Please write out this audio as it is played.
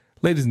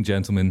Ladies and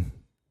gentlemen,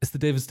 it's the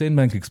David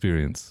Steinbank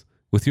Experience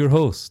with your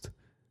host,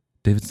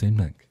 David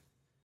Steinbank.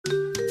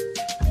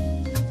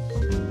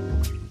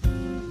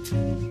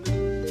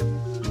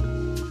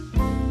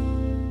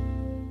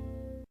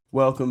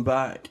 Welcome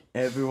back,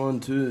 everyone,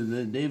 to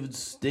the David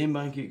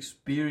Steinbank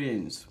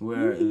Experience,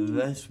 where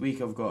this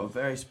week I've got a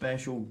very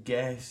special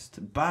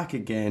guest back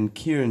again,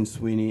 Kieran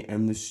Sweeney,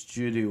 in the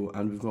studio,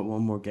 and we've got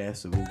one more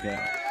guest that we'll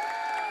get.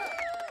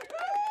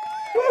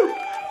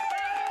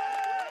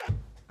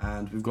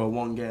 And we've got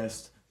one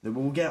guest that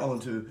we'll get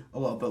onto a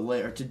little bit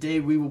later. Today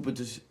we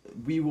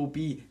will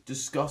be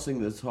discussing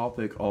the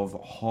topic of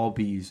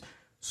hobbies.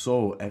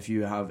 So, if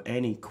you have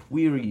any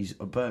queries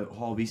about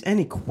hobbies,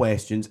 any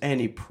questions,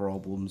 any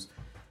problems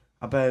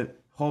about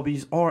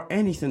hobbies, or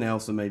anything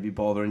else that might be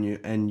bothering you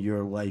in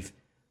your life,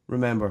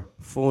 remember,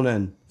 phone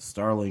in.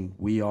 Sterling,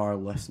 we are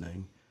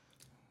listening.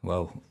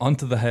 Well, on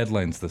to the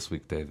headlines this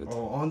week, David.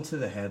 Oh, on to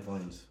the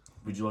headlines.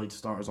 Would you like to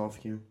start us off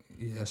here?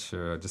 Yeah,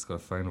 sure. I just got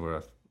to find where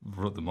I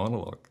wrote the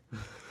monologue.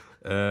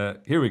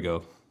 Here we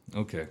go.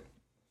 Okay.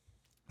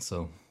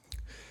 So,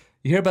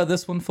 you hear about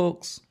this one,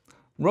 folks?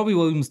 Robbie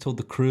Williams told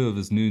the crew of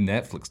his new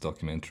Netflix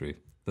documentary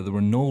that there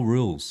were no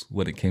rules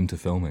when it came to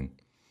filming,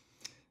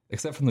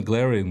 except from the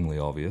glaringly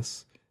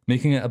obvious,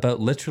 making it about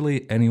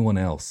literally anyone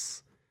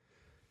else.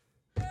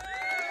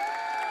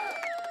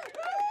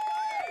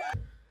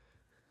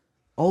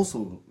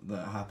 Also,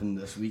 that happened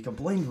this week, a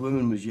blind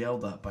woman was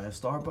yelled at by a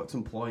Starbucks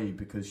employee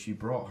because she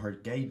brought her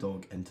guide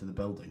dog into the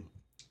building.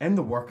 In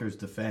the worker's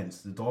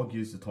defence, the dog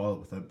used the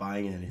toilet without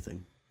buying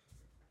anything.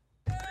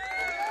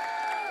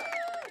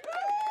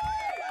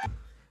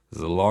 This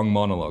is a long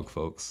monologue,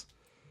 folks.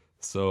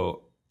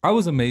 So, I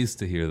was amazed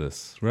to hear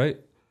this, right?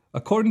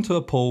 According to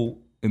a poll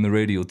in the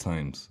Radio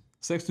Times,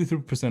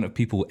 63% of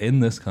people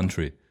in this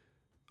country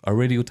are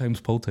Radio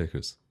Times poll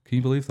takers. Can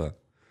you believe that?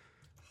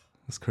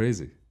 That's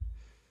crazy.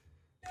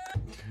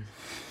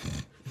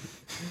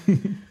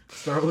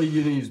 Stirling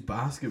Uni's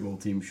basketball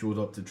team showed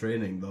up to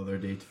training the other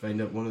day to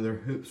find out one of their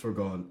hoops were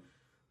gone.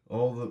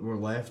 All that were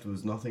left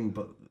was nothing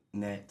but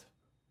net.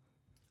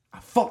 I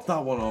fucked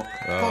that one up.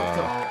 Fucked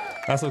it up.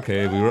 That's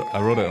okay.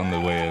 I wrote it on the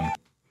way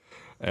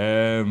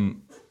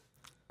in.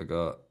 I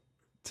got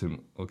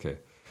to... Okay.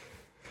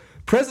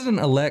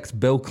 President-elect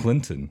Bill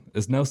Clinton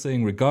is now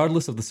saying,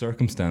 regardless of the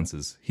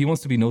circumstances, he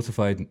wants to be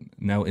notified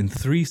now in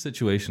 3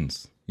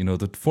 situations. You know,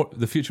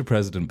 the future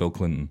president, Bill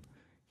Clinton.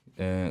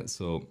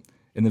 So,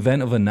 in the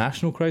event of a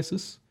national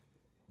crisis,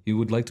 he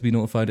would like to be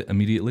notified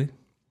immediately.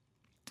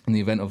 In the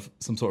event of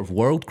some sort of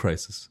world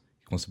crisis,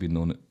 he wants to be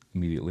known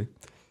immediately.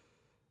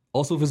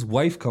 Also, if his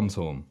wife comes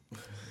home,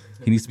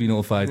 he needs to be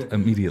notified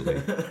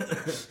immediately.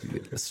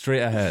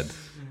 Straight ahead.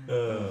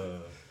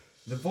 The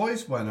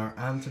Voice winner,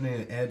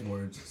 Anthony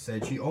Edwards,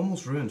 said she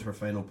almost ruined her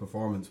final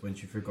performance when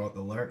she forgot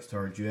the lyrics to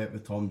her duet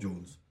with Tom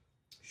Jones.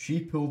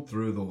 She pulled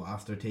through, though,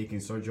 after taking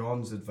Sir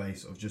John's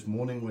advice of just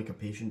moaning like a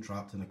patient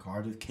trapped in a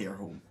Cardiff care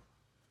home.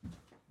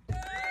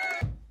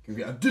 Can we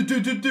get a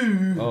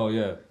do-do-do-do? Oh,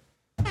 yeah.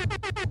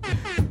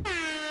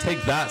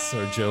 Take that,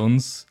 Sir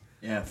Jones.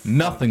 Yeah.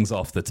 Nothing's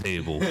off the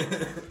table.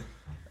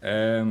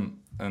 And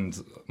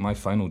my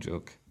final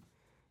joke.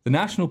 The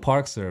National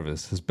Park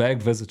Service has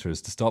begged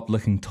visitors to stop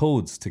licking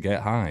toads to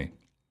get high.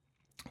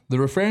 They're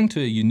referring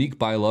to a unique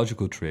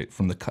biological trait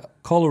from the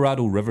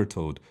Colorado river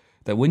toad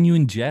that when you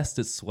ingest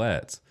its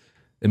sweat,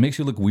 it makes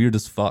you look weird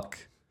as fuck.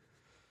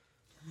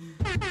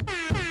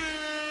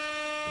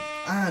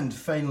 And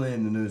finally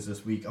in the news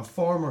this week, a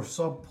former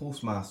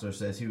sub-postmaster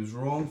says he was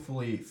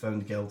wrongfully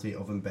found guilty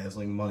of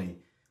embezzling money.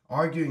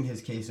 Arguing his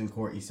case in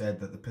court, he said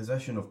that the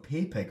position of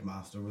pay pig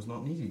master was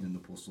not needed in the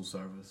postal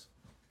service.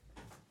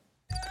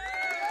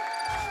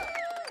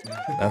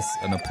 That's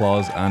an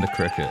applause and a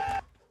cricket.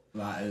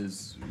 That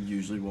is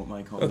usually what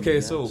my comment Okay,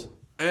 gets. so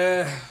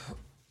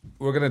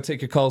we're going to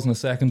take your calls in a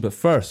second, but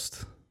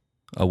first,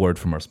 a word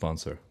from our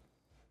sponsor.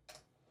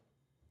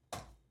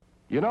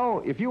 You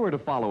know, if you were to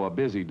follow a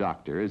busy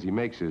doctor as he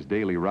makes his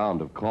daily round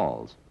of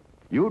calls,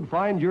 you'd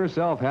find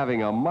yourself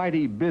having a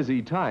mighty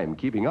busy time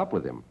keeping up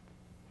with him.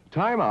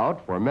 Time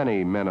out for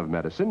many men of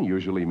medicine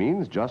usually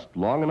means just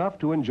long enough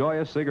to enjoy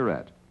a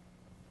cigarette.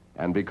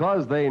 And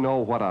because they know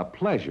what a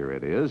pleasure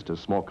it is to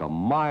smoke a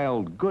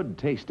mild,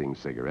 good-tasting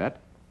cigarette,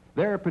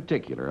 they're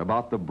particular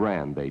about the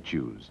brand they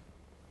choose.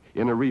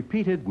 In a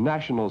repeated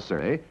national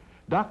survey,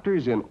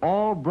 doctors in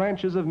all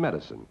branches of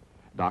medicine,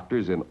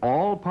 doctors in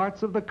all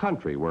parts of the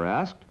country were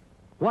asked,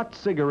 "What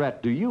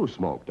cigarette do you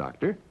smoke,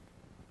 doctor?"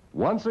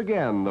 Once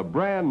again, the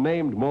brand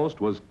named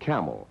most was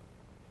Camel.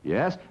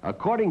 Yes,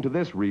 according to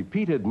this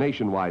repeated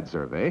nationwide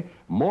survey,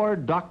 more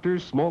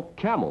doctors smoke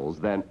Camels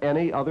than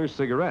any other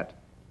cigarette.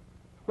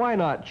 Why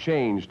not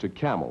change to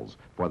Camels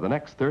for the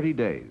next 30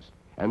 days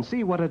and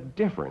see what a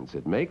difference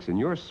it makes in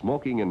your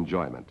smoking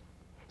enjoyment?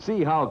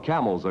 See how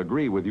Camels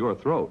agree with your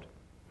throat.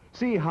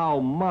 See how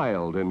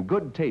mild and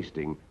good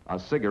tasting a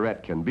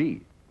cigarette can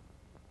be.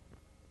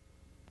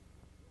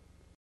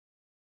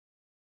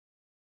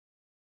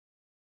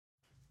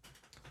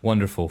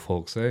 Wonderful,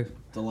 folks, eh?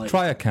 Delightful.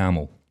 Try a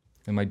Camel.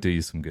 It might do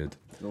you some good.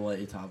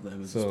 Delighted to have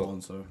them as a So,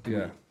 sponsor.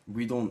 yeah.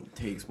 We don't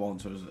take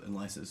sponsors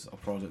unless it's a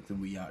product that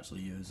we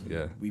actually use.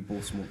 Yeah. We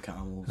both smoke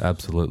Camels.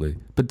 Absolutely.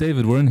 But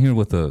David, we're in here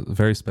with a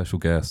very special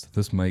guest.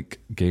 This mic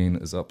gain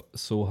is up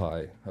so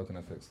high. How can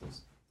I fix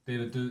this?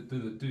 David,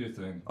 do your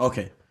thing.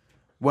 Okay.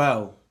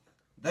 Well,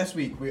 this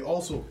week we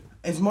also,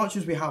 as much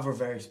as we have our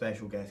very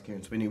special guest,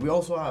 Kieran Sweeney, we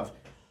also have,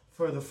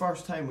 for the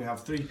first time, we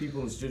have 3 people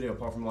in the studio,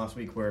 apart from last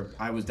week where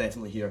I was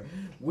definitely here.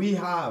 We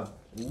have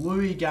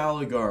Louis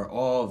Gallagher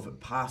of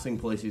Passing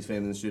Places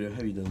fame in the studio.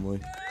 How you doing,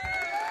 Louis?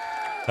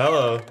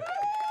 Hello.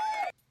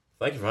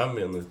 Thank you for having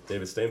me on the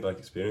David Steinbeck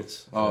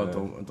experience. Oh, Yeah.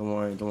 don't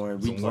worry. Don't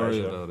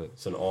worry about it.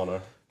 It's an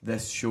honour.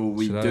 This show,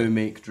 we Should do I-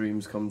 make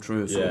dreams come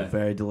true, so Yeah.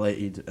 very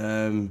delighted.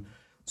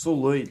 So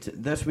Louis,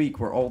 this week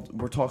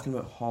we're talking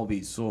about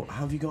hobbies. So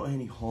have you got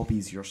any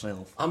hobbies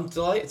yourself? I'm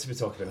delighted to be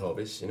talking about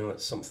hobbies. You know,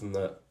 it's something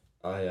that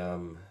I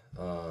am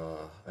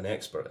an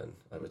expert in,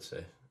 I would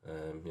say.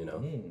 You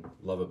know,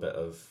 love a bit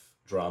of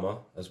drama,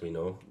 as we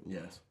know.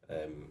 Yes.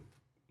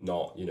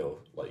 Not, you know,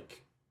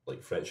 like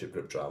friendship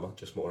group drama,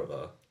 just more of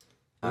a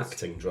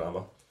acting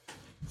drama.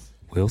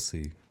 We'll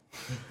see.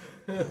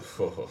 Bit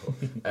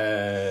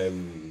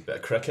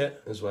of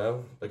cricket as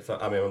well.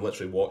 I mean, I'm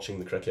literally watching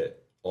the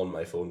cricket on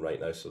my phone right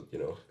now, so, you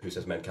know, who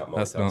says men can't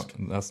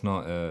multitask? That's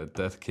not a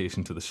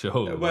dedication to the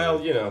show.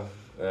 Well, you know,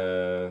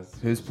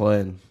 Who's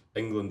playing?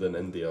 England and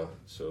India,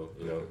 so,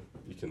 you know,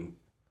 you can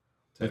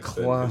The text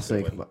in who's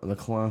gonna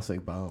classic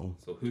win. battle.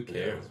 So who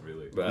cares,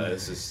 really? But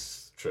this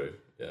is true,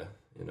 yeah.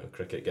 You know,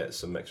 cricket gets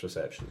some mixed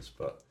receptions,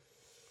 but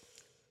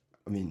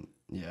I mean,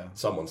 yeah.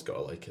 someone's got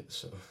to like it,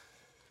 so.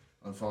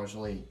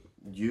 Unfortunately,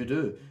 you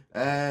do.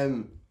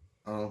 Kieran,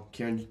 are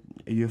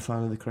you a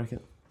fan of the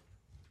cricket?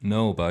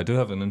 No, but I do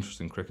have an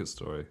interesting cricket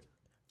story.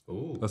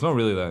 Ooh. That's not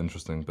really that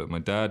interesting, but my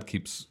dad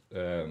keeps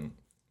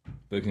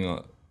booking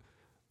a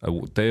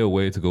day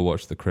away to go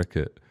watch the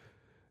cricket,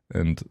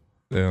 and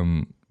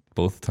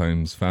both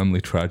times family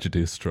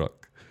tragedy is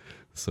struck,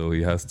 so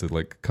he has to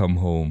like come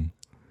home.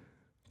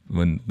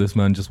 When this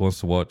man just wants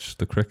to watch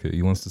the cricket,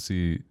 he wants to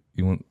see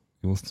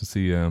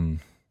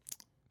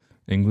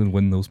England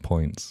win those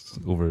points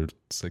over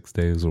 6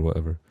 days or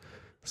whatever.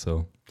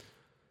 So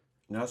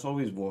That's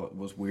always what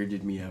was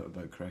weirded me out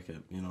about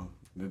cricket, you know,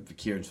 with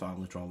Kieran's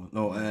family trauma.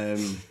 No,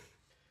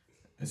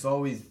 it's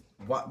always,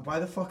 why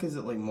the fuck is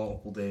it like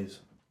multiple days?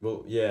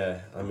 Well,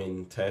 yeah, I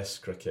mean,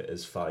 Test cricket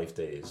is 5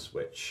 days,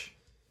 which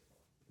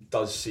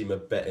does seem a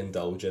bit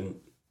indulgent.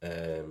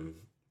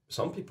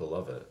 Some people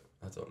love it.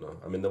 I don't know.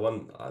 I mean,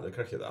 the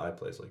cricket that I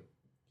play is like,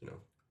 you know,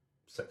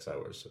 6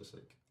 hours, so it's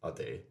like a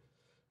day.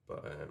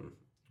 But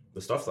the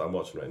stuff that I'm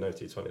watching right now,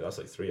 T20, that's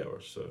like 3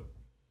 hours. So.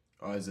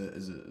 Oh, is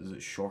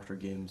it shorter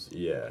games?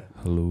 Yeah.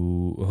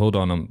 hello, hold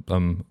on,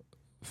 I'm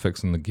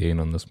fixing the gain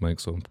on this mic,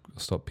 so I'll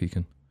stop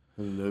peeking.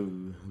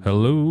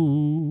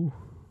 Hello.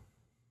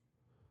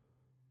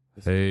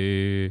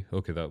 Hey.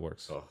 Okay, that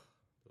works. Oh,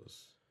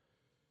 those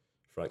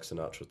Frank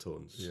Sinatra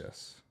tones.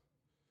 Yes.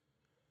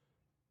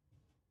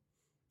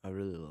 I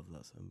really love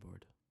that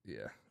soundboard.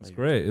 Yeah. It's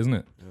great, isn't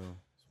it?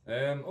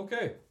 Yeah.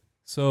 Okay.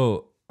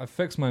 So I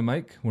fixed my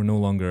mic. We're no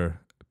longer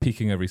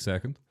peaking every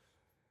second.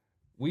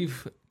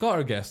 We've got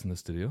our guest in the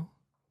studio.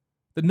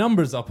 The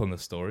number's up on the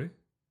story.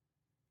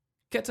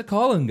 Get to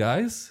calling,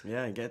 guys.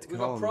 Yeah, get to We've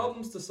call got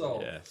problems to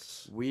solve.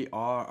 Yes. We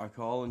are a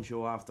call-in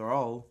show after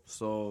all,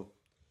 so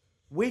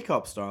wake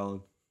up,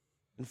 Starling,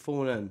 and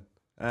phone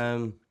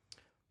in.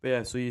 But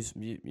yeah, so you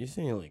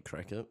say you like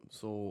cricket,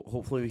 so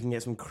hopefully we can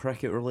get some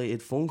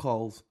cricket-related phone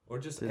calls. Or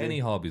just Today. any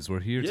hobbies. We're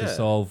here to Yeah.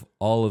 solve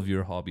all of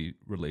your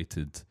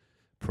hobby-related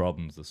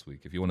problems this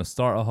week. If you want to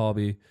start a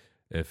hobby,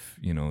 if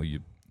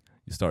you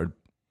started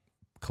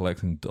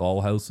collecting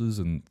doll houses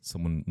and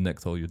someone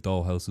nicked all your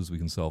doll houses, we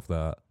can solve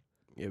that.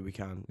 Yeah, we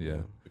can.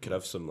 Yeah. We could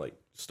have some like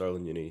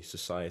Stirling Uni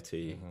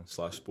society /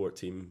 sport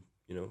team,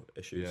 you know,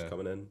 issues Yeah.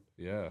 coming in.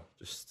 Yeah.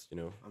 Just, you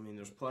know, I mean,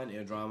 there's plenty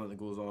of drama that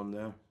goes on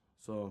there.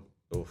 So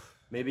oof.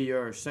 maybe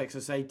your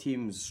six-a-side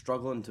team's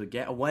struggling to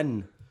get a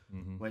win,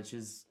 which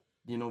is,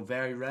 you know,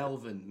 very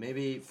relevant.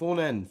 Maybe phone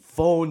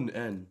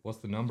in. What's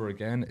the number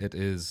again? It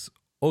is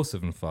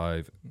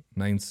 075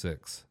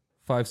 96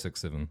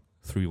 567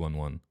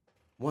 311.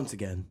 Once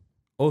again.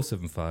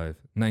 075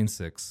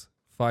 96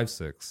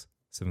 56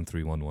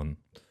 7311.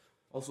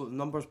 Also, the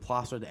number's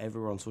plastered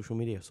everywhere on social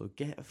media, so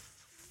get a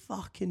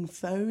fucking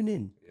phone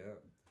in.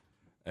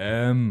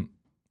 Yeah.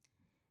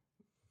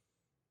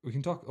 We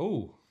can talk.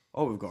 Oh,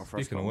 we've got our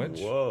first speaking of call.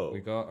 which, Whoa. we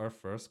got our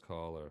first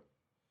caller.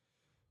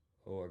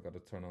 Oh, I got to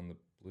turn on the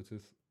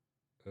Bluetooth.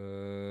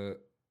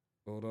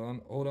 Hold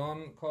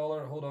on,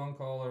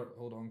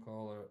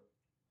 caller.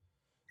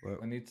 Well,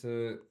 I need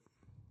to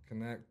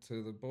connect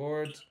to the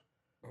board.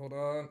 Hold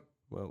on.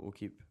 well, we'll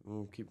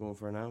keep going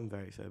for now. I'm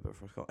very excited about our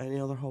first call. Any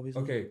other hobbies?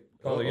 Okay,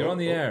 caller, you're on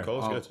the air.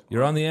 Call's good.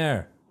 You're on the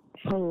air.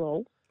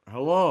 Hello.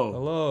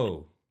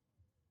 Hello.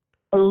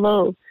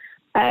 Hello.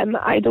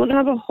 I don't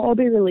have a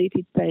hobby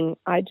related thing.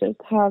 I just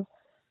have,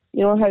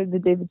 you know how the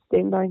David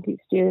Steinbank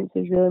experience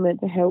is really meant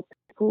to help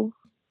people?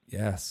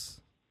 Yes,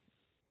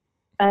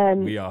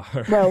 Um, we are.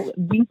 well,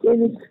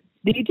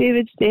 the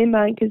David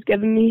Steinbank has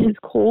given me his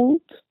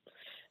cold,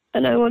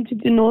 and I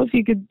wanted to know if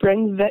you could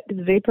bring Vic's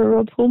vapor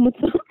rub home with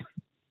them.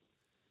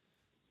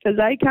 Because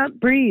I can't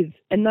breathe,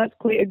 and that's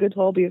quite a good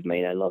hobby of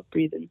mine. I love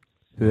breathing.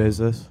 Who is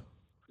this?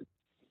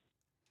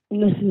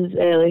 This is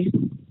Ellie.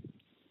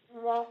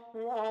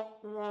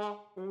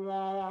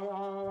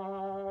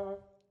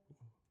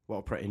 What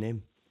a pretty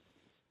name.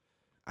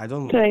 I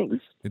don't. Thanks.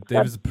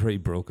 David's pretty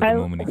broke at the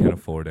moment. He can't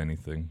afford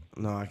anything.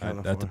 No, I I can't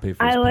had to afford. pay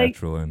for his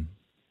petrol in.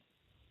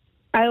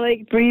 I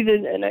like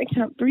breathing, and I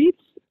can't breathe.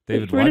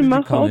 David, It's why one of did my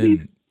you come hobbies.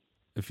 in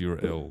if you were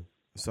ill?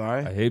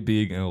 Sorry. I hate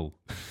being ill.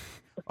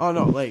 Oh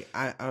no, like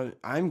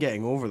I'm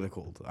getting over the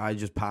cold. I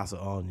just pass it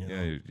on. You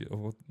know?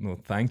 Yeah, no,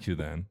 thank you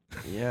then.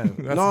 Yeah.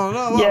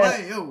 no. Yeah.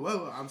 Wait,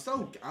 yo, I'm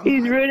still.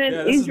 He's ruining.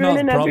 Yeah, this he's is not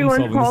ruining problem everyone's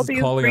solving. This hobby is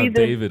of calling out breathing.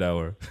 David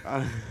hour.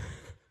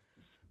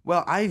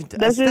 Well, I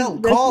This still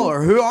is-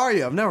 caller. Who are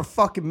you? I've never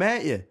fucking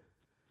met you.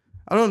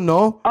 I don't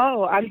know.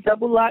 Oh, I'm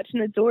double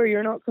latching the door.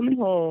 You're not coming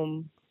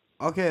home.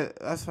 Okay,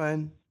 that's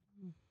fine.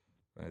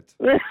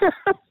 Right.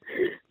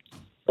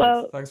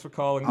 Well, Thanks for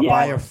calling. I'll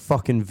buy your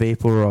fucking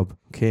vapor rub.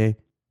 Okay.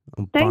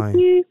 I'm thank buying.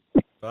 you.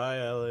 Bye,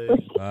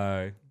 Ellie.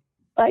 Bye.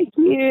 Thank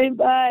you.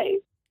 Bye.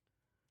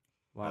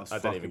 Wow, that's I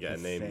didn't even fucking get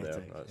a name there.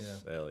 pathetic.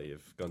 That's Ellie.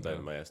 You've gone down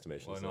in my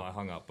estimation. Well, no, I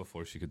hung up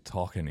before she could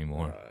talk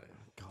anymore. Right.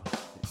 God.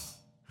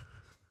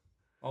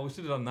 Oh, we should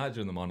have done that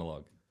during the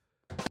monologue.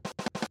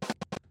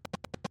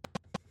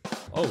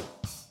 Oh,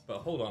 but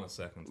hold on a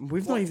second.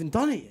 We've not even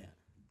done it yet.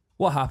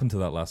 What happened to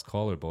that last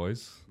caller,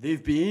 boys?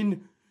 They've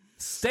been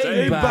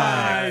Stay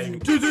back.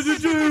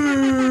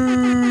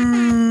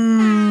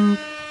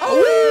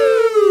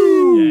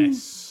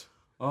 Yes.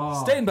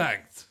 Oh, Stay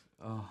back.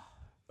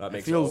 That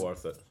makes it feels all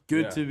worth it.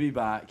 good Yeah. to be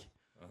back.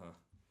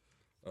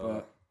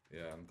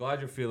 Yeah, I'm glad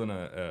you're feeling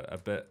a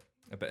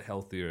bit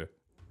healthier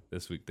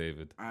this week,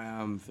 David. I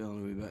am feeling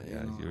a wee bit.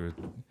 Yeah, You know. you were.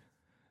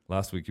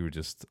 Last week you were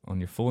just on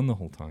your phone the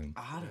whole time.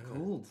 I had a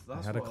cold.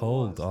 That's had a what it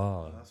cold. was.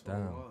 Oh, That's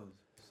damn. what it was.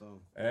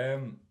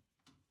 So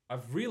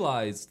I've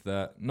realised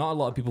that not a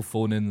lot of people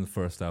phone in the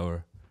first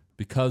hour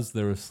because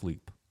they're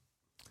asleep.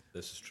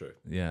 This is true.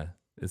 Yeah,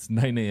 it's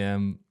 9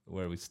 a.m.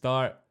 where we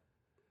start,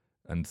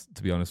 and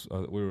to be honest,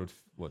 we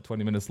were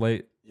 20 minutes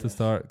late to Yes.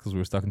 start because we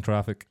were stuck in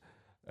traffic.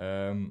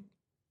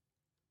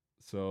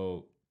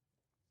 So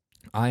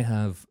I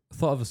have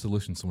thought of a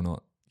solution so we're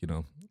not,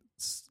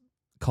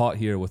 caught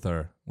here with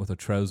our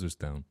trousers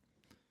down.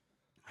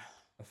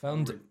 I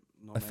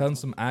found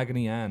some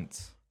agony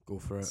aunt Go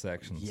for it.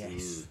 sections.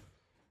 Yes.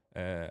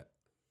 That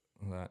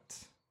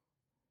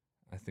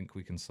I think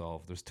we can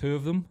solve. There's two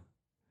of them.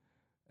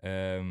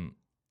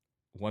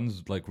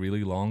 One's like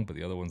really long, but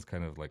the other one's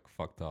kind of like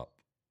fucked up.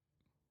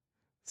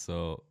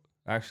 So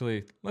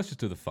actually, let's just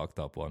do the fucked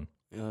up one.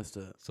 Yeah, let's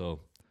do it.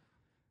 So,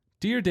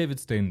 dear David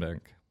Steinbank,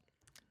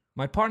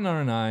 my partner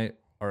and I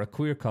are a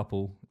queer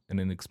couple in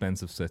an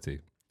expensive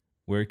city.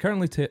 We're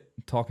currently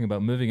talking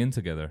about moving in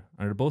together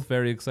and are both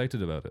very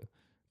excited about it.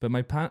 But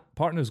my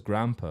partner's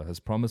grandpa has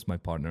promised my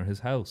partner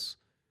his house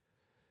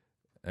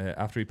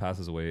after he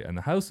passes away, and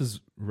the house is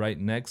right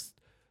next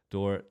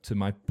door to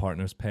my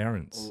partner's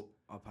parents. Oh,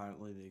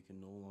 apparently they can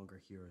no longer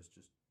hear us.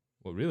 Just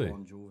What, really?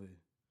 Bon Jovi.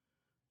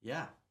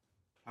 Yeah.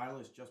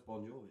 Apparently it's just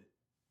Bon Jovi.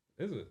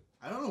 Is it?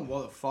 I don't know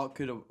what the fuck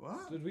could have.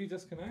 What? Did we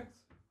disconnect?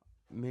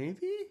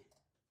 Maybe?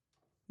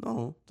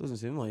 No, doesn't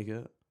seem like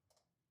it.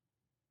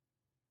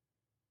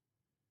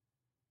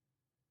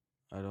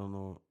 I don't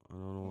know.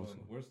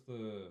 Where's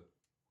the...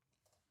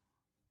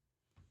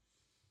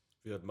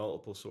 Have you had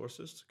multiple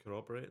sources to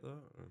corroborate that?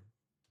 Or?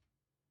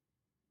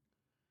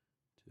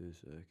 2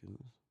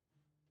 seconds.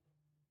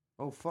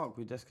 Oh fuck,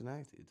 we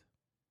disconnected.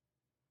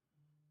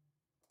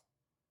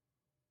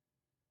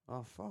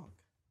 Oh fuck.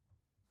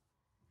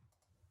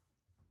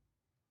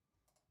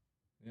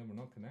 Yeah, we're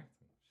not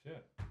connecting.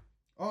 Shit.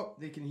 Oh,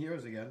 they can hear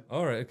us again.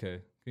 All right,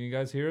 okay. Can you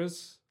guys hear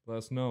us? Let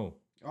us know.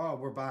 Oh,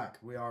 we're back.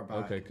 We are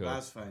back. Okay, cool.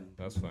 That's fine.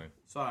 That's fine.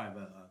 Sorry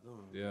about that. No.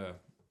 Yeah.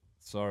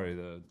 Sorry,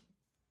 the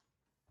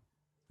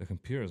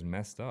computer's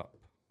messed up.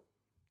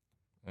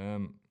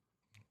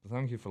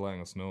 Thank you for letting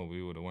us know.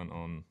 We would have went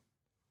on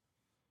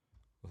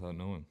without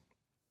knowing.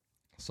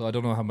 So I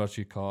don't know how much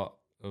you caught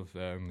of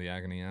the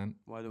agony aunt.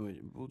 Why don't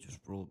we'll just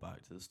roll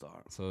back to the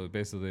start. So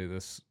basically,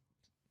 this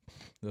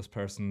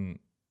person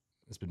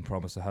has been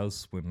promised a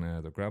house when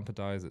their grandpa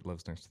dies. It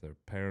lives next to their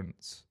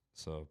parents.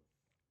 So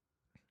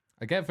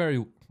I get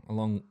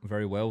along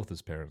very well with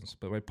his parents,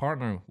 but my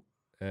partner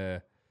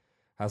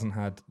hasn't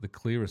had the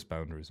clearest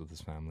boundaries with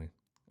his family.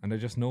 And I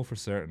just know for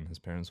certain his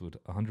parents would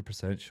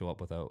 100% show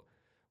up without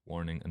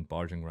warning and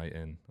barging right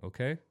in.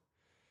 Okay?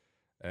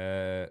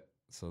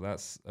 So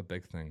that's a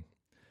big thing.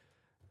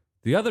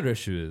 The other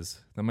issue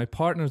is that my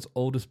partner's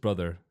oldest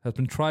brother has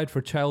been tried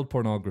for child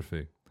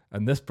pornography,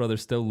 and this brother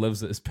still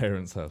lives at his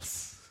parents'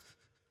 house.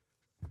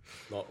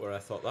 Not where I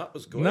thought that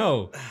was going.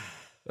 No.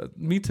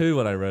 Me too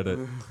when I read it.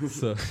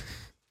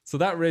 So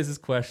that raises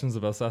questions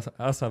about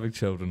us having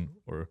children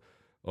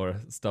or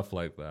stuff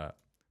like that.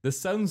 This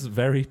sounds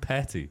very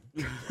petty.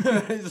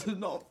 It's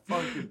not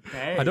fucking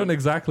petty. I don't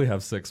exactly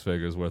have 6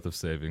 figures worth of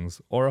savings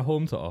or a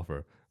home to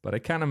offer, but I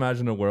can't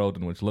imagine a world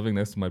in which living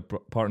next to my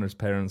partner's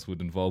parents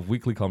would involve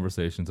weekly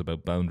conversations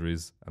about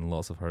boundaries and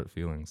lots of hurt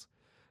feelings.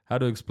 How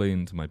to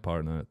explain to my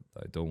partner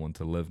that I don't want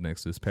to live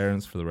next to his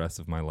parents for the rest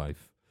of my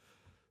life?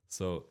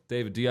 So,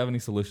 David, do you have any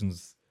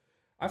solutions?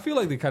 I feel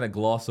like they kind of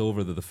gloss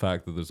over the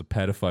fact that there's a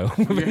pedophile.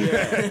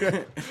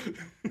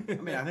 I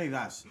mean, I think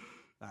that's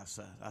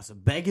the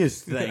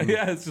biggest thing.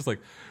 Yeah, it's just like,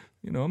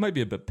 it might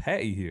be a bit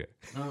petty here.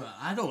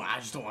 I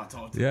just don't want to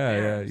talk to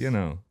Yeah,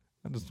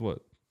 parents.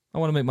 I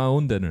want to make my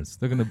own dinners.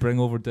 They're going to bring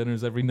over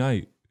dinners every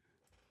night.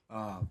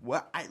 I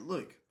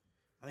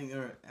think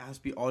there has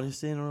to be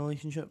honesty in a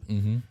relationship.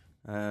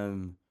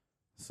 Mm-hmm.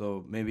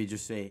 So maybe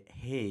just say,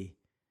 hey,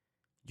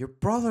 your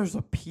brother's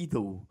a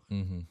pedo.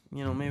 Mm-hmm.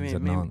 He's a maybe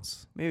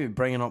nonce. maybe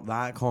bringing up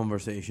that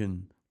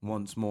conversation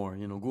once more.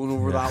 Going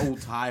over that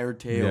old tired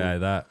tale. Yeah,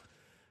 that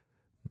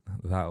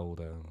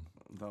old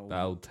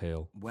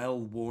tale.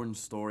 Well-worn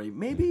story.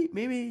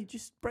 Maybe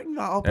just bring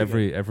that up.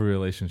 Every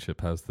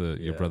relationship has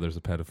your brother's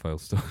a pedophile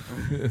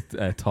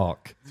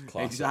talk.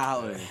 again.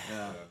 Exactly.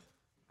 Yeah.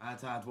 I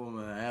had one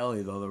with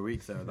Ellie the other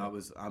week there.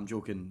 I'm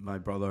joking. My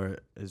brother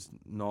is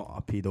not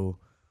a pedo.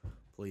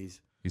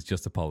 Please. He's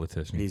just a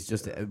politician. He's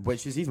just,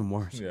 which is even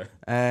worse. Yeah.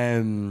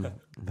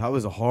 That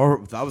was a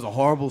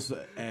horrible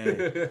chat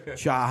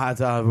I had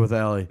to have with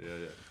Ellie.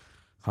 Yeah.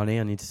 Honey,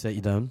 I need to sit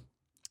you down.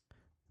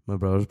 My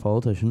brother's a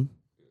politician.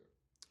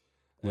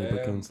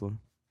 Labour councillor.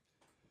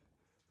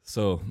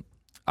 So,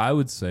 I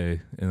would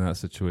say in that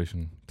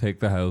situation, take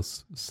the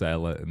house,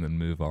 sell it, and then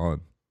move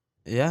on.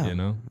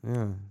 Yeah.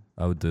 Yeah.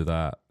 I would do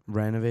that.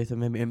 Renovate it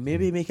maybe, and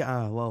maybe make it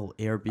a little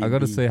Airbnb. I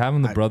gotta say,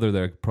 having the brother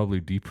there probably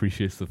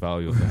depreciates the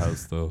value of the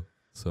house, though.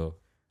 So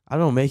I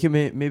don't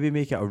know. Maybe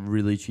make it a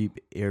really cheap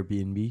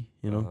Airbnb.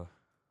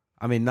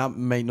 I mean, that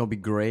might not be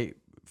great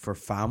for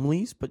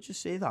families, but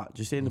just say that.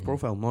 Just say in the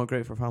profile, not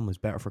great for families,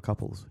 better for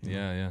couples.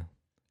 Yeah.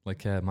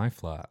 Like my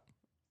flat.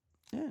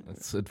 Yeah.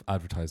 It's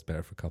advertised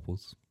better for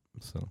couples.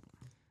 So,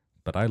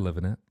 but I live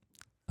in it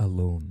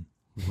alone.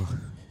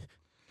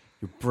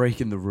 You're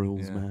breaking the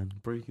rules, Yeah. man.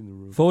 Breaking the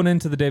rules. Phone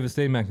into the David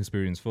Steinbeck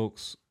Experience,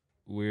 folks.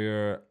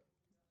 We're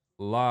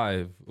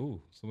live.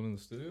 Ooh, someone in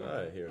the studio?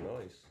 I hear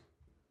noise.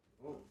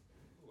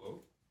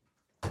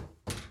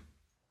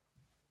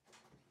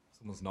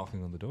 Someone's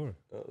knocking on the door.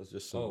 That was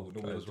just Close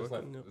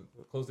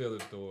the other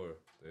door,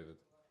 David.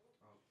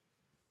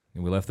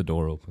 And we left the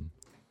door open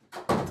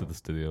to the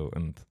studio,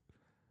 and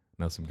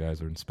now some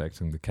guys are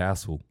inspecting the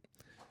castle,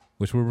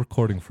 which we're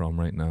recording from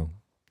right now.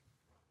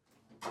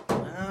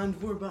 And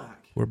we're back.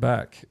 We're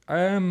back.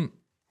 I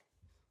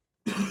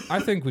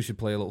think we should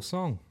play a little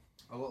song.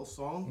 A little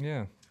song?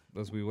 Yeah,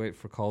 as we wait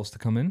for calls to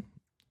come in.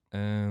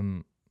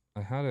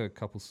 I had a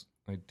couple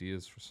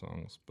ideas for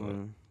songs, but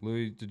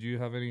Louis, did you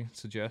have any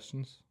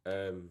suggestions?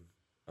 I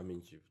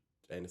mean,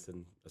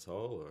 anything at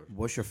all, or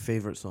What's your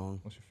favourite song?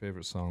 What's your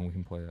favorite song? We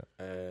can play it.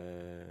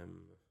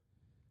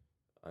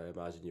 I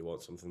imagine you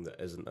want something that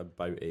isn't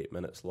about 8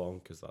 minutes long,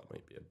 because that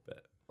might be a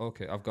bit.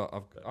 Okay, I've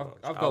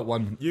got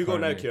one. You go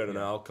now, currently. Kieran, and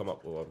I'll come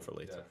up with one for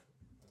later. Yeah.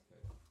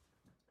 Okay.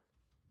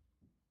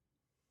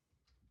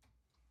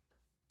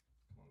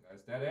 Come on,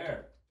 guys, dead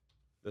air.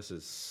 This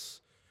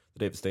is the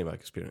David Steinbeck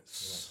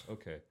Experience. Yeah.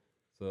 Okay,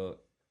 so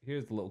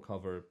here's the little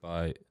cover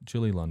by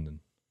Julie London.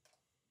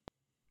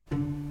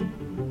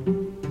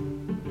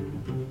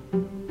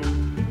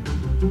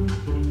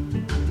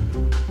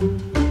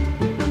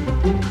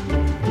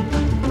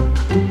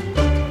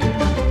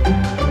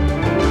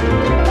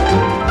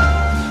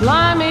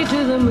 Fly me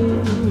to the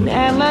moon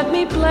and let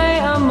me play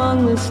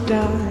among the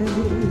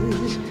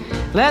stars.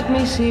 Let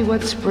me see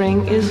what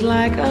spring is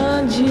like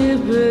on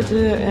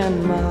Jupiter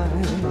and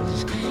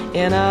Mars.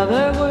 In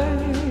other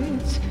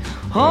words,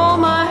 hold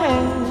my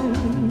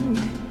hand.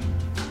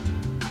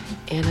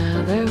 In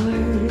other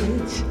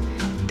words,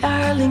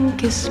 darling,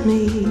 kiss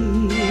me.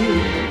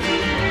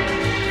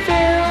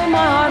 Fill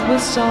my heart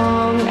with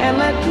song and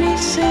let me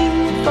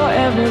sing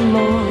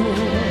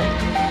forevermore.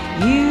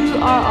 You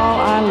are all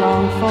I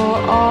long for,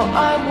 all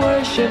I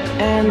worship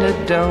and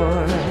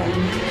adore.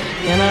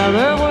 In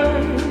other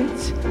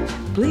words,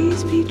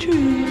 please be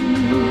true.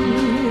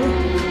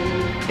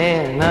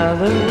 In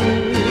other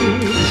words,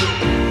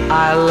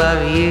 I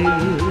love you.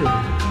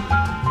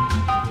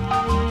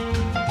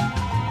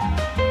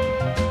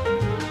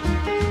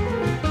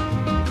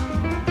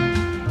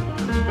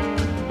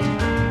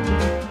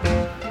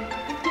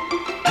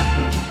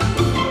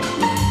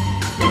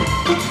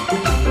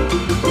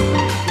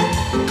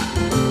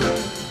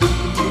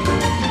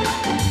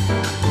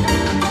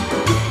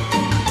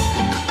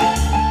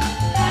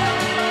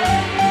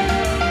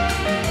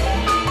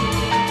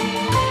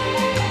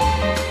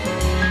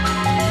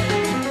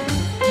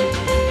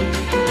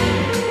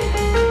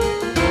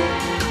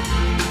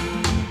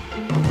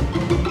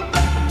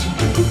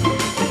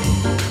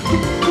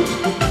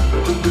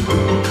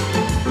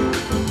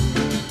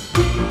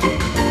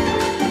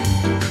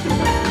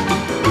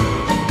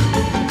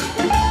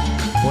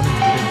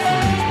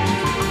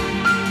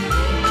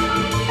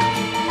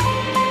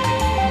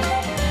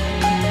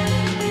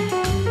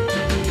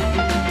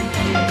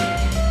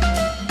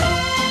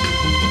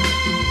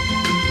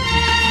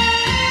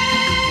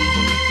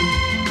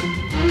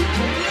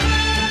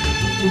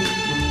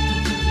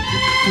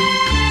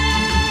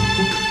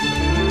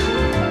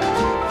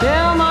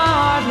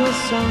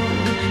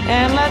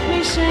 and let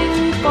me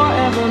sing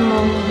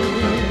forevermore.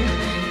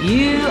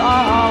 You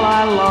are all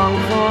I long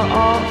for,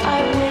 all I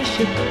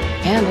worship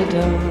and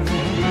adore.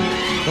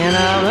 In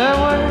other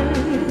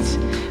words,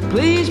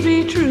 please be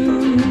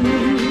true.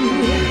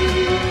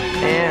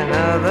 In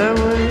other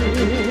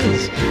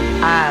words,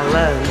 I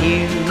love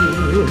you.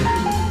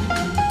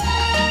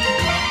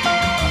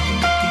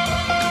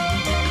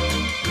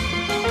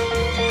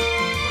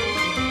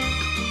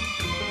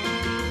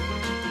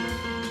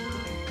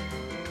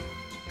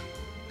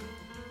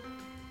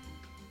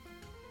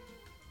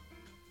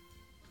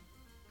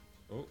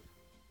 Oh.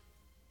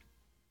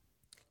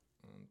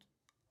 And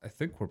I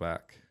think we're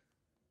back.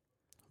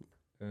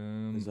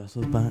 Is that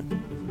us back?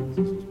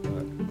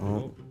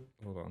 Oh,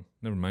 hold on.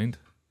 Never mind.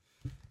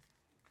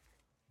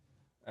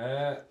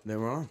 There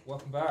we are.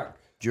 Welcome back.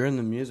 During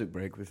the music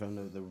break, we found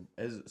out there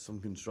is some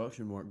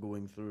construction work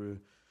going through.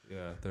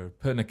 Yeah, they're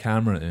putting a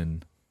camera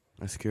in.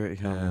 A security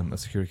camera. A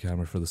security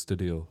camera for the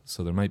studio.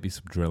 So there might be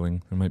some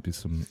drilling, there might be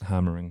some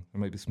hammering,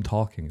 there might be some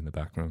talking in the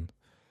background.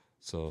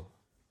 So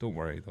don't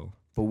worry though.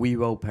 But we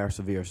will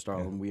persevere,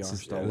 Starling. We are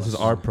still. This is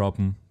our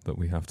problem that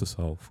we have to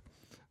solve.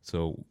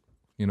 So,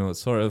 you know,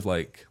 it's sort of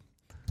like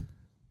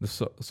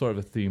sort of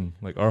a theme.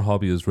 Like our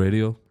hobby is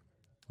radio.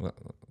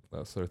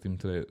 That's our theme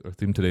today. Our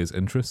theme today is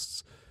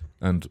interests,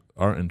 and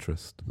our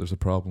interest. There's a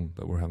problem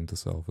that we're having to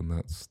solve, and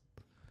that's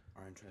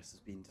our interest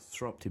is being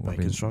disrupted by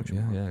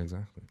construction. Yeah,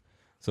 exactly.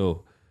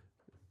 So,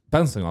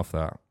 bouncing off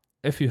that,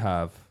 if you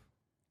have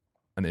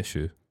an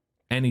issue,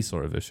 any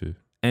sort of issue,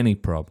 any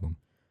problem,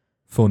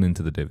 phone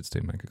into the David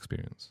Steinbank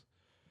Experience.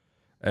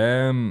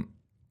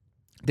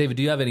 David,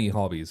 do you have any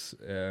hobbies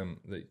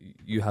that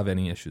you have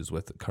any issues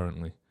with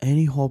currently?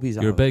 Any hobbies?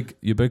 You're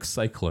a big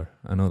cycler.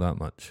 I know that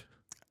much.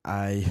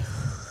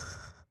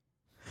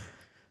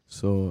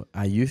 So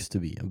I used to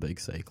be a big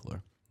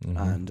cycler, Mm-hmm.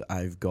 and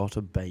I've got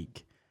a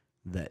bike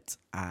that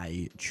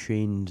I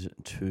chained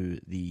to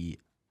the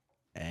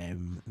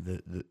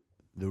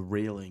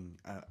railing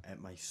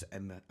at my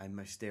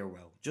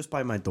stairwell, just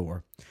by my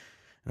door.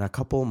 And a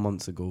couple of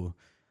months ago,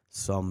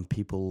 some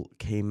people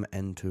came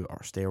into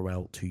our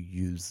stairwell to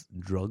use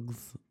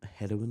drugs,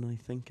 heroin, I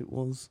think it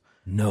was.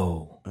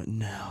 No.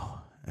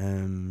 No.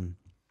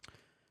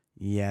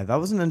 Yeah, that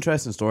was an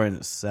interesting story in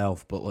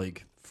itself, but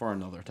like for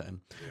another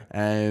time.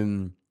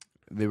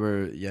 They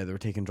were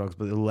taking drugs,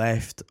 but they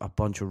left a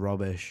bunch of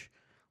rubbish,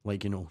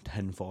 like, you know,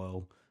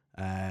 tinfoil,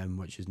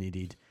 which is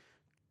needed,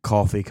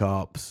 coffee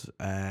cups,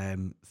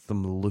 some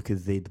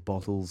Lucozade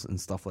bottles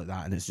and stuff like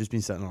that, and it's just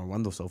been sitting on our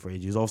windowsill for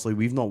ages. Obviously,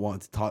 we've not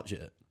wanted to touch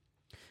it,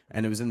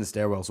 and it was in the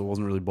stairwell, so it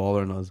wasn't really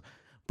bothering us.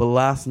 But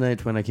last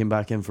night when I came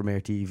back in from Air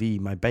TV,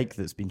 my bike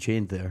that's been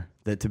chained there,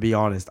 that to be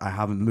honest, I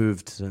haven't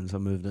moved since I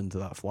moved into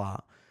that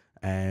flat,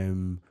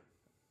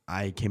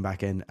 I came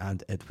back in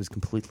and it was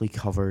completely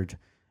covered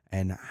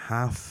in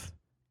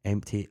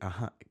half-empty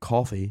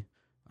coffee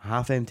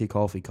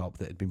cup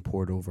that had been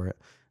poured over it,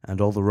 and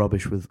all the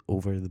rubbish was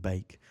over the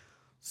bike.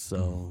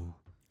 So,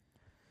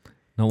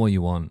 not what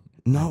you want.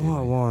 Not what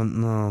I want,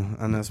 no.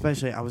 And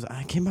especially,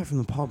 I came back from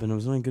the pub and I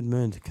was in a good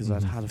mood because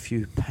I'd had a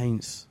few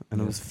pints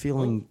and I was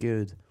feeling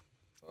good.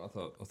 I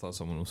thought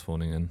someone was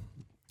phoning in.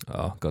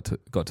 Oh, got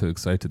too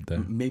excited there.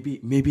 Maybe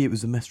it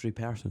was a mystery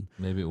person.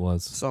 Maybe it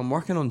was. So I'm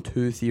working on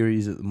two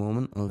theories at the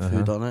moment of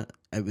who done it.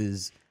 It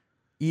was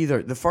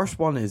either, the first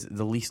one is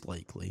the least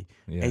likely.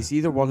 Yeah. It's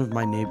either one of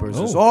my neighbours.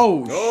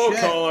 Oh. Shit.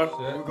 Caller.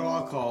 We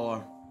got a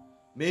caller.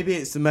 Maybe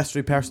it's the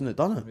mystery person that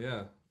done it.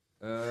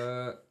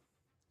 Yeah.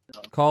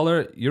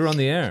 Caller, you're on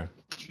the air.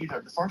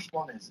 Either the first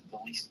one is the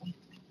least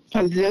likely.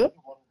 Hello?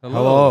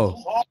 Hello.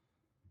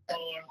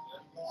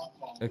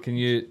 Can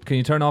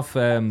you turn off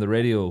the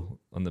radio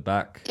on the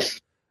back?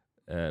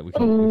 We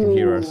can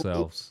hear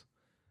ourselves.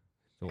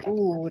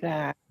 Oh,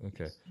 that.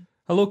 Okay.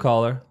 Hello,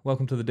 caller.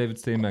 Welcome to the David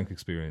Steinbank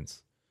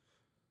Experience.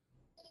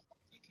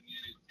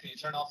 Can you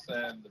turn off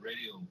the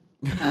radio?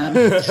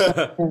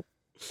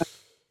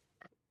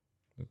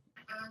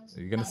 Are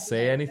you gonna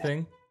say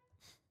anything?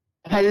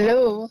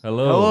 Hello?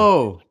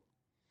 Hello.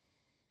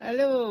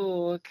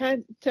 Hello? I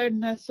can't turn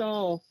this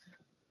off.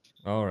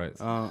 All right.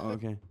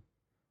 Okay.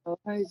 Oh,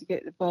 how to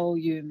get the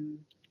volume?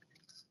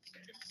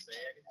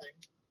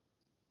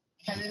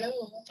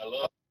 Hello.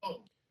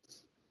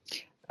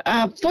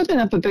 Phoning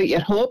up about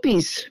your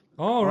hobbies.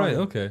 All right.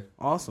 Okay.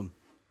 Awesome.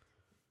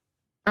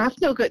 I've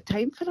not got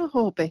time for a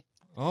hobby.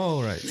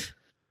 All right.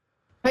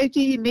 How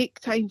do you make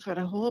time for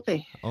a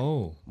hobby?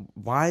 Oh.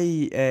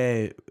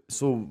 Why?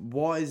 So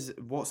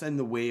what's in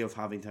the way of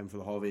having time for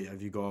the hobby?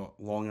 Have you got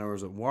long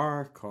hours at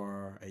work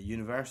or at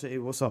university?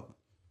 What's up?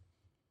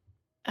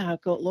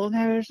 I've got long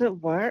hours at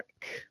work.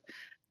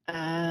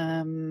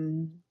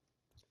 And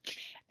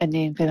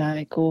then when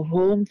I go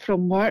home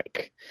from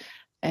work,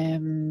 I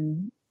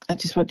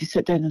just want to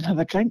sit down and have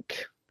a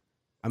drink.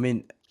 I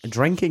mean,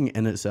 drinking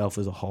in itself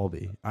is a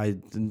hobby. I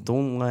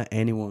don't let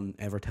anyone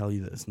ever tell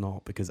you that it's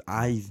not, because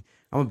I'm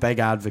a big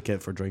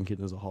advocate for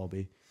drinking as a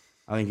hobby.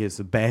 I think it's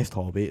the best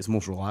hobby. It's the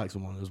most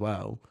relaxing one as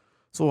well.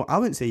 So I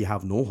wouldn't say you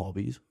have no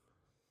hobbies.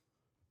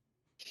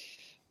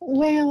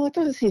 Well, I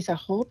don't see it as a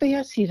hobby.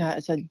 I see that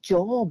as a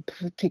job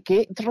to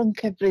get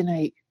drunk every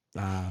night.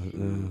 That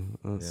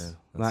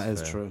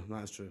is fair. true.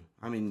 That is true.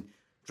 I mean,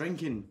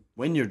 drinking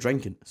when you're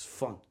drinking is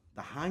fun.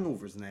 The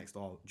hangovers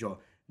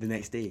the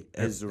next day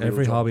is the real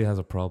Every job. hobby has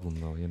a problem,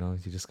 though. You know,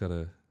 you just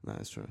gotta. That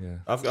is true. Yeah.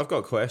 I've got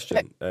a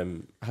question.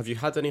 Have you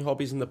had any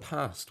hobbies in the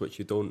past which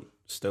you don't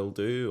still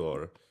do,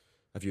 or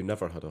have you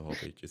never had a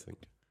hobby? Do you think?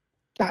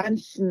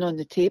 Dancing on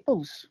the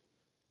tables.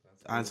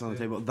 Answer on the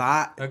table.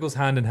 That That goes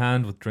hand in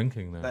hand with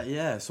drinking, then.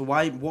 yeah. So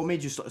why? What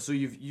made you stop? So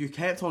you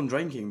kept on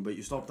drinking, but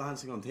you stopped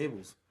dancing on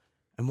tables.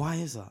 And why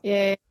is that?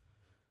 Yeah.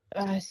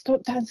 I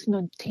stopped dancing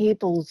on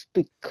tables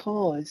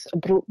because I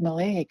broke my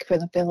leg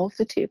when I fell off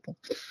the table.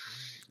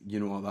 You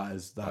know what? That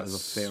is a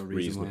fair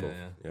reason. reasonable.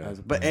 Yeah, Yeah.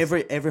 But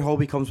every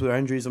hobby comes with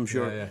injuries. I'm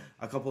sure. Yeah.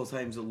 A couple of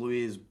times that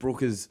Louis has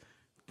broke his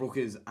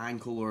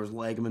ankle or his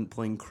ligament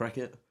playing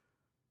cricket.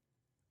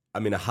 I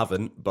mean, I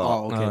haven't, but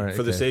Oh, okay. All right,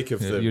 for the sake of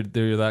the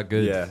you're that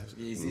good. yeah,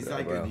 He's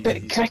that well. good.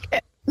 But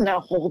cricket, not a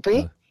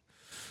hobby.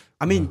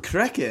 I mean,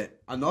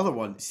 cricket. Another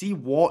one. See,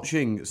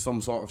 watching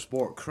some sort of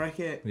sport,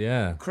 cricket,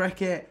 Yeah.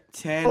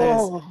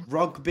 tennis,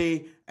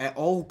 rugby. It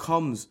all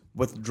comes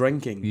with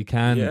drinking. You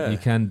can Yeah.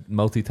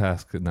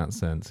 multitask in that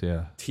sense.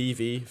 Yeah.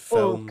 TV,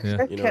 film,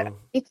 cricket. you know. I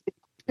need to you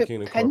put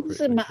can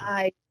pins in my incorporate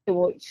eye to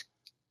watch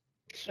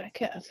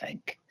cricket, I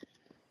think.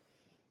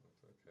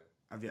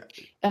 Have you?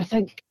 I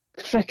think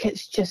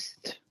cricket's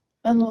just,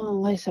 I don't know,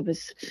 unless I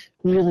was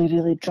really,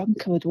 really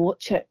drunk, I would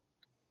watch it.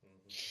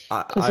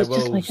 Because I it's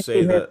just will like a say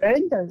favorite that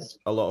round us.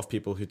 a lot of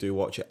people who do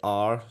watch it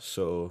are,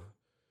 so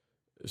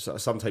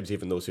sometimes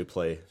even those who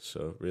play.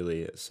 So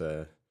really, it's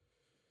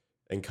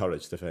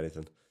encouraged, if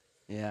anything.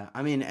 Yeah,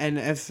 I mean, and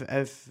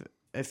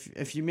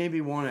if you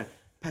maybe want to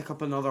pick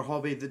up another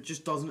hobby that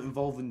just doesn't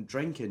involve in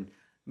drinking,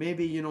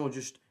 maybe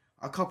just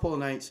a couple of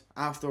nights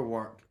after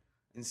work,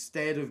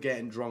 instead of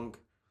getting drunk,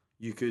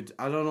 you could,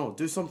 I don't know,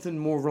 do something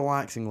more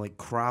relaxing like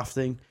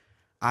crafting.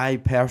 I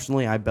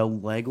personally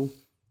build Lego.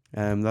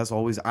 That's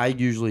always,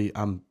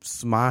 I'm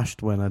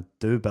smashed when I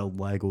do build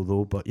Lego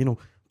though, but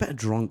bit of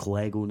drunk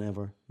Lego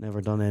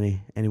never done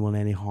anyone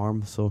any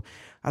harm. So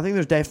I think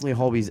there's definitely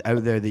hobbies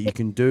out there that you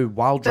can do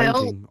while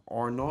drinking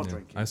or not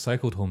drinking. I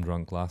cycled home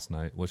drunk last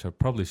night, which I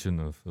probably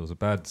shouldn't have. It was a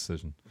bad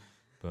decision.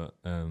 But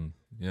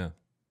yeah.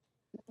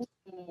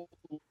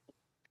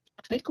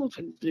 I go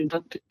drinking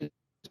drunk.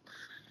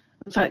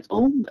 In fact,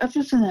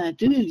 everything I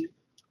do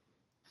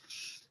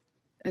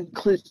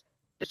includes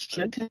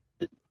drinking.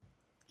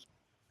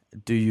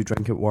 Do you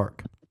drink at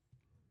work?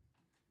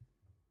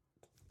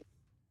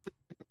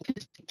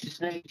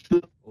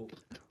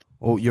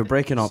 Oh, you're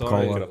breaking up,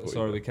 caller.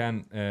 Sorry, we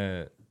can't.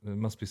 There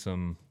must be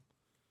some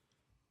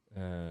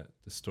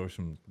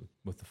distortion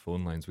with the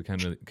phone lines. We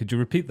can't really. Could you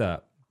repeat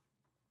that?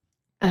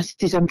 I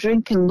said I'm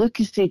drinking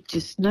Lucasade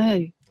just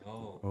now.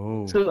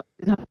 Oh. So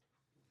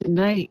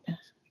tonight.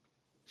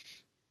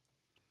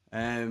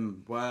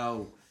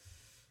 Well,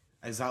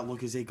 is that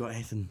Lucasade got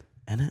anything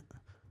in it?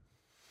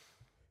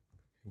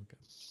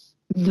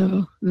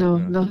 No,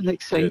 nothing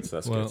exciting. Good,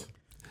 that's Well,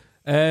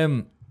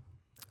 good.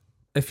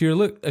 if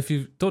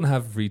you don't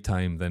have free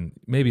time, then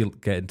maybe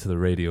get into the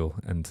radio,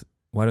 and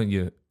why don't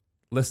you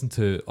listen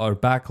to our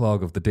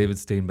backlog of the David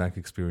Steinbach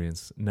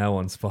Experience now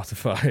on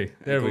Spotify?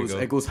 There we go.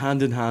 It goes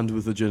hand in hand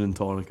with the gin and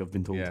tonic, I've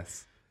been told.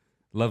 Yes,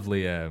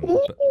 lovely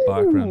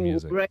background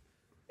music. Right,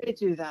 I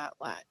do that,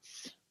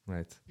 lads.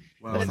 Right,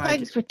 Well, But thank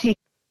thanks for taking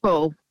the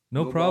call.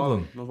 no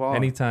problem. No problem.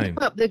 Anytime.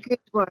 Keep up the good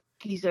work.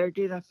 He's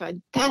doing a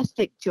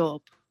fantastic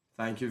job.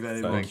 Thank you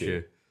very Thank much. Thank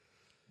you.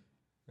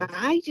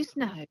 Bye just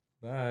now.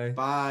 Bye.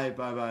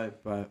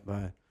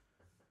 Bye.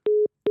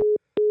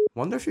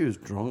 Wonder if she was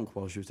drunk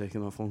while she was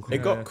taking that phone call. It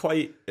got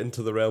quite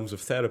into the realms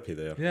of therapy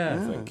there. Yeah.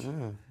 I think.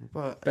 Yeah.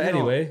 But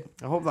Anyway,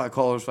 I hope that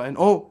caller's fine.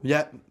 Oh,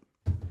 yeah.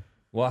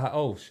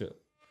 oh shit.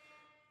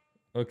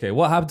 Okay,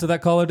 what happened to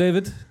that caller,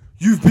 David?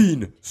 You've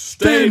been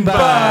stained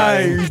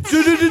by.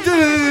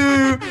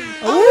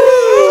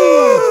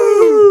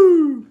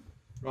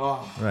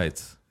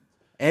 Right.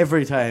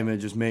 Every time it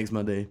just makes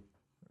my day.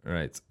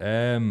 Right.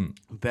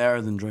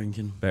 Better than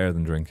drinking. Better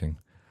than drinking.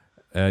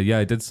 Yeah,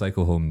 I did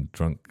cycle home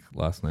drunk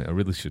last night. I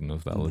really shouldn't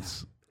have. That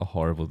was a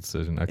horrible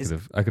decision. I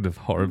could have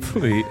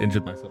horribly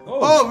injured myself.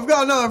 Oh, we've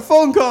got another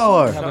phone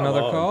caller. We have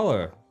another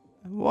caller.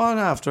 One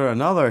after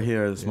another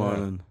here this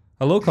morning.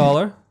 Hello,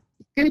 caller.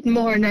 Good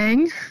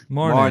morning.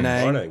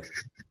 Morning.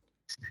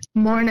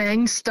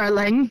 Morning,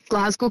 Sterling.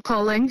 Glasgow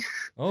calling.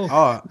 Oh,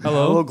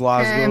 hello,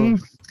 Glasgow.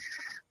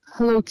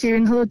 Hello,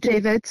 Kieran. Hello,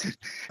 David.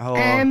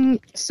 Hello.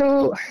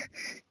 So,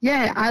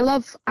 yeah, I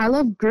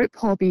love group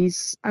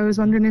hobbies. I was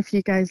wondering if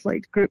you guys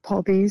liked group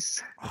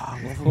hobbies.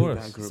 Of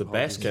course. It's the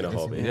best kind of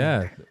hobby.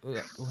 Yeah.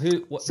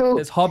 So-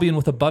 it's hobbying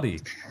with a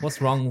buddy.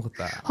 What's wrong with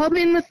that?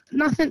 Hobbying with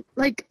nothing,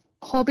 like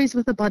hobbies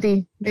with a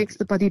buddy makes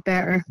the buddy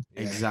better.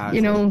 Exactly.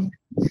 You know,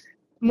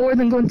 more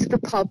than going to the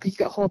pub, you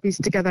get hobbies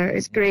together.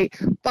 It's great.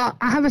 But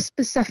I have a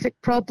specific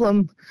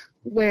problem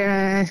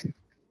where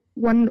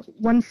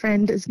one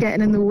friend is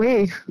getting in the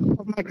way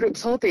of my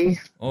group's hobby.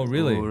 Oh,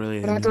 really? Oh, really?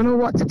 But I don't know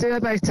what to do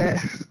about it.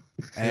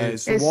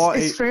 So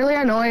It's really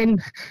annoying,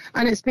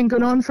 and it's been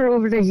going on for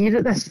over a year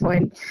at this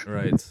point.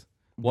 Right.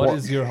 What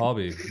is your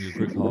hobby? Your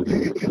group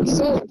hobby?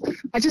 So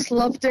I just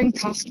love doing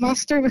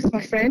Taskmaster with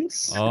my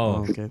friends.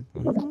 Oh, okay.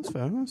 That's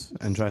fair. That's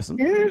interesting.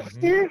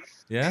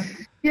 Yeah.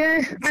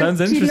 yeah.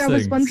 Sounds and, Kieran, I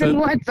was interesting. wondering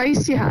what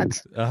advice you had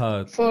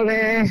for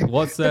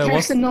what's the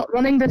person not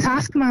running the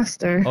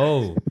Taskmaster.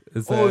 Oh,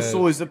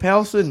 so is the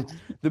person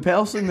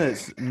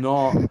that's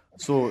not?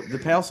 So the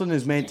person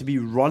is meant to be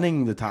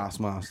running the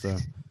Taskmaster.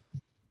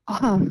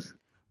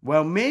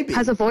 Well, maybe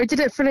has avoided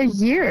it for a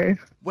year.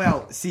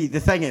 Well, see, the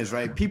thing is,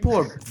 right? People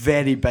are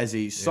very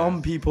busy. Some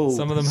of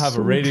them have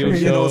a radio show.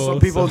 You know, some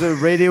people do a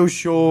radio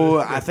show.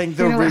 I think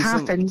they're it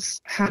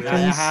happens.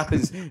 Yeah, it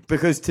happens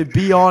because, to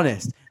be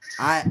honest,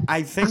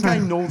 I think I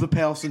know the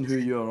person who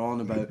you're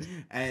on about,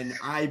 and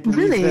I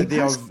believe that they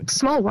are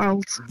small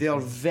world. They are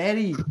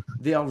very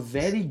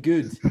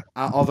good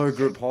at other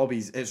group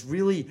hobbies. It's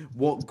really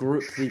what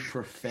group they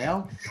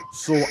prefer.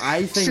 So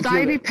I think should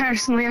I be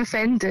personally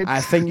offended?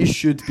 I think you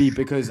should be,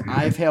 because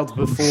I've heard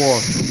before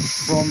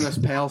from this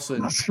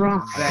person. That's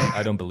wrong.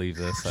 I don't believe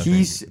this.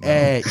 He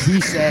said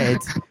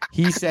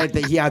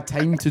that he had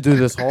time to do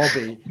this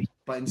hobby.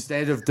 But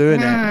instead of doing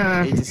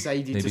it, he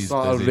decided to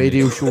start a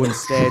radio show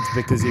instead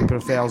because he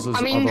prefers his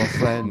other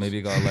friends. Maybe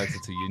he got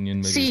elected to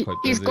union. Maybe he's quite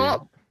busy. He's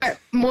got a bit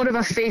more of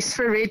a face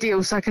for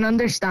radio, so I can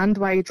understand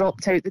why he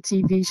dropped out the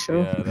TV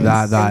show.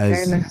 Yeah, that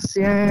is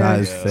fair.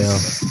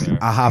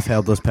 I have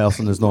heard this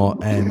person is not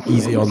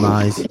easy on the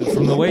eyes.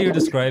 From the way you're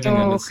describing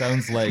him, it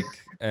sounds like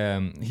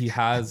he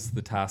has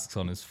the tasks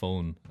on his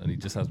phone and he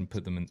just hasn't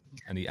put them in,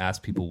 and he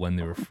asked people when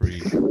they were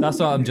free. That's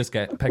what I'm just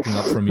picking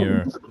up from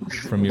your.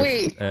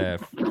 Wait,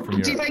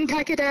 do you think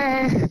I could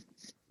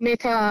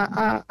make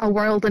a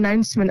world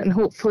announcement and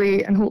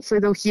hopefully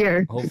they'll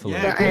hear? Hopefully,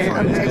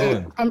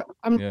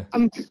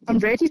 I'm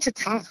ready to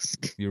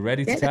task. You're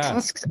ready to Get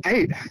task. the tasks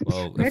out.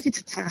 Well, ready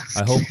to task.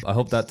 I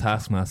hope that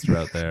taskmaster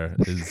out there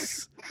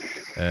is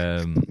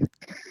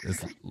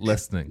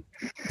listening.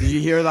 Did you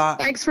hear that?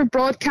 Thanks for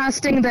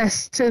broadcasting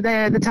this to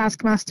the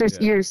Taskmaster's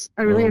ears.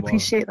 I really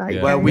appreciate that.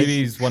 Yeah. Well, maybe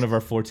he's one of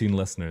our 14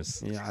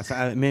 listeners.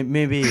 Yeah,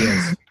 maybe he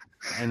is.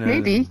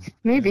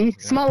 Maybe.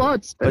 Small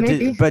odds, but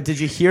maybe. But did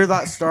you hear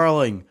that,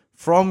 Sterling?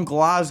 From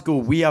Glasgow,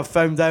 we have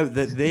found out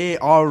that they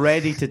are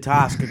ready to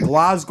task.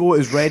 Glasgow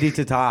is ready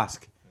to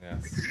task.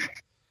 Yes.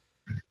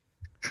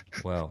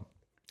 Well,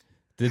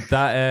 did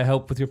that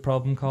help with your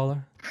problem,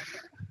 caller?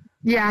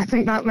 Yeah, I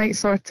think that might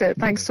sort it.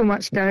 Thanks so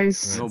much,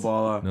 guys. No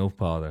bother. No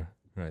bother.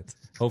 Right.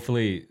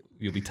 Hopefully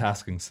you'll be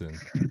tasking soon.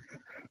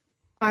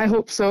 I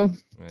hope so.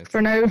 Right. For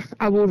now,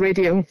 I will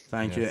radio.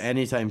 Thank you.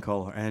 Anytime,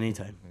 caller.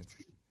 Anytime. Right.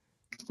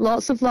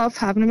 Lots of love.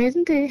 Have an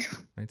amazing day.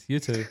 Right.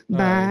 You too.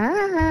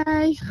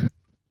 Bye.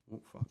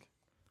 Oh, fuck.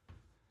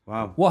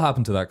 Wow. What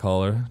happened to that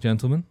caller,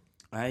 gentlemen?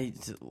 I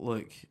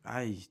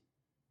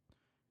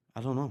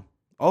don't know.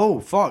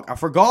 Oh, fuck. I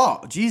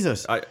forgot.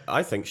 Jesus.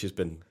 I think she's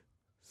been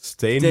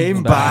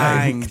Stain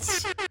banged.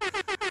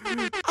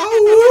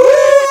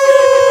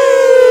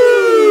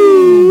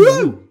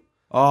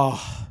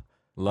 Oh,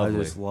 lovely.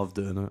 I just love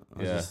doing it.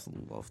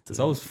 It's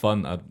always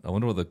fun. I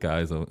wonder what the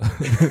guys are.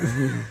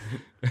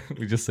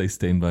 We just say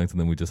stain banked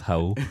and then we just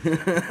howl.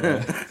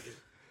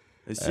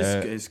 It's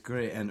just it's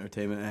great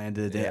entertainment at the end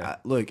of the day. Yeah.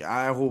 Look,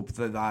 I hope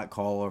that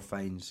caller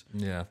finds.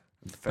 Yeah.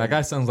 That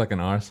guy sounds like an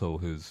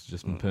arsehole who's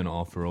just been putting it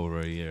off for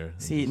over a year.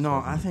 See,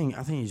 no, I think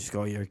you just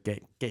got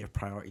get your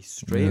priorities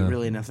straight,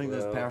 really. And I think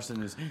this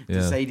person has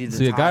decided.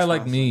 See, a guy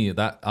like me,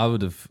 that I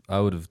would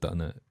have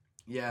done it.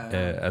 Yeah.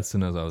 As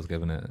soon as I was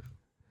given it.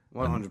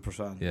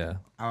 100%. Yeah.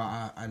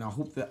 And I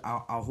hope that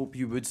I hope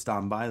you would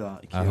stand by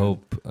that. Kieran. I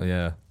hope.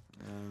 Yeah.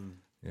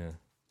 Yeah.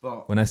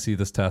 But when I see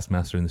this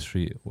taskmaster in the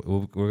street,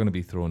 we're going to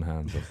be throwing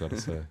hands, I've got to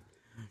say.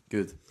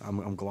 Good.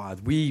 I'm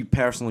glad. We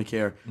personally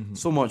care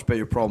so much about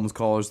your problems,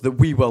 callers, that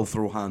we will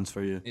throw hands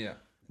for you. Yeah.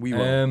 We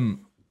will.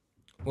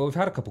 Well, we've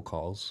had a couple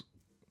calls.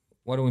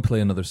 Why don't we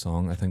play another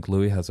song? I think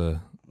Louis has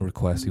a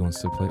request he wants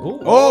to play.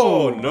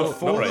 Oh no,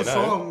 not right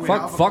now.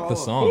 Fuck the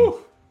song. Ooh.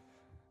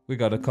 We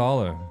got a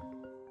caller.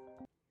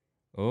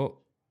 Oh.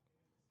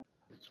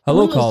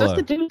 Hello, caller. Is this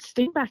the David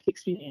Steinbach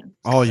experience?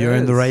 Oh, you're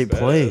in the right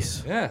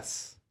place.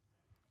 Yes.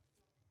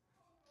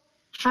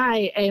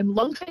 Hi,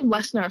 long time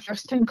listener,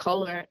 first time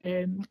caller.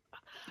 I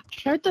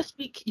heard this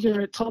week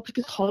your topic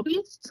is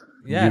hobbies.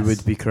 Yes. You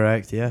would be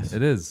correct, yes.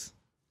 It is.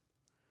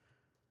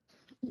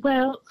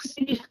 Well,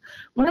 see,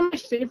 one of my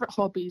favourite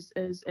hobbies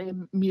is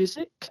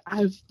music.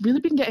 I've really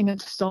been getting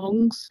into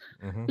songs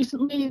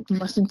recently. I've been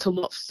listening to a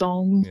lot of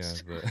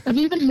songs. Yeah, I've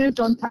even moved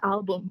on to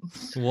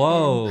albums.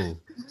 Whoa.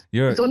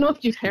 I don't know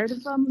if you've heard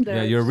of them.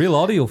 You're a real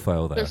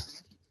audiophile there.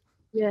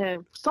 Yeah,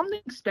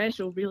 something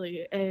special,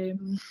 really.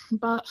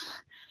 But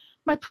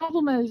my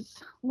problem is,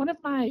 one of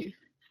my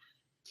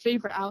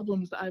favourite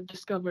albums that I've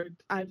discovered,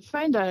 I've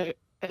found out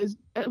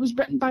it was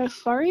written by a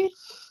furry.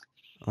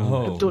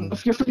 Oh. I don't know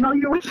if you're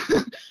familiar with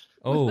them.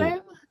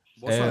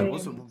 What's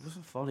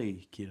a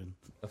furry, Kieran?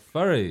 A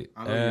furry?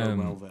 I know you're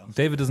well-versed.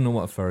 David doesn't know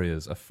what a furry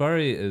is. A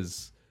furry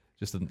is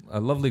just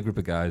a lovely group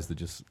of guys that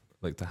just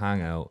like to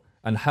hang out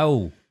and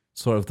howl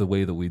sort of the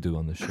way that we do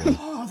on the show.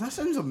 Oh, that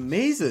sounds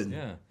amazing.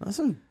 Yeah. That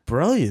sounds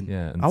brilliant.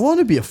 Yeah, and- I want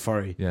to be a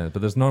furry. Yeah,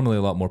 but there's normally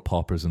a lot more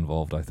poppers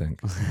involved, I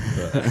think.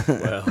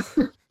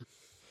 But,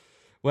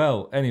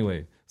 well,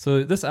 anyway,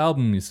 so this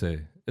album, you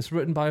say, it's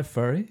written by a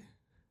furry?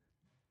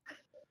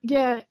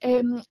 Yeah,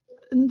 and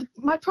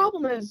my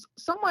problem is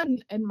someone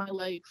in my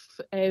life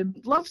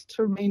loves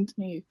to remind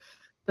me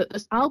that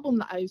this album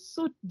that I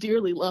so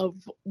dearly love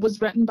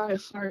was written by a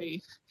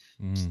furry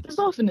as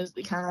often as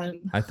they can.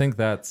 I think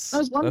that's I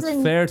was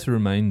wondering, fair to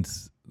remind,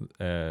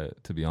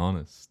 to be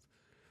honest.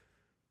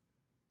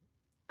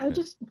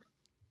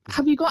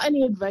 have you got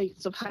any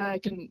advice of how I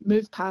can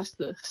move past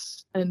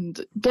this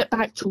and get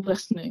back to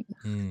listening?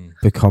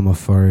 Become a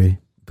furry.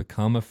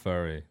 Become a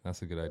furry.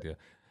 That's a good idea.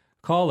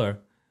 Caller,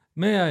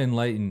 may I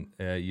enlighten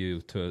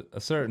you to a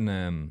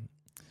certain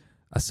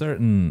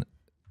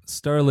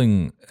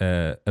sterling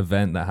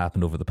event that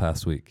happened over the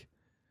past week?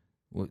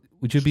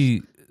 Would you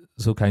be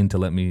so kind to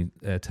let me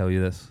tell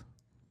you this?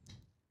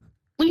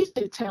 Please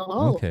do tell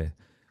all. Okay.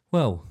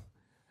 Well,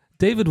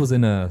 David was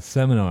in a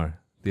seminar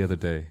the other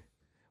day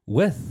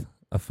with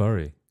a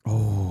furry.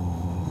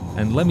 Oh.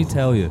 And let me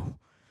tell you,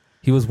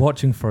 he was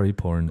watching furry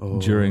porn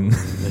during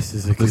this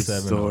is a good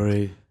seminar.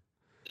 story.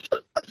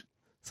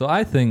 So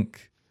I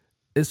think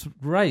it's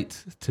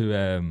right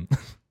to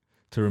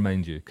to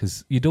remind you,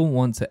 because you don't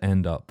want to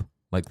end up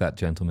like that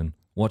gentleman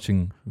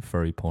watching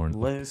furry porn.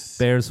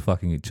 Bears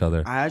fucking each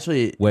other.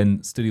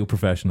 When studio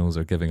professionals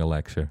are giving a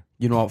lecture.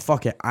 You know what?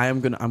 Fuck it. I'm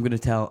gonna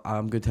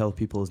tell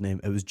people his name.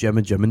 It was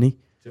Gemma Jiminy.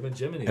 It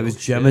was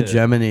Gemma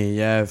Jiminy,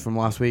 yeah, from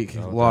last week.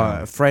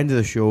 A friend of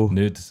the show.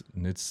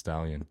 Nude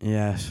stallion.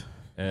 Yes.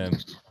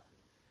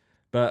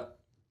 But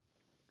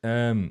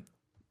how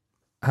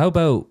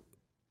about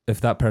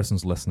if that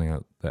person's listening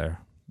out there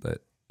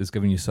that is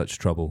giving you such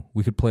trouble,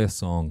 we could play a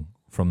song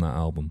from that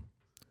album.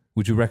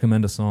 Would you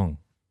recommend a song?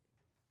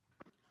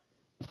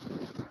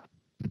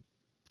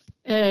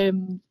 Okay,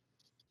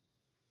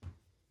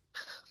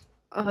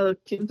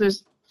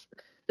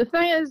 the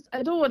thing is,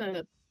 I don't want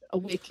to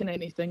awaken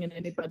anything in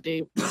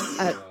anybody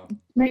at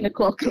 9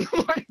 o'clock in the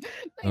morning.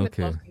 9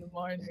 o'clock in the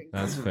morning.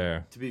 That's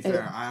fair. To be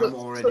fair,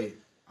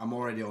 I'm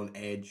already on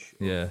edge.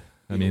 Yeah,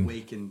 I mean,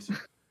 awakened.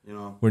 You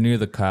know, we're near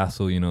the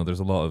castle. You know, there's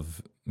a lot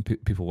of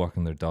people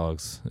walking their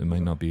dogs. It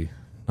might might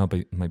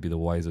be the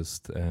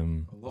wisest. A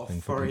lot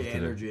of furry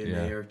energy in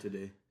the air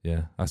today.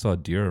 Yeah, I saw a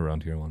deer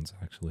around here once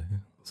actually.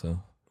 So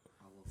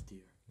I love deer.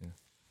 Yeah,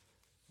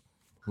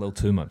 a little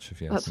too much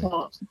if you ask me. That's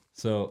hot.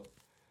 So,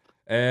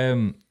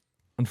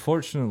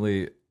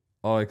 unfortunately,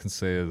 all I can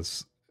say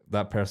is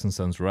that person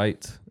sounds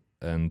right,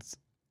 and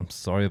I'm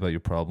sorry about your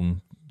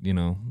problem. You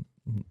know,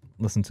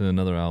 listen to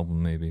another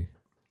album maybe.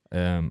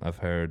 I've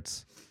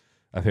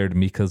heard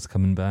Mika's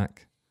coming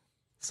back,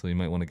 so you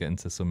might want to get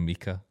into some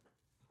Mika.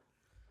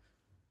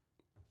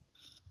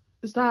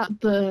 Is that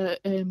the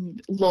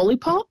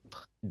Lollipop?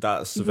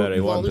 That's the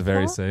very one. The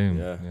very same.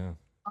 Yeah.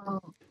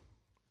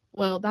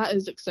 Well, that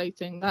is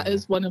exciting. That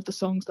is one of the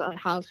songs that I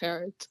have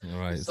heard. All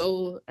right.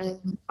 So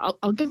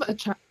I'll give it a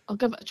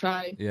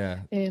try. Yeah.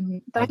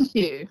 Thank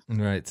you.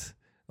 Right.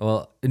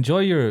 Well,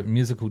 enjoy your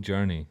musical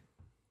journey,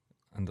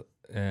 and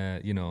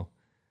you know,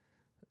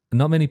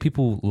 not many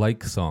people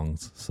like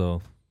songs,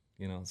 so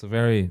you know, it's a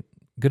very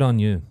good on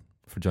you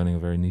for joining a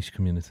very niche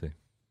community.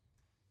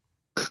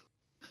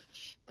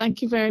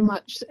 Thank you very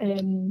much.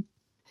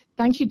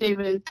 Thank you,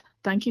 David.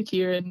 Thank you,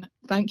 Kieran.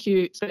 Thank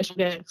you, special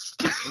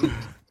guest.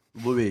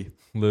 Louis.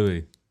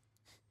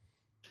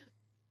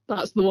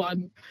 That's the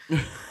one.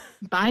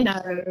 Bye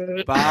now.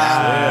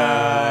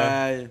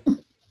 Bye.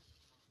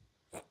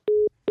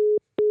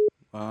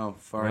 Wow,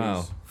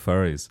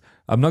 furries.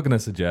 I'm not going to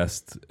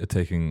suggest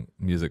taking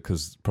music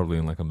because probably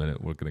in like a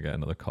minute we're going to get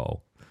another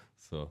call.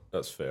 So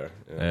that's fair.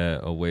 Yeah.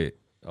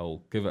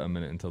 I'll give it a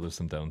minute until there's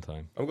some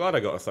downtime. I'm glad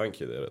I got a thank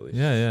you there at least.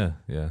 Yeah.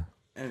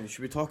 Anyway,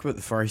 should we talk about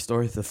the furry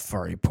story, the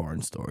furry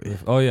porn story?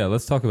 Oh yeah,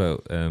 let's talk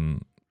about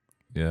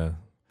yeah.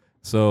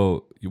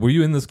 So were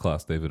you in this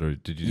class, David, or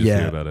did you just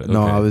hear about it?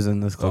 No, I was in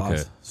this class.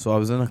 Okay. So I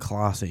was in a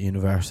class at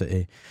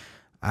university.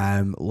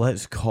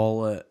 Let's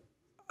call it,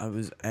 I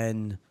was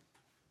in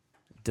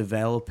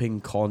developing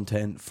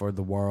content for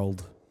the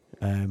world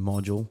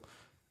module.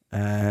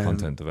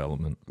 Content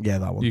development. Yeah,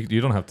 that one. You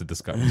don't have to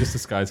just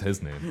disguise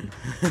his name.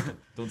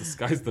 Don't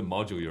disguise the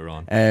module you're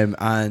on.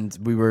 And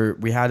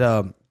we had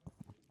a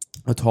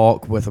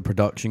talk with a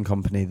production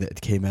company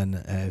that came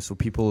in. So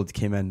people had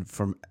came in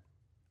from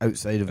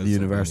outside of the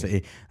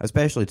university,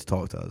 especially to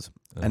talk to us.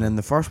 And in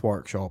the first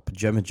workshop,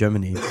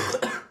 Jiminy,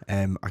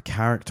 a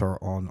character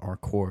on our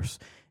course,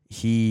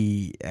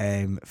 he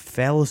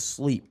fell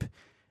asleep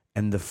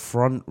in the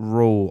front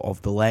row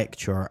of the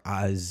lecture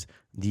as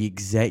the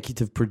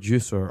executive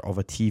producer of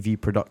a TV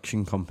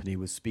production company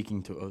was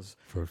speaking to us.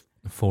 For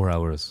 4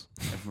 hours.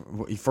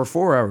 For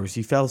 4 hours.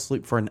 He fell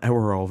asleep for an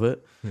hour of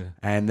it. Yeah.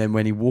 And then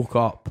when he woke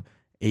up,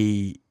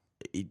 he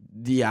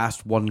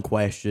asked one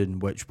question,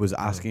 which was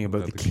asking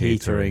about the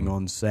catering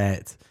on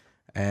set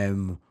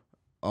on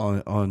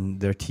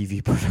their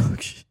TV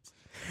production.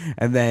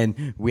 And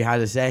then we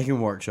had a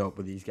second workshop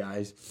with these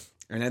guys.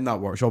 And in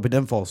that workshop, he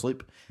didn't fall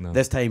asleep. No.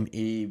 This time,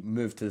 he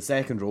moved to the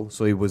second row,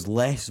 so he was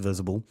less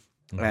visible.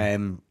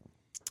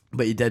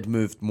 But he did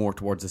move more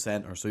towards the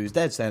centre. So he was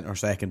dead centre,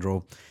 second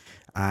row.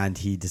 And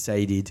he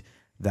decided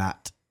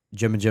that,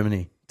 Jim and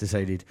Jiminy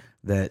decided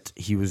that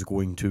he was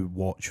going to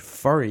watch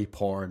furry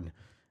porn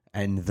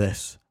in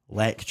this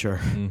lecture.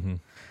 Mm-hmm.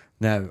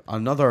 Now,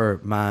 another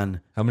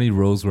man... How many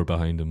rows were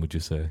behind him, would you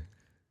say?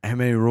 How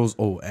many rows?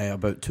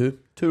 About two.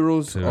 2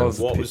 rows.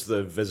 What was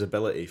the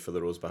visibility for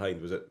the rows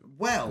behind? Was it...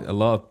 Well... A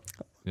lot.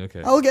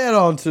 Okay. I'll get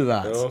on to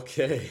that.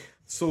 Okay.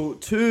 So,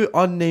 2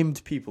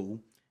 unnamed people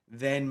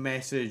then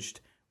messaged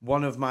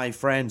one of my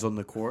friends on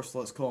the course.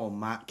 Let's call him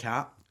Matt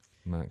Cat.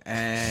 They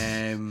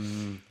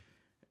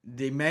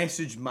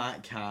messaged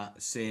Matt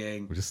Cat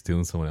saying... We're just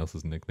stealing someone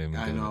else's nickname.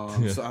 I know.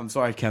 Yeah. I'm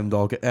sorry, Kim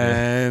Dog.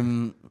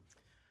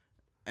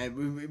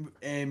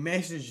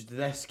 Messaged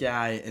this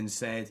guy and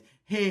said,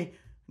 hey,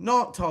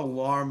 not to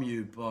alarm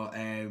you, but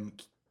Jiminy.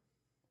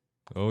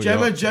 Oh,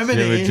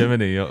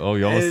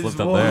 you almost slipped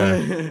up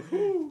there.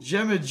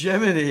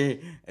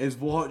 Jiminy is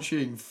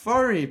watching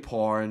furry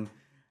porn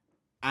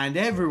and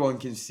everyone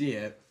can see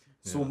it.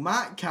 So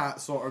Matt Cat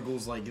sort of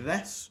goes like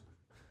this.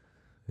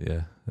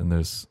 Yeah, and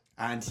there's...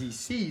 And he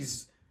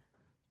sees...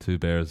 2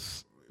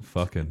 bears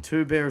fucking.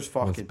 2 bears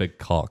fucking. With big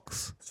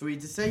cocks. So he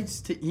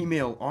decides to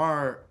email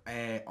our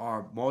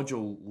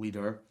module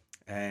leader,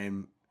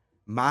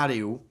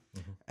 Mario.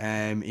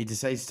 He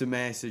decides to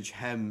message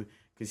him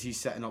because he's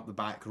setting up the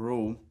back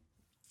row.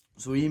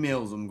 So he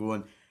emails him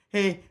going,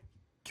 hey,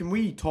 can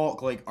we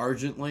talk like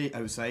urgently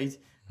outside?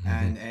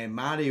 And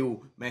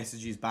Mario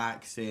messages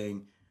back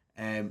saying,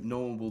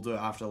 no, we'll do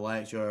it after the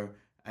lecture.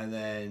 And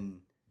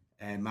then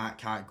Matt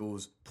Cat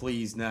goes,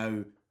 please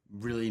now,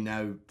 really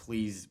now,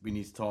 please, we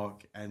need to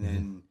talk. And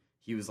then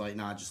he was like,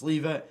 nah, just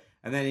leave it.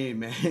 And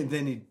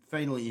then he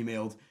finally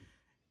emailed,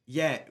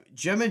 yeah,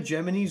 Jim and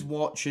Jiminy's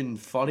watching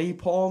furry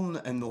porn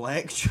in the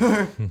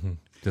lecture.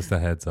 Just a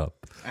heads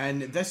up.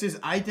 And this is,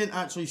 I didn't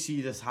actually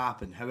see this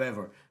happen.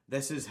 However,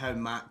 this is how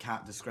Matt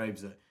Cat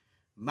describes it.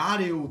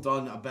 Mario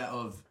done a bit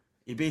of,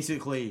 he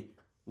basically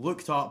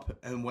looked up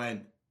and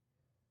went,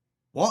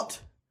 what?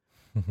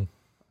 But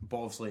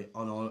obviously,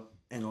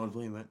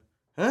 inaudibly went,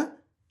 huh?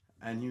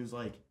 And he was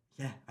like,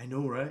 yeah, I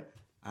know, right?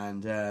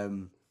 And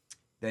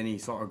then he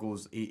sort of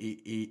goes,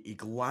 he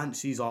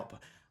glances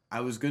up. I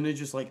was going to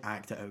just like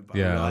act it out, but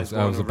yeah,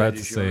 I was about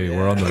to say,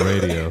 we're on the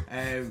radio.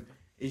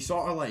 He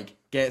sort of like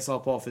gets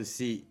up off his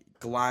seat,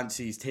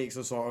 glances, takes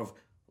a sort of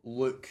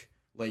look,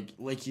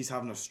 like he's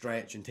having a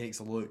stretch and takes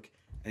a look.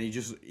 And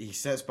he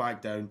sits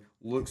back down,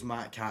 looks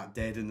Matt Cat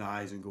dead in the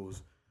eyes and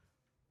goes,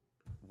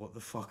 what the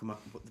fuck am I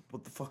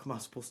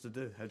supposed to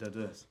do? How do I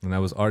do this? And that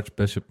was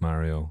Archbishop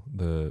Mario,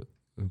 the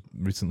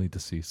recently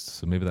deceased.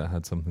 So maybe that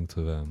had something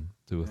to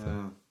do with it.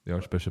 The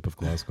Archbishop of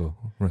Glasgow.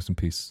 Rest in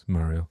peace,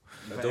 Mario.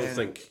 I don't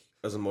think,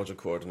 as a module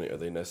coordinator,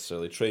 they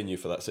necessarily train you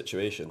for that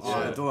situation.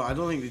 I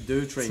don't think they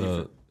do train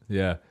you for...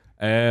 Yeah.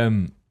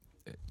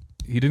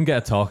 He didn't get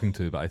a talking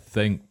to, but I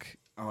think...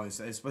 Oh,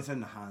 it's within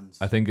the hands.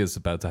 I think it's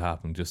about to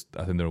happen.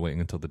 I think they're waiting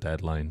until the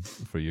deadline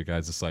for you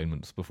guys'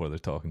 assignments before they're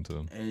talking to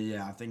him.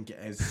 Yeah, I think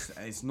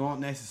it's not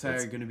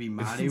necessarily going to be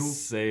Mario. It's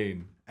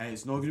insane.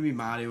 It's not going to be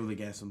Mario that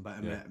gets him, but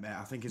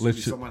I think it's going to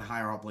be someone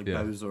higher up like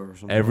Bowser or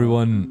something.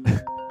 Everyone...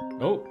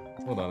 Oh,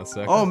 hold on a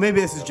second. Oh,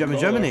 maybe this is Jim and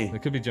Jiminy.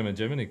 It could be Jim and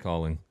Jiminy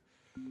calling.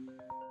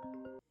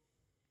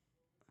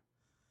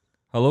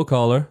 Hello,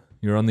 caller.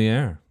 You're on the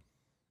air.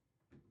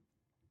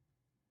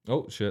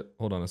 Oh, shit.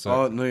 Hold on a second.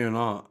 Oh, no, you're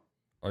not.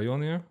 Are you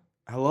on the air?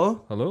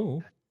 Hello?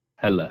 Hello?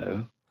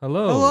 Hello.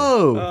 Hello.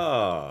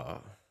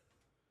 Hello.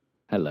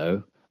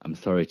 Hello. I'm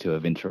sorry to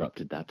have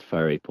interrupted that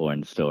furry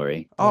porn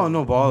story. Oh,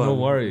 no bother. No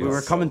worries. We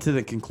were coming to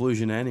the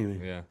conclusion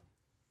anyway. Yeah.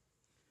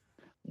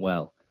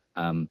 Well,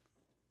 I've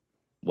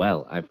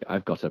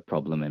got a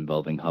problem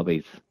involving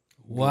hobbies.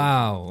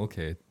 Wow.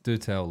 Okay. Do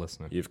tell,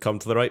 listener. You've come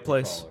to the right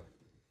place.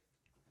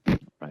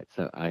 Right.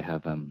 So I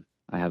have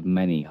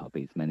many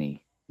hobbies,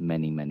 many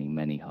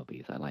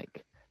hobbies. I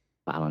like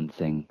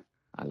balancing.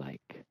 I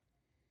like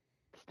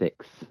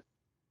sticks,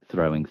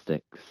 throwing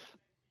sticks,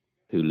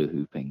 hula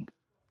hooping.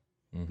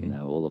 Mm-hmm. You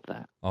know, all of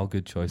that. All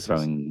good choices.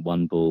 Throwing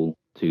 1 ball,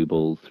 2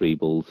 balls, 3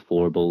 balls,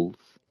 4 balls.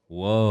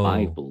 Whoa.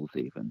 5 balls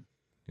even.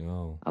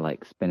 Yo. I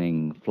like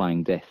spinning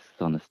flying discs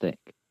on a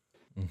stick.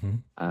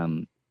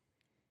 Mm-hmm.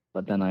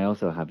 But then I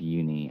also have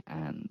uni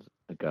and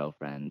a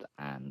girlfriend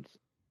and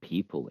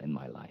people in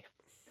my life.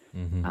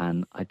 Mm-hmm.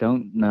 And I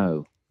don't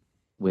know,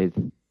 with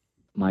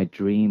my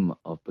dream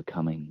of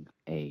becoming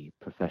a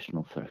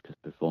professional circus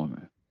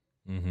performer,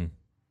 Mm-hmm.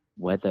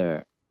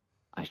 whether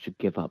I should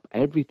give up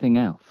everything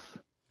else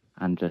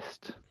and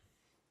just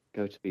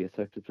go to be a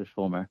circus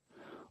performer,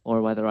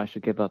 or whether I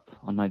should give up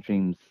on my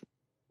dreams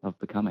of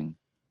becoming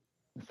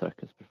a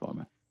circus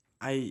performer.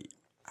 I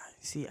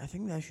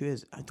think the issue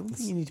is, I don't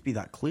think you need to be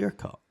that clear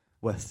cut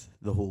with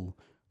the whole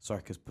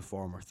circus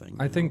performer thing.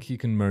 I think you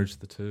can merge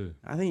the two.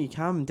 I think you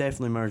can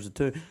definitely merge the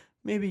two.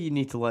 Maybe you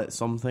need to let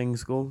some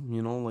things go,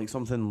 you know, like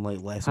something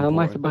like less How am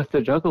I important. supposed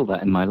to juggle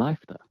that in my life,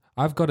 though?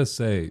 I've got to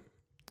say,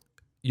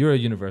 you're a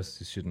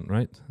university student,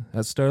 right?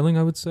 At Stirling,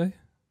 I would say.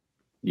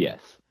 Yes.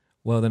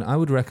 Well, then I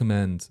would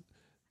recommend,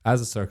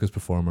 as a circus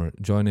performer,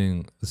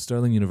 joining the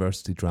Stirling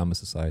University Drama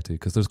Society,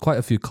 because there's quite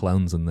a few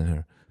clowns in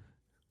there.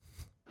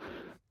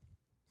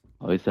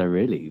 Oh, is there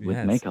really? With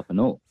Yes. makeup and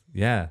all?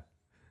 Yeah.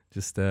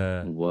 Just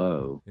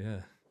Whoa.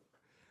 yeah.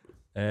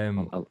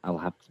 I'll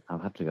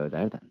have to go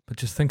there then. But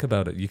just think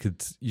about it. You could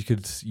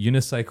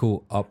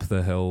unicycle up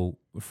the hill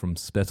from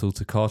Spittal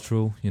to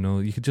Cotterell. You know,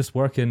 you could just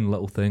work in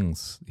little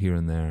things here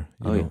and there.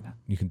 You know? Yeah.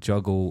 You can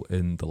juggle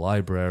in the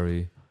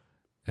library.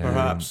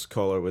 Perhaps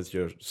collar with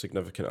your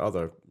significant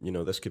other. You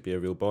know, this could be a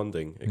real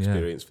bonding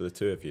experience for the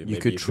two of you.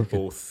 Maybe you could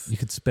both. You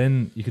could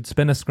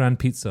spin a scran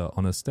pizza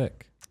on a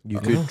stick. You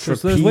could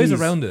trapeze. There's ways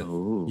around it.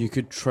 Ooh. You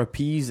could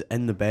trapeze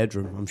in the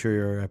bedroom. I'm sure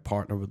your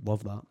partner would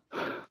love that.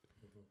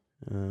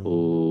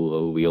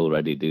 We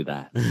already do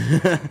that.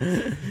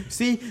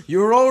 See,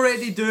 you're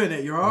already doing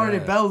it. You're already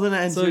building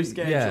it into your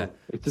schedule. Yeah.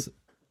 It's just,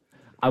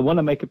 I want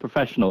to make it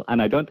professional,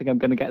 and I don't think I'm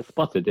going to get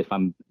spotted if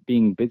I'm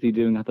being busy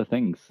doing other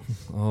things.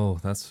 Oh,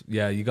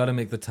 you got to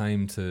make the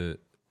time to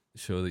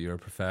show that you're a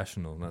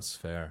professional. That's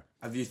fair.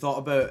 Have you thought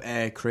about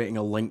creating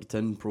a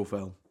LinkedIn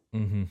profile?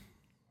 Mm-hmm.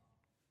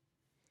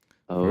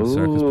 Oh,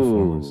 circus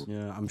performers.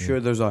 Yeah, I'm sure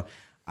there's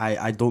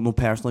I don't know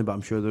personally, but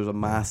I'm sure there's a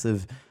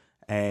massive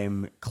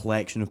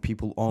collection of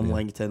people on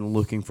LinkedIn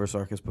looking for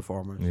circus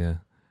performers. Yeah.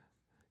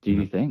 Do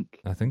you think?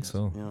 I think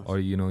so. Yes. Or,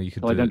 you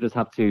could So I don't just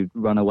have to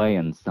run away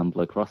and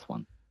stumble across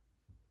one.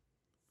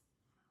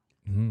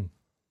 Mm-hmm.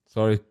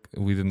 Sorry,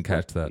 we didn't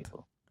catch that.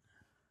 People.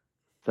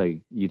 So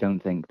you don't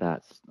think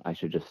that I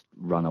should just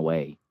run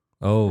away?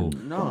 Oh.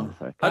 No.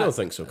 I don't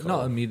think so, Colin.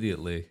 Not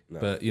immediately. No.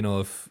 But,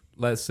 if,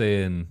 let's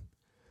say in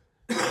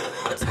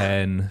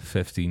 10,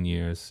 15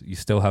 years, you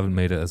still haven't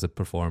made it as a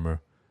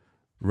performer,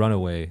 run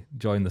away,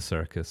 join the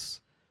circus.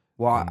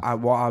 What I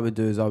would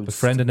do is I would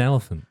befriend an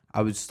elephant.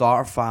 I would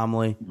start a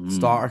family,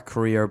 start a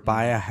career,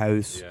 buy a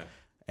house,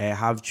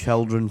 have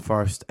children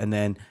first, and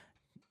then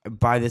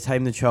by the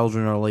time the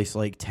children are at least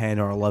like 10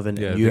 or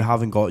 11 and you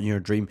haven't gotten your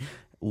dream,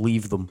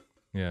 leave them.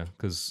 Yeah,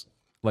 because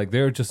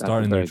they're just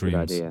starting their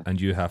dreams, and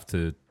you have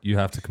to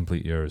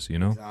complete yours.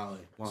 Exactly,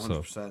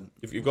 100%.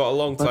 If you've got a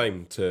long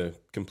time to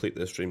complete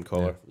this dream,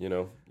 Collar,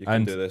 you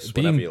can do this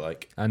whenever you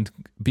like. And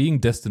being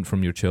distant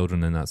from your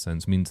children in that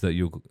sense means that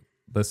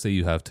let's say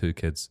you have 2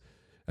 kids,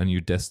 and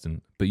you're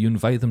distant, but you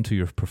invite them to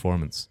your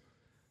performance.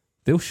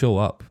 They'll show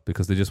up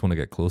because they just want to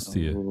get close to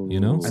you.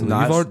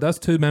 So that's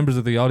 2 members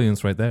of the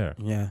audience right there.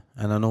 Yeah,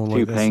 and I know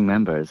 2 paying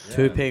members.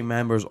 2 paying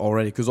members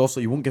already, because also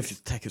you won't give you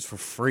tickets for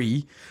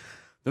free.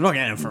 They're not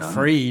getting it for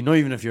free, not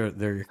even if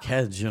they're your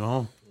kids,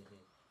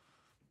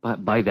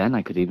 But by then,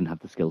 I could even have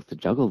the skills to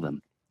juggle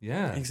them.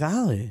 Yeah,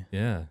 exactly.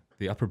 Yeah,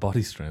 the upper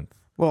body strength.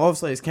 Well,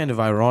 obviously, it's kind of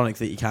ironic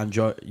that you can't,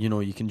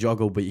 you can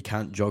juggle, but you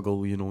can't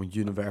juggle,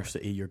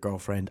 university, your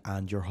girlfriend,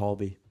 and your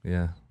hobby.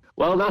 Yeah.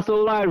 Well, that's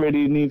all I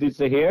really needed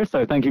to hear.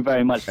 So thank you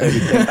very much for the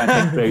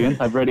Stainbanked experience.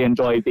 I've really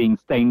enjoyed being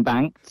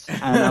Stainbanked,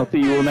 and I'll see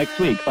you all next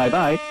week.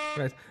 Bye-bye.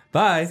 Right.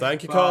 Bye.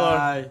 Thank you,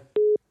 Collar.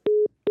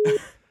 Bye.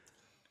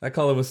 That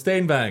collar was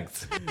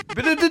Stainbanked.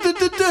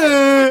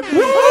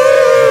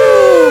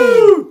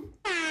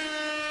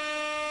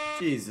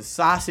 Jeez, the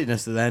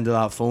sassiness at the end of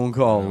that phone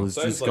call was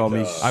just got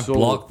me. I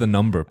blocked the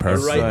number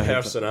personally. Right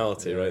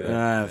personality, right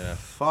there.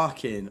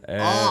 Fucking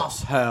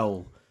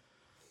asshole.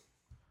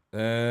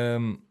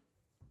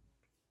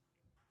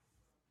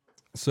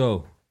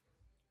 So,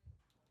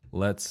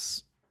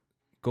 let's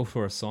go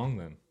for a song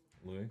then,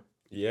 Louis.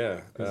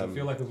 Yeah. Because I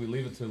feel like if we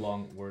leave it too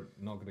long, we're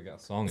not going to get a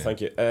song in.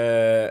 Thank you.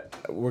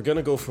 We're going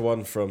to go for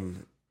one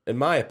from, in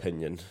my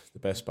opinion, the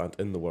best band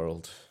in the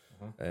world,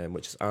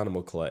 which is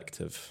Animal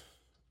Collective.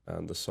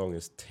 And the song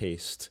is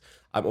Taste.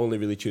 I'm only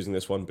really choosing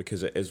this one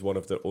because it is one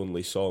of their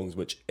only songs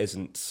which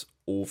isn't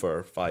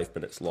over 5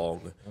 minutes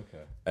long.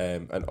 Okay.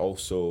 And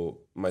also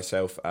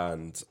myself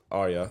and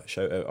Arya,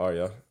 shout out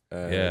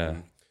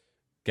Arya.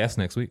 Guest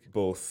next week.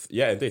 Both,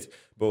 yeah, indeed.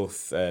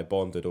 Both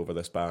bonded over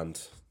this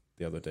band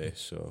the other day.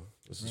 So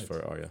this is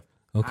for Arya.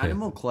 Okay.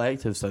 Animal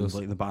Collective sounds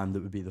like the band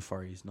that would be the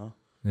furries, no?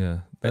 Yeah,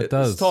 it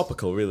does. It's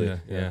topical, really.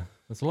 Yeah.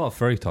 There's a lot of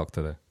furry talk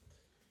today.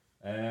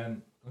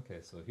 Okay,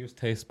 so here's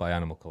Taste by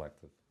Animal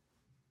Collective.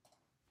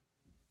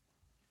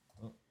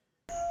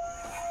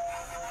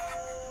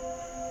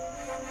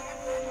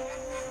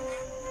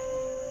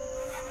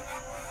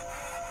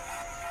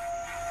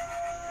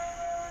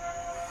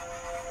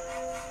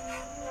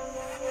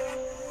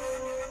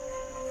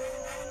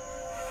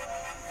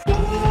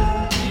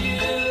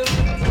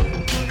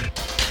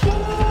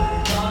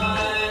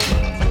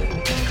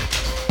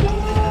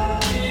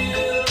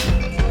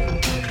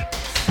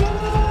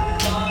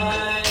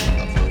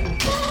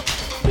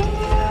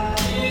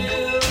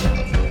 You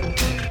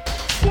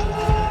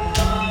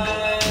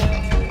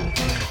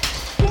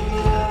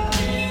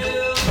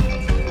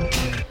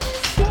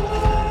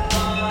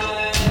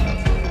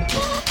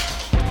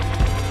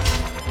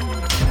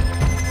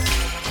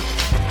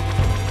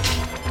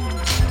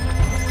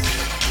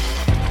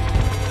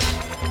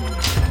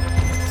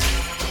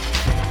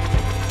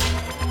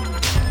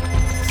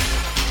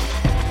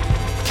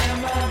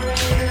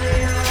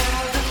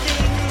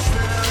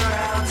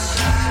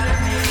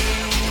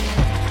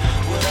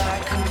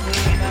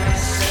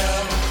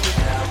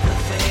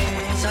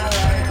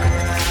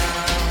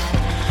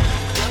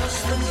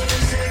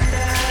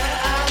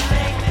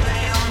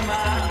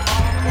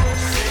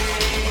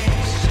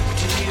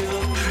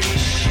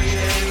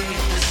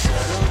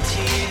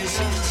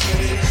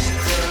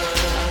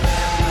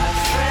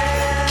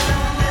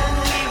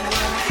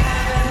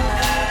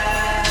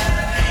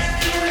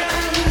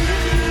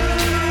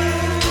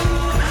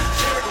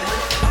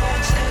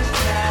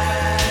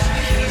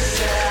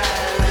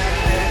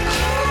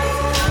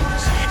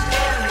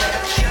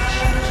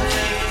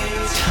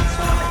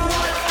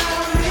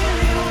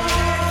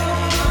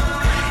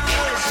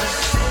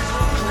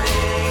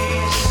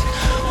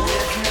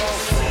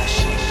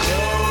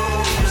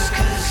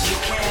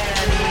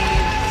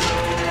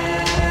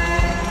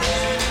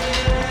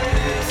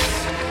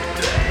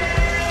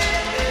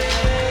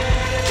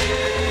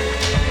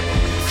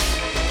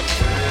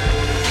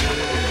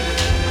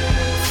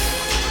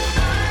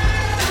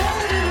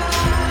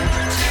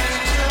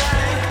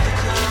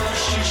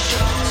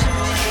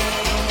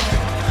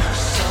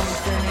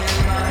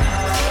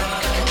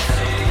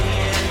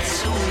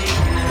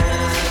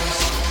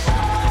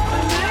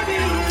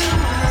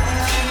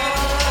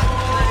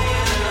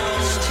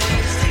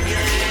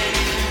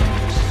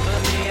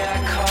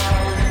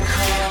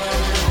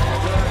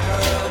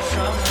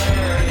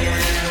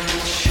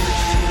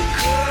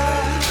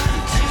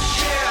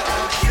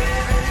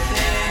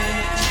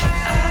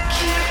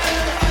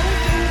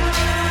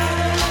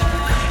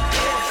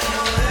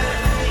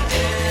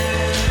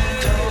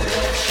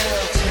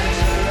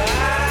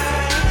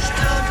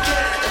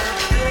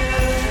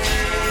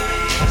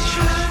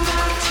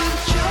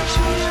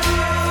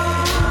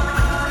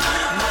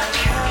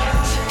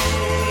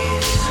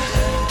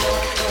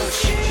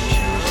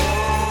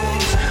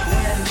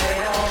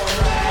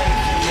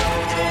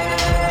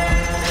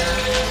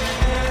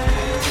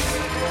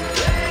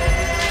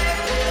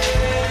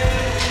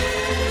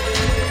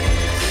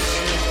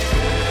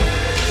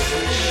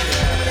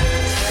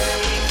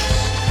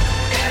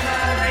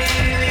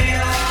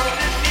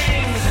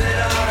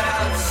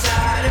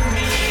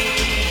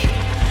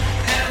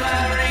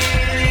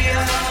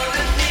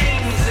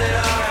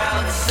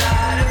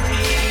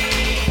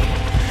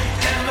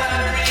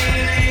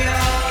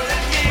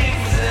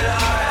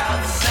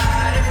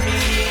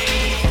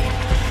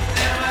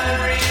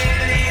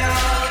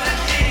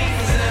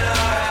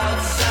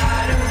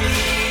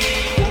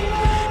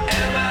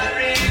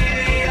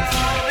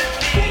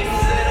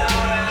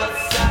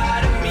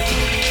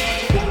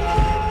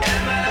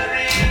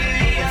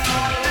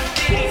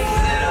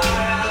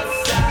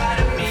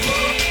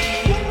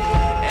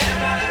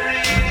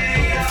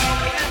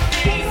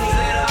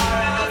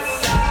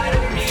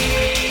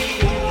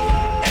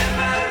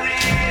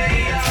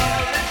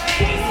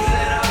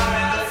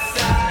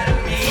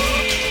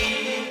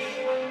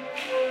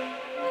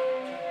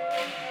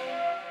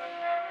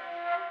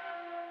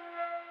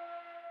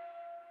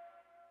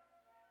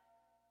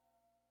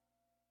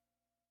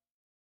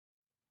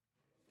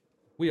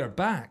We are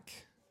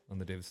back on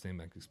the David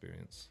Steinbeck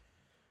Experience.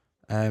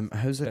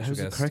 How's Special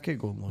the guest, cricket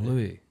going,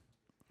 Louis?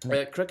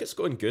 Cricket's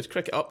going good.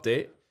 Cricket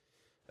update.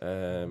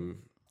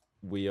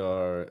 We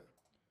are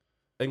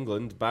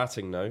England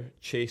batting now,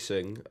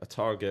 chasing a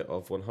target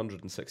of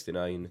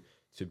 169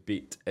 to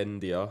beat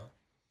India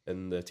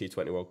in the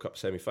T20 World Cup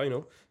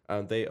semi-final,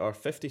 and they are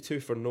 52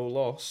 for no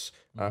loss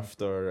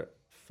after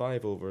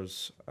 5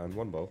 overs and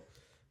 1 ball.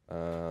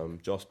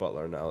 Joss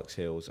Buttler and Alex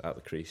Hales at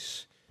the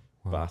crease,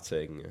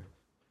 batting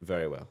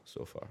very well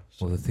so far.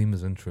 So. Well, the theme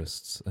is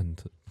interests,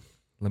 and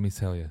let me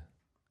tell you,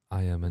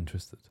 I am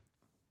interested.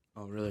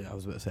 Oh, really? I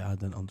was about to say I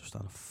didn't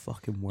understand a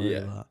fucking word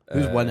of that.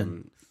 Who's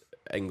winning?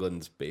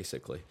 England,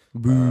 basically.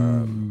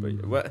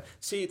 Boo.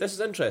 See, this is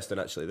interesting,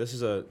 actually. This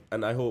is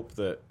and I hope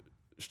that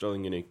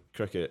Stirling Uni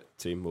cricket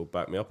team will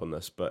back me up on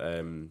this, but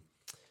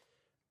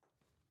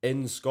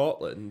in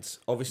Scotland,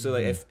 obviously,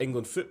 like if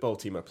England football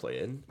team are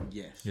playing,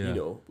 you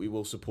know, we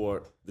will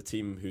support the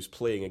team who's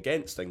playing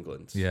against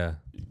England. Yeah.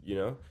 You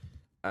know?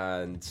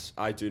 And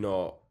I do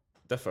not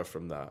differ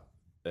from that.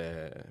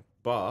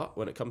 But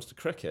when it comes to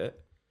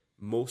cricket,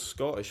 most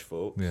Scottish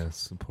folk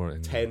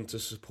tend to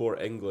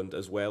support England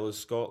as well as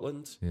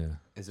Scotland. Yeah.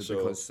 Is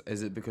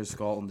it because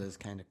Scotland is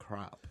kind of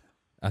crap?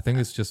 I think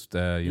it's just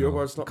your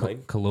words, not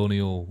mine.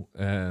 Colonial,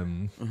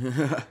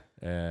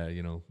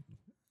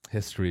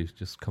 history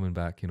just coming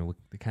back. You know,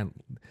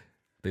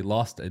 they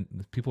lost,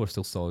 and people are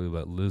still salty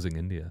about losing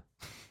India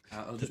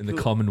in the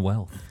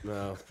Commonwealth.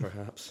 Well,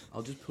 perhaps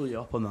I'll just pull you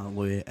up on that,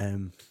 Louis.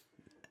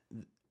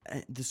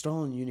 The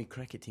Stirling Uni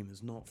cricket team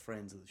is not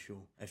friends of the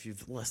show. If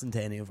you've listened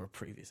to any of our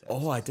previous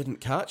episodes. Oh, I didn't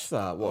catch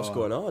that. What's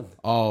going on?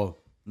 Oh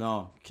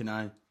no,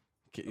 I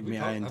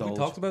indulge? Have we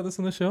talked about this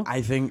on the show?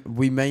 I think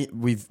we might.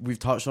 We've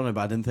touched on it,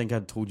 but I didn't think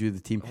I'd told you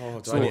the team.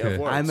 Oh, so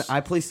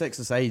I play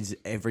 6-a-sides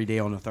every day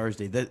on a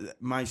Thursday.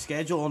 My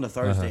schedule on a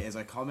Thursday is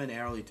I come in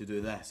early to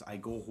do this. I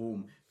go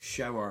home,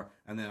 shower,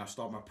 and then I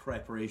start my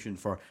preparation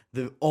for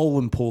the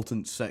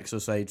all-important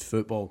 6-a-sides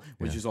football,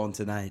 which is on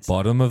tonight.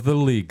 Bottom of the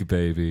league,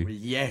 baby.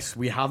 Yes,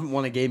 we haven't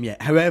won a game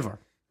yet. However,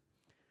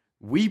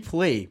 we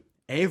play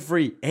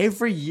every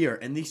year,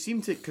 and they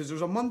seem to, because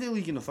there's a Monday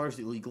league and a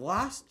Thursday league.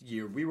 Last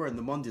year we were in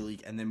the Monday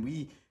league, and then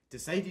we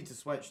decided to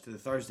switch to the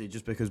Thursday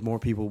just because more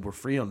people were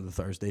free on the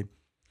Thursday.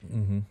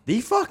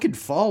 They fucking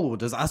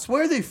followed us. I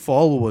swear they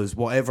follow us,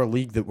 whatever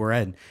league that we're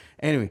in.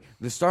 Anyway,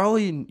 the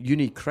Stirling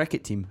Uni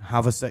cricket team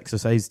have a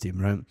 6-a-sides team,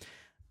 right?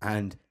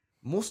 And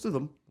most of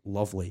them,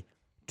 lovely.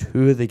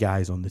 2 of the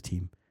guys on the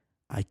team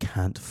I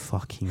can't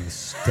fucking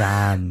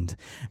stand.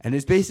 And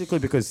it's basically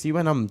because, see,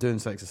 when I'm doing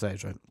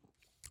 6-a-sides, right?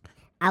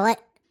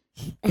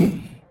 See, when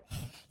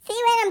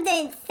I'm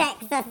doing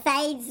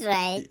 6-a-sides,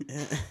 right?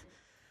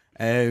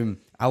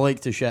 I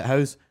like to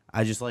shithouse.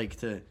 I just like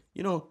to,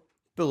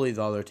 bully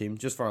the other team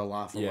just for a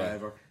laugh or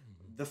whatever.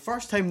 The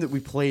first time that we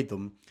played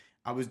them,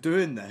 I was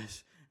doing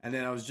this, and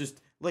then I was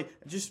just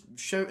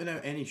shouting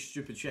out any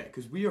stupid shit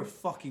because we are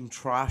fucking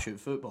trash at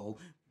football,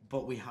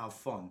 but we have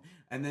fun.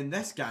 And then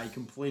this guy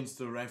complains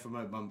to the ref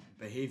about my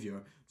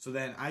behaviour, so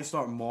then I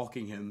start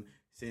mocking him,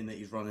 saying that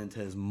he's run into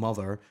his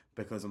mother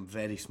because I'm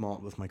very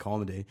smart with my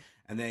comedy,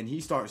 and then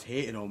he starts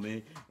hating on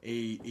me.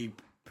 He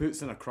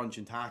puts in a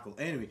crunching tackle.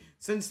 Anyway,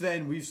 since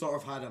then we've sort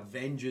of had a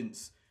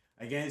vengeance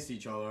against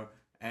each other.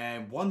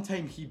 One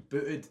time he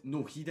booted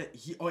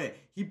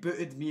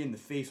me in the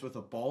face with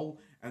a ball,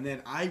 and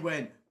then I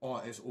went, "Oh,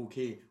 it's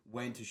okay,"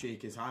 went to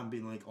shake his hand,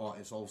 being like, "Oh,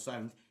 it's all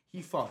sound."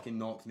 He fucking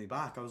knocked me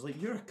back. I was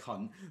like, "You're a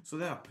cunt." So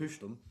then I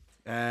pushed him.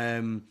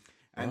 And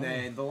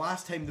then the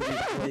last time that we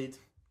played,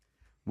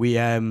 we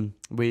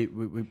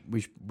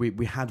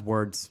had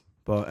words,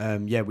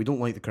 but we don't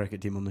like the cricket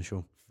team on the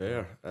show.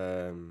 Fair.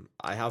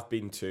 I have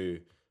been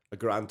to a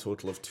grand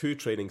total of 2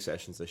 training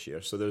sessions this year,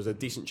 so there's a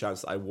decent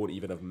chance that I won't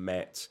even have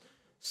met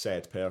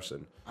said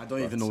person. I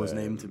don't even know his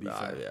name, to be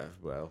fair. Yeah,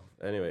 well,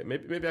 anyway,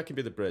 maybe I can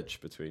be the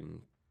bridge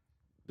between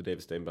the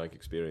David Steinbeck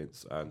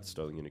Experience and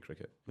Stirling Uni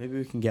Cricket. Maybe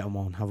we can get him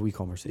on, have a wee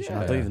conversation.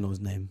 Yeah. I don't even know his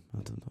name. I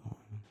don't know.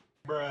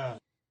 Bruh.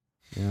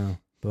 Yeah,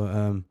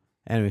 but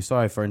anyway,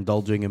 sorry for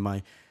indulging in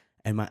my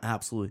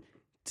absolute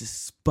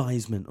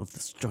despisement of the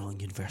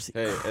Stirling University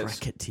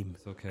cricket team.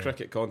 It's okay.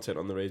 Cricket content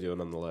on the radio,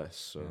 nonetheless.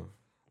 So,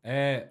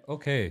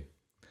 okay,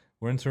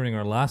 we're entering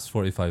our last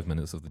 45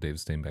 minutes of the David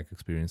Steinbeck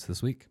Experience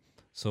this week.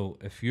 So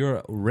if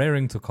you're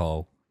raring to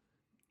call,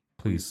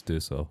 please do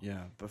so.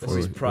 Yeah, this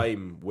is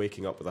prime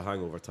waking up with a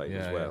hangover time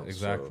as well. Yeah,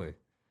 exactly. So.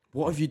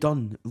 What have you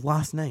done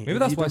last night? Maybe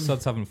that's why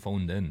Suds haven't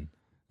phoned in.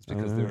 It's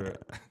because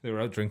they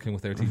were out drinking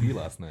with their TV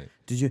last night.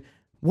 Did you?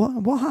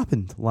 What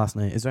happened last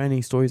night? Is there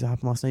any stories that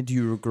happened last night? Do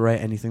you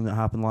regret anything that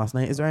happened last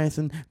night? Is there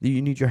anything that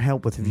you need your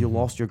help with? Have you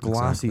lost your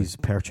glasses,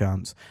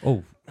 perchance?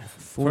 Oh,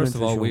 first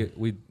of all,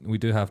 we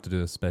do have to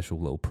do a special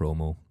little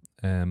promo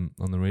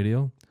on the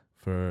radio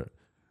for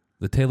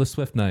the Taylor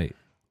Swift night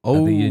at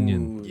the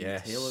Union.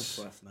 Yes. Taylor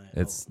Swift night.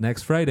 It's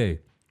next Friday.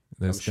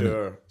 I'm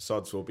sure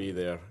Suds will be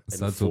there.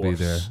 Suds will be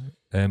there.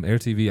 Air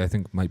TV, I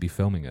think, might be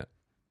filming it.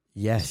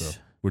 Yes. So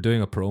we're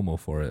doing a promo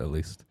for it, at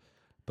least.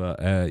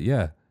 But,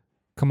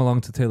 come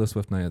along to Taylor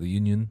Swift night at the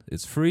Union.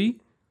 It's free.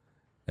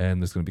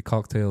 There's going to be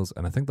cocktails,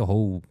 and I think the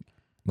whole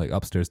like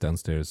upstairs,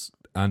 downstairs,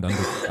 and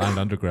and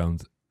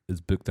underground is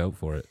booked out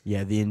for it.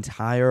 Yeah, the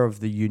entire of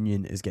the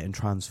Union is getting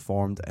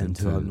transformed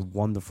into a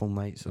wonderful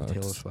nights of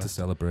Taylor Swift to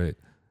celebrate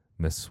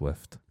Miss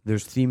Swift.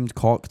 There's themed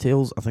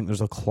cocktails. I think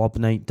there's a club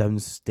night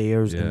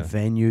downstairs in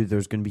venue.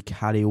 There's going to be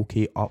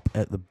karaoke up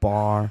at the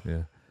bar.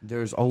 Yeah,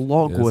 there's a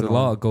lot going on. There's a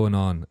lot going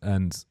on,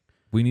 and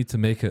we need to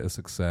make it a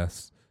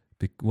success.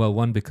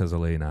 One, because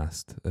Elaine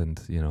asked,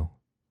 and you know,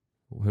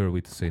 who are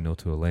we to say no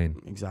to Elaine?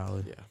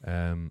 Exactly.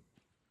 Yeah.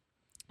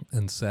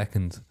 And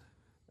second,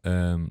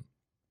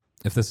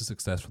 if this is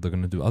successful, they're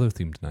going to do other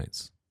themed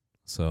nights.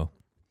 So,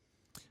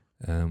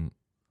 and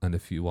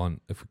if you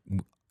want, if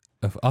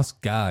us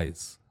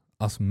guys,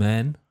 us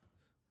men,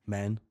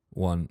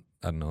 want,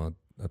 I don't know,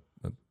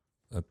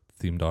 a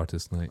themed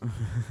artist night.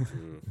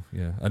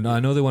 Yeah, and I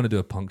know they want to do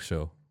a punk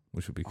show,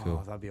 which would be cool.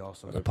 Oh, that'd be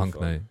awesome. A punk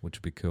night, which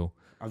would be cool.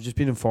 I've just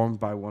been informed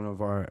by one of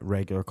our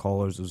regular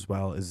callers as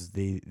well, is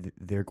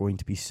they're going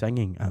to be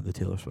singing at the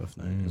Taylor Swift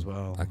night as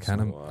well. I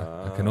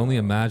can only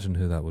imagine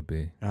who that would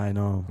be. I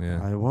know. Yeah.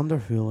 I wonder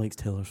who likes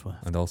Taylor Swift.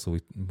 And also,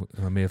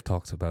 I may have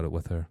talked about it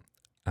with her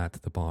at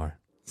the bar.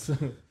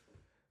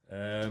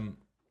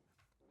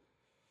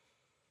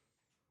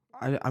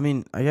 I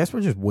mean, I guess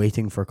we're just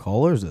waiting for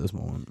callers at this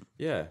moment.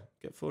 Yeah,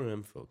 get phoning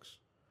in, folks.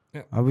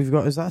 Yeah. We've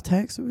got. Is that a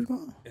text that we've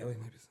got? Ellie,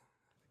 maybe.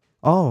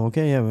 Oh,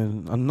 okay. Yeah.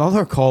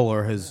 Another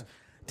caller has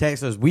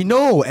texted us. We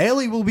know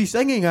Ellie will be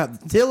singing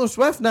at Taylor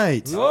Swift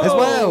night as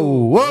well.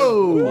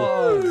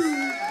 Whoa!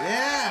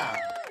 Yeah.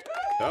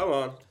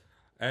 Come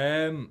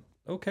on.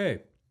 Okay.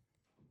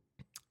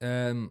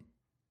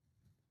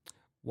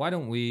 Why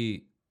don't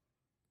we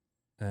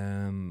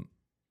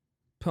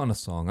put on a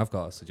song? I've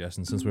got a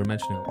suggestion since we were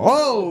mentioning.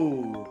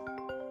 Oh!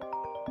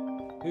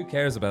 Who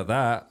cares about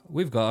that?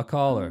 We've got a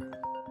caller.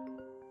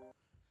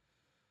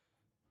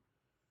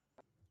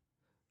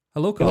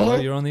 Hello, caller. Hello?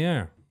 You're on the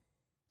air.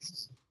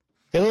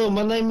 Hello,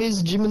 my name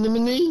is Jimmy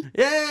Nimini.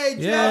 Yay!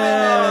 Yay!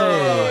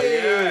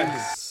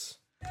 Yes.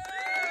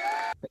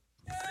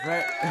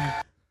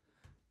 Right.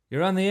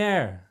 You're on the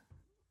air.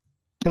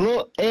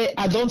 Hello,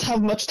 I don't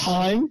have much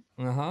time.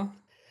 Uh-huh.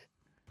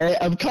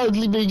 I'm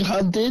currently being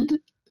hunted.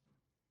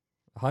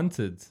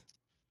 Hunted?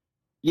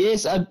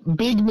 Yes, a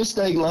big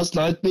mistake last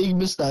night, big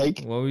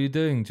mistake. What were you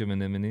doing, Jimmy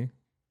Nimini?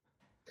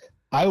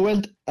 I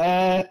went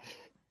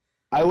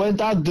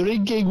out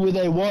drinking with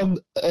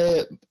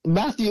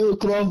Matthew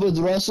Crawford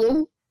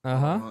Russell.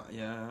 Uh-huh.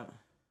 Yeah.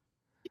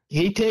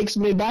 He takes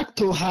me back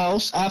to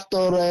house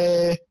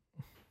after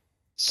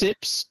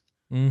sips.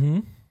 Mm-hmm.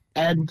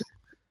 And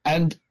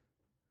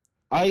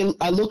I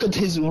look at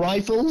his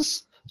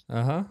rifles.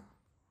 Uh-huh.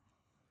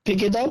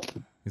 Pick it up.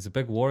 He's a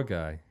big war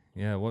guy.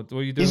 Yeah, what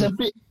were you doing? He's a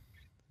big.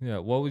 Yeah,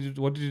 what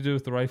did you do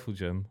with the rifle,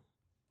 Jim?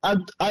 I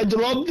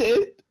dropped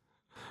it.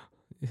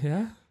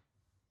 Yeah?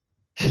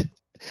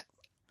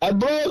 I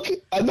broke,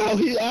 and now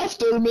he's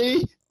after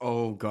me.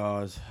 Oh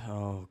God! Just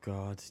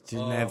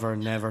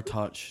never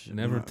touch.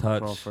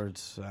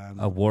 Crawford's.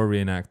 A war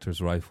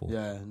reenactor's rifle.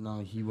 Yeah, no,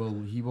 he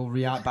will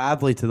react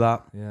badly to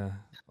that. Yeah.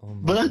 Oh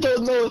But I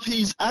don't know if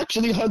he's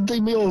actually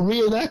hunting me or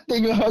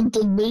reenacting a hunt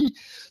of me.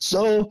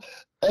 So,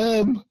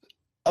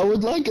 I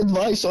would like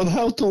advice on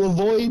how to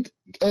avoid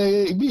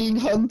being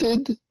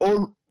hunted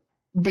or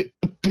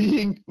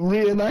being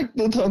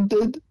reenacted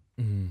hunted.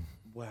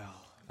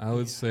 Well, I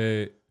would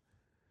say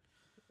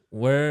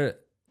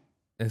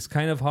it's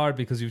kind of hard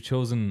because you've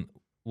chosen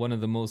one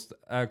of the most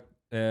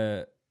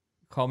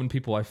common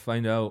people I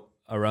find out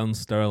around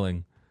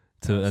Stirling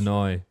to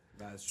annoy.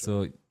 That's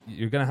true. So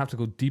you're gonna have to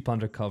go deep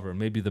undercover.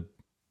 Maybe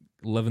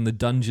live in the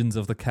dungeons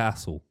of the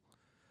castle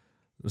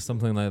or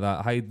something like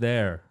that. Hide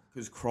there.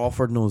 Because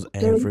Crawford knows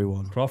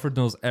everyone. Crawford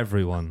knows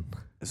everyone.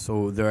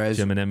 So there is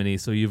Jim and Emily.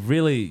 So you've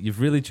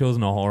really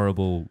chosen a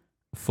horrible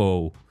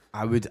foe.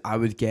 I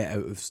would get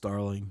out of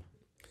Stirling.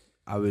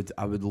 I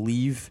would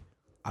leave.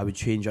 I would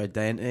change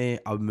identity.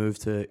 I would move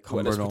to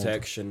Witness Cumbernauld.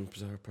 protection,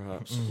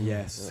 perhaps.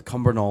 Yes,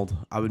 Cumbernauld.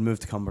 I would move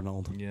to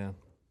Cumbernauld. Yeah.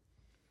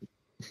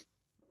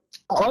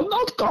 I'm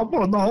not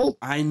Cumbernauld.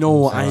 I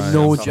know, I'm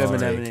Jim and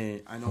sorry.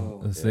 Emily. I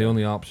know. It's the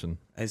only option.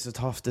 It's a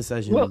tough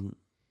decision. Well,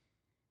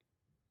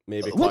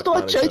 Maybe. what do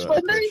I change my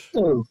name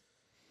to?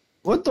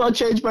 What do I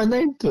change my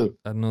name to?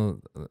 I don't know.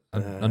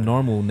 A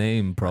normal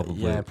name,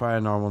 probably. Yeah, probably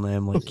a normal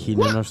name like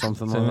Keenan or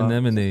something like that.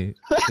 Anemone.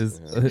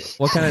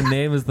 What kind of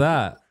name is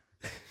that?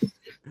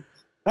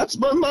 That's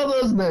my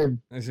mother's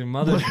name. It's your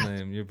mother's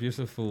name. You're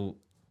beautiful.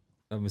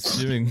 I'm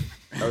assuming.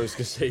 I was going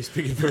to say,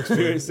 speaking from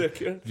experience there,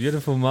 Kieran.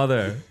 Beautiful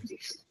mother.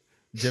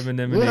 Jim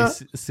Anemone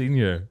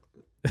Senior.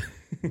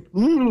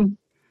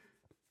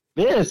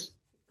 Yes.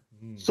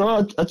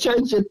 So I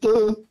changed it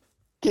to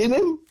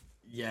Keenan.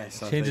 Yes.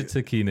 Change it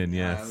to Keenan,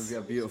 Yeah, yes. it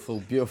would be a beautiful,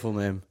 beautiful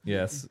name.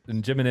 Yes.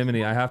 And Jim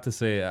Anemone, I have to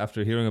say,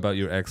 after hearing about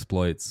your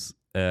exploits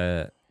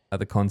at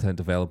the content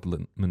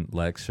development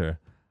lecture,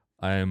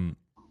 I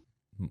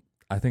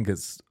think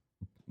it's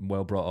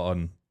well brought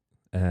on.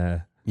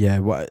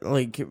 Yeah,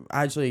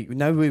 actually,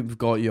 now we've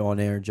got you on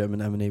air, Jim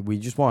and Emily, we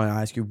just want to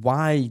ask you,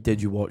 why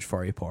did you watch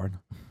furry porn?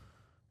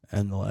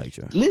 in the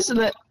lecture. Listen,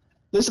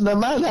 a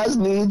man has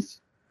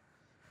needs.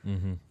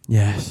 Mm-hmm.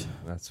 Yes,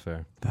 That's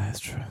fair. that is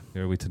true.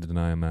 Who are we to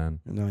deny a man?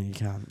 No, you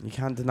can't. You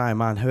can't deny a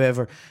man.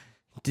 However,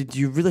 did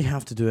you really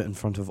have to do it in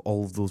front of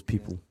all of those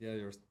people? Yeah,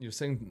 you're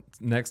sitting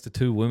next to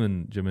two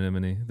women, Jimmy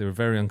Nimini. They were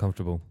very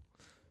uncomfortable.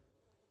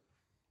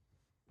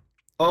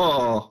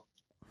 Oh.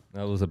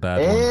 That was a bad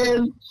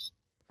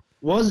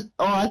one.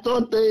 I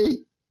thought they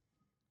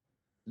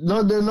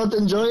did not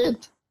enjoy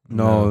it.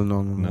 No,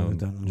 not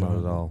not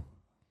at all.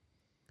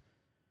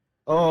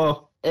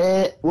 Oh,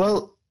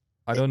 well,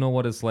 I don't know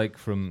what it's like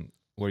from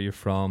where you're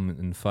from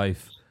in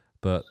Fife,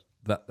 but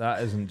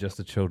that isn't just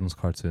a children's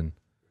cartoon.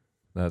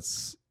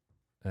 That's,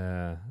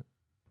 it's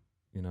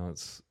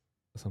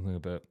something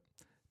about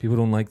people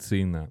don't like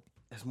seeing that.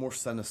 It's more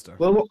sinister.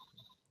 well,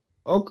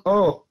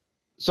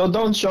 so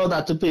don't show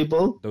that to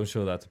people. Don't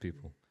show that to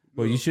people.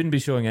 Well, you shouldn't be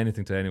showing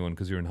anything to anyone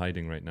because you're in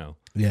hiding right now.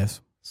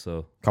 Yes.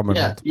 So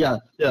Cumbernauld. Yeah.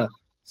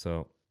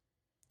 So,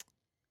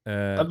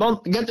 Get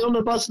on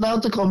the bus now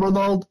to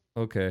Cumbernauld.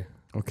 okay.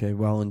 Okay,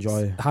 well,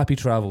 enjoy. Happy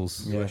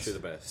travels. Yes. Wish you the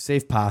best.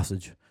 Safe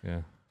passage.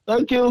 Yeah.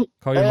 Thank you.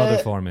 Call your mother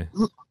for me.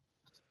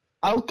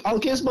 I'll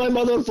kiss my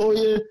mother for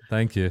you.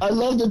 Thank you. I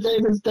love the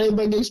David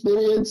Steinbeck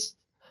experience.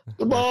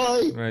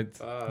 Goodbye. Right.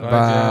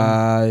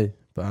 Bye.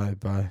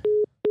 Bye.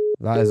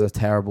 That is a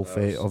terrible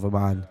fate of a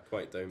man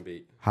Quite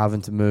downbeat.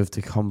 having to move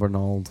to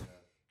Cumbernauld.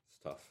 It's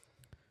tough.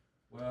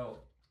 Well,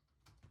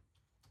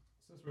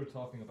 since we're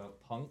talking about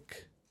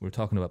punk, and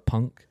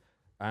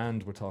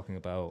we're talking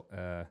about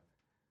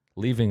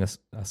leaving a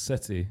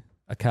city,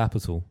 a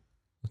capital,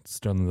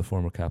 Stirling, the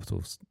former capital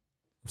of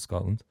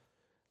Scotland.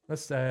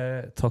 Let's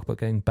talk about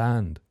getting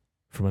banned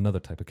from another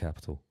type of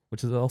capital,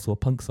 which is also a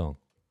punk song.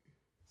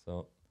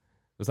 So,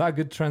 was that a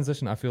good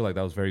transition? I feel like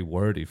that was very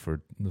wordy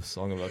for the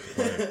song I'm about to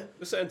play.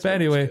 But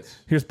anyway,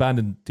 here's Banned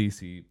in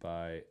DC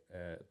by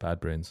Bad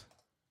Brains.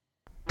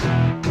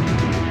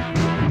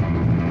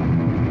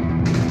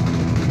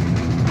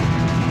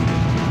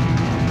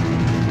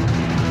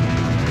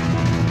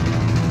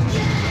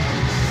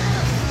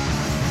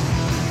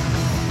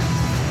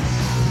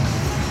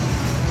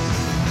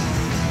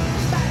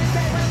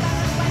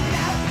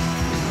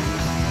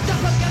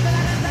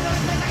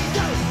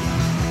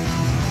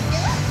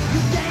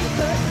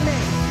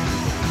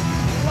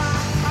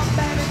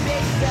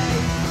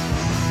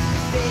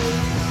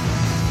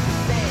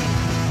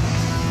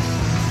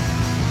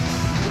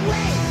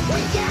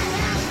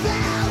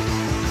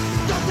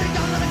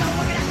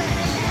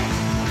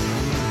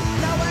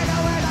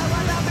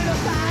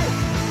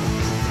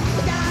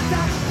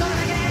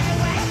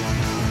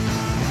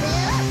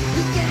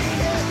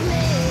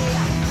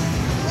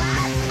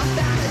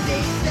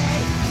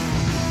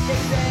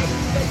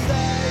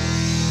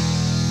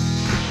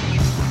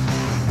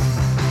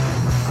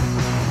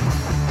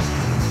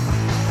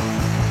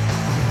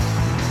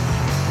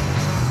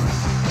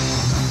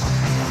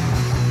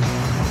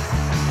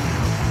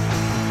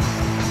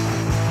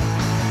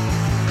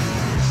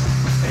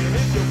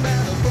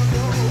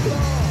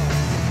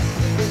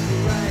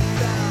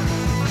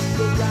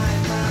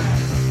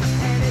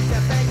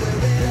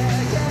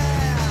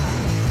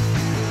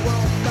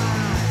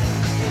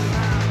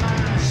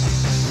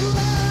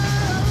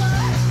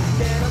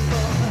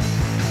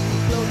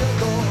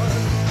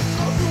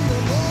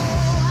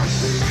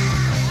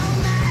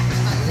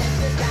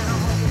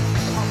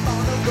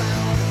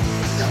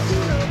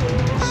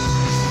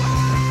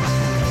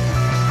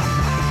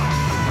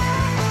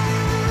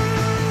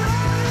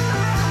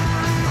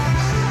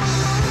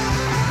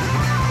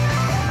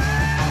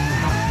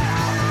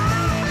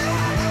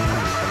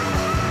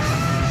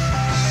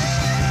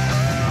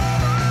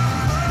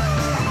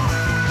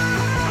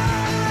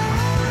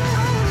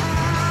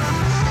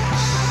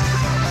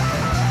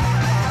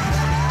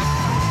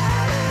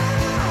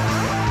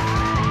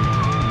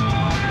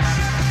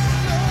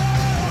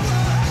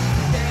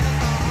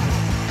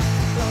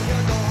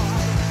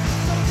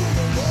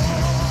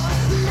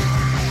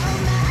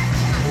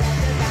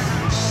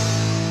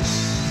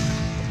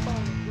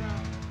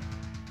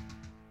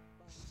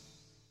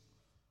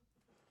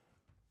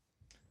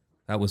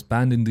 That was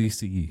Banned in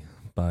DC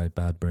by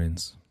Bad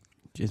Brains.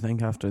 Do you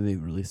think after they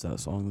released that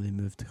song, they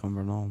moved to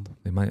Cumbernauld?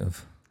 They might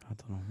have. I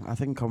don't know. I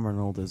think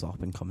Cumbernauld is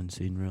up and coming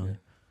scene, really.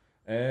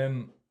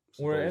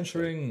 We're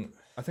entering.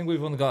 I think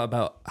we've only got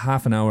about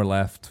half an hour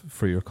left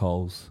for your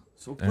calls.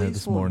 So please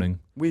this phone. morning.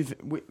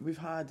 We've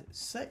had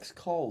 6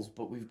 calls,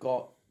 but we've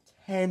got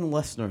 10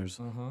 listeners,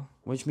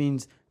 which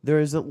means there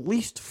is at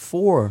least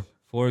 4.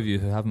 4 of you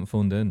who haven't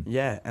phoned in.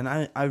 Yeah, and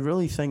I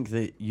really think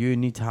that you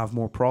need to have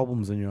more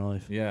problems in your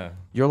life. Yeah.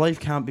 Your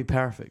life can't be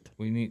perfect.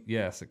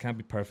 Yes, it can't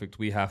be perfect.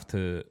 We got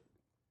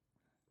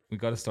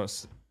to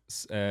start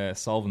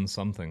solving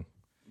something.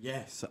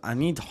 Yes, I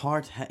need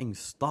hard-hitting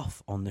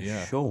stuff on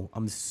this show.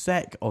 I'm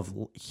sick of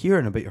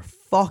hearing about your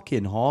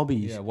fucking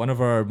hobbies. Yeah, one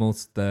of our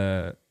most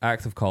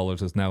active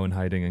callers is now in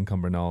hiding in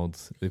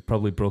Cumbernauld. They've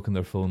probably broken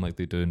their phone like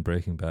they do in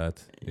Breaking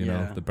Bad. You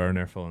know, the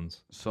burner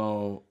phones.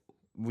 So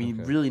we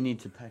really need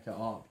to pick it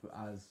up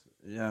as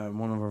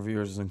one of our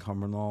viewers is in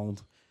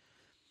Cumbernauld.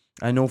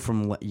 I know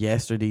from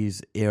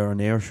yesterday's Air on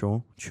Air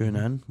show, tune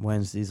in,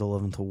 Wednesdays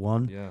 11 to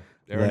 1. Yeah.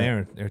 Air on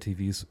Air,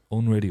 RTV's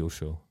own radio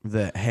show.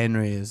 That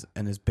Henry is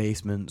in his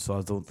basement, so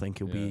I don't think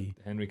he'll be...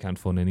 Henry can't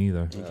phone in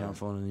either. He can't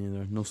phone in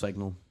either. No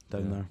signal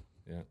down there.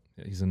 Yeah,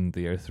 he's in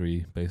the Air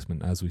 3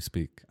 basement as we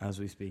speak. As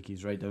we speak,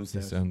 he's right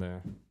downstairs. He's down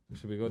there.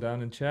 Should we go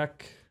down and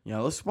check?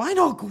 Yeah, why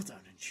not go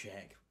down and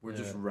check? We're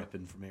just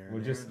ripping from Air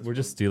on Air. We're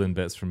just stealing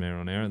bits from Air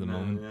on Air at the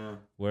moment. Yeah.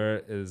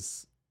 Where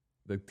is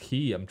the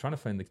key? I'm trying to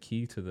find the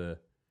key to the...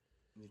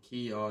 The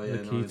key, oh yeah.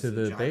 The key to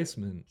the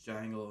basement.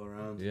 Jangle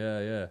around.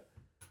 Yeah.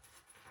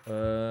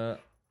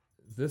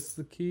 This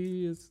the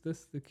key? Is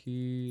this the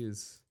key?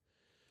 Is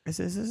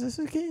this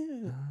the key?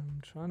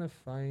 I'm trying to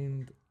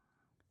find...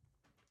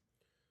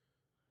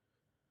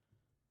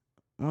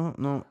 Oh,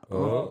 no.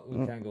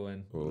 We can't go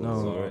in.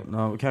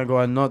 No, we can't go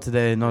in. Not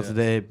today. Not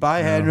today. Bye,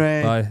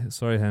 Henry. Bye.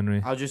 Sorry,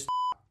 Henry. I'll just...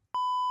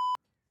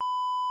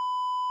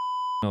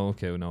 No,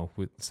 okay, no.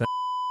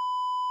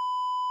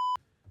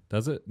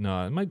 Does it?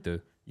 No, it might do.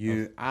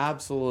 You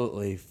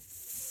absolutely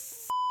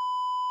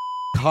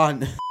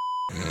cunt.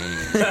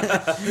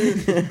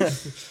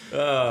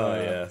 Oh,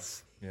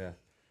 yes. Yeah.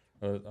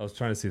 I was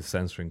trying to see if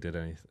censoring did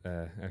any...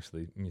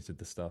 actually muted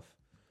the stuff.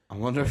 I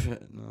wonder if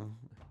it... No.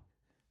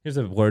 Here's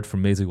a word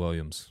from Maisie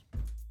Williams.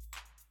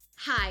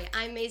 Hi,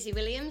 I'm Maisie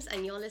Williams,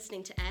 and you're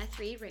listening to Air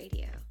 3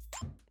 Radio.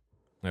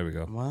 There we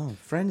go. Wow,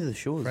 friend of the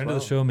show as Friend well.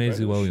 of the show,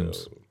 Maisie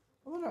Williams.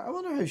 I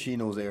wonder how she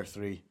knows Air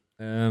 3.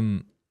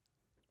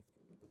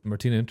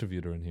 Martina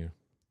interviewed her in here.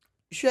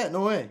 Shit,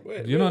 no way.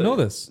 Do you not know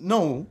this?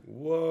 No.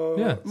 Whoa.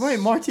 Yeah. Wait,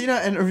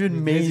 Martina interviewed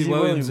Maisie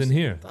Williams in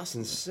here. That's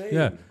insane.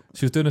 Yeah.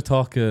 She was doing a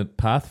talk at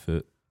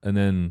Pathfoot, and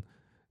then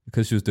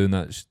because she was doing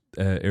that,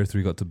 Air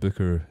 3 got to book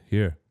her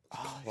here.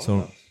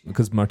 So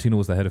because Martina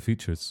was the head of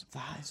features.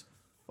 That is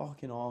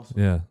fucking awesome.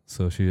 Yeah,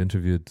 so she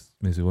interviewed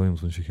Maisie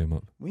Williams when she came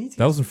up.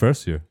 That was in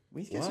first year.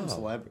 We need to get some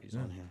celebrities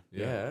on here.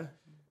 Yeah.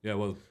 Yeah,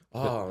 well,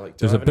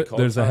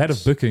 there's a head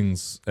of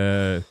bookings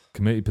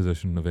committee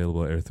position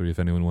available at Air 3 if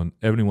anyone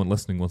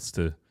listening wants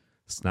to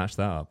snatch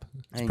that up.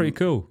 It's pretty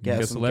cool. You can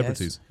get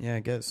celebrities.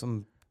 Guests.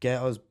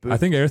 Get us booked. I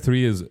think Air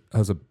 3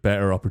 has a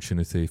better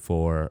opportunity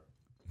for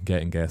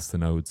getting guests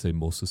than I would say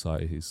most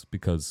societies,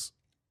 because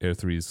Air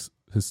 3 is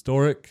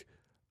historic,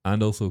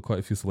 and also quite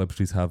a few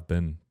celebrities have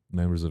been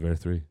members of Air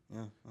 3.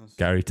 Yeah,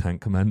 Gary Tank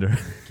Commander.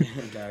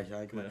 Gary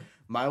Tank Commander.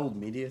 My old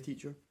media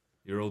teacher.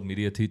 Your old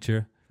media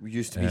teacher. We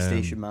used to be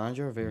station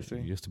manager of Air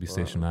 3. Used to be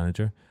station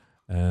manager.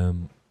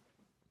 Who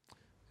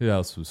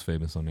else was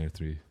famous on Air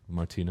 3?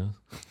 Martina.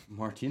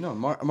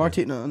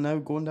 Martina now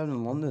going down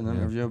in London and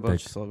interviewing a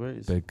bunch of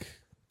celebrities. Big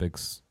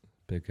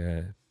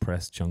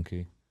press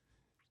junkie.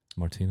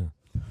 Martina.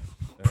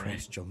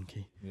 Press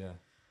junkie. Yeah.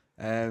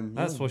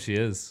 That's what she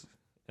is.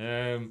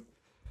 We're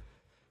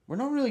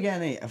not really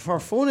getting any for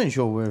our phone-in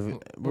show.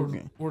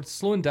 We're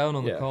slowing down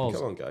on the calls.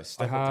 Come on, guys.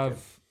 I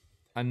have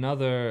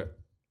another.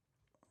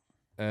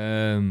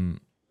 I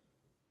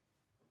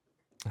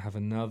have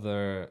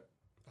another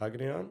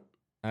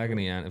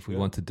agony aunt if we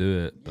want to do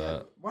it,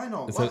 but why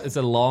not? It's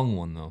a long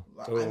one though.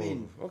 I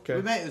mean,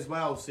 we might as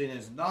well, seeing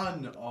as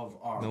none of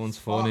our No one's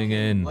phoning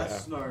in.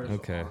 listeners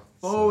Okay. are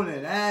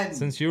phoning in.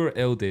 Since you were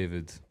ill,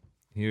 David,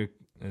 here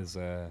is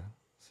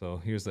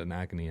so here's an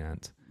agony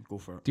aunt. Go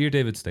for it. Dear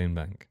David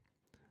Steinbank,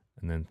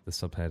 and then the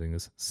subheading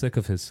is sick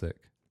of his sick.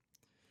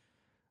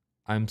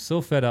 I'm so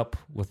fed up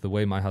with the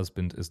way my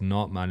husband is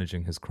not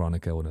managing his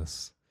chronic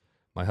illness.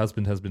 My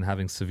husband has been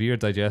having severe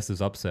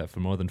digestive upset for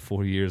more than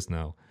 4 years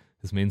now.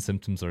 His main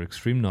symptoms are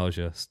extreme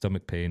nausea,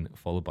 stomach pain,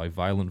 followed by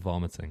violent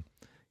vomiting.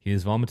 He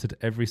has vomited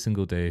every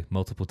single day,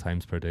 multiple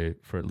times per day,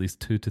 for at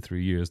least 2 to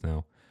 3 years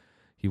now.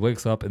 He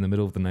wakes up in the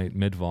middle of the night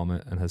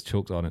mid-vomit and has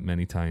choked on it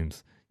many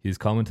times. He has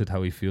commented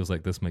how he feels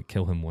like this might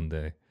kill him one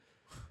day.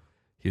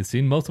 He has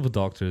seen multiple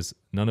doctors,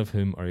 none of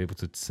whom are able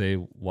to say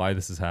why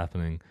this is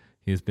happening.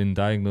 He has been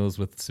diagnosed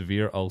with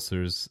severe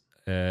ulcers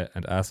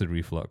and acid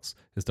reflux.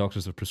 His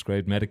doctors have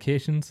prescribed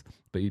medications,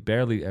 but he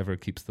barely ever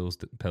keeps those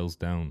pills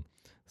down.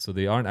 So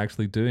they aren't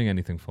actually doing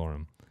anything for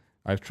him.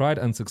 I've tried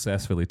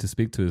unsuccessfully to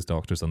speak to his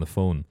doctors on the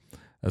phone,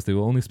 as they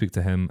will only speak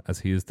to him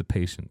as he is the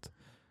patient.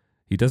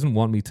 He doesn't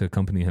want me to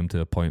accompany him to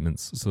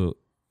appointments, so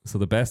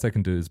the best I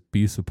can do is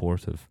be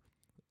supportive.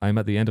 I'm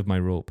at the end of my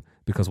rope,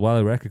 because while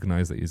I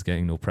recognize that he's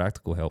getting no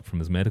practical help from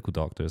his medical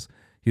doctors,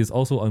 he is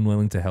also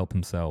unwilling to help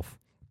himself.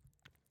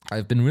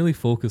 I've been really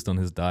focused on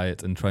his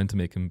diet and trying to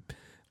make him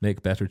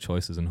make better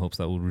choices in hopes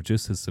that will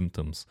reduce his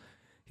symptoms.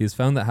 He has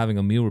found that having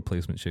a meal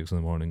replacement shakes in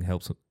the morning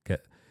helps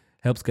get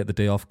the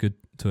day off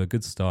to a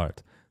good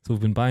start, so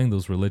we've been buying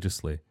those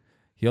religiously.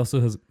 He also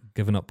has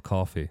given up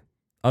coffee.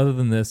 Other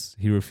than this,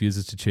 he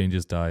refuses to change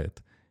his diet.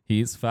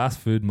 He eats fast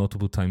food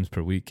multiple times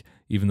per week,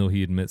 even though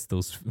he admits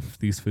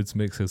these foods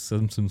make his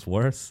symptoms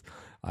worse.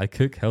 I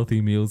cook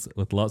healthy meals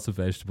with lots of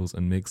vegetables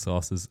and make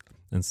sauces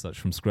and such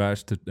from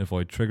scratch to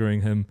avoid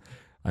triggering him.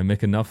 I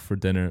make enough for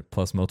dinner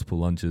plus multiple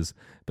lunches,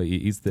 but he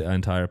eats the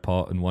entire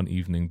pot in one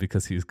evening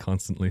because he is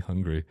constantly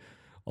hungry.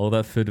 All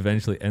that food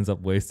eventually ends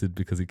up wasted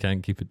because he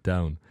can't keep it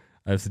down.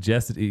 I've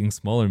suggested eating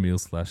smaller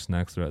meals /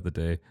 snacks throughout the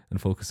day and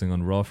focusing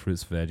on raw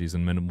fruits, veggies,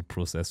 and minimal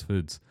processed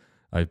foods.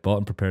 I've bought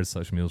and prepared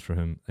such meals for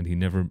him, and he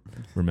never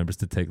remembers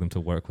to take them to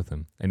work with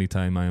him.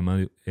 Anytime I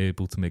am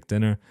able to make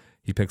dinner,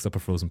 he picks up a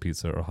frozen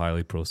pizza or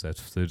highly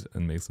processed food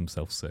and makes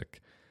himself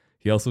sick.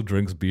 He also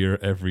drinks beer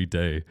every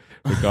day,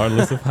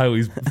 regardless of how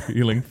he's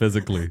feeling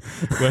physically.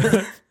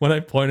 When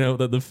I point out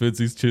that the foods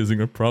he's choosing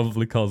are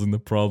probably causing the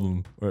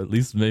problem, or at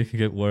least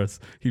making it worse,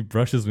 he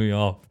brushes me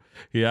off.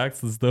 He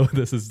acts as though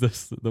this is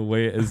just the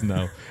way it is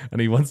now, and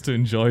he wants to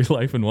enjoy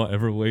life in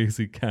whatever ways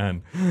he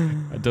can.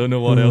 I don't know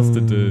what else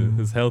to do.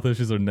 His health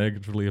issues are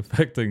negatively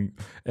affecting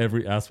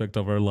every aspect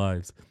of our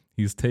lives.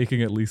 He's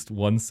taking at least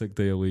one sick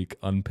day a week,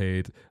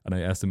 unpaid, and I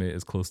estimate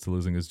is close to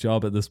losing his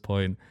job at this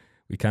point.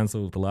 We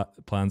cancelled the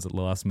plans at the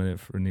last minute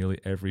for nearly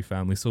every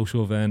family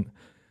social event.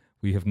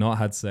 We have not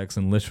had sex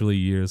in literally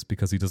years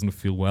because he doesn't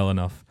feel well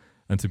enough.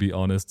 And to be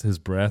honest, his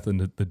breath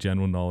and the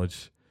general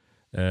knowledge...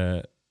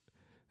 his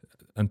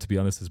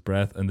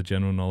breath and the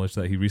general knowledge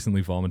that he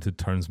recently vomited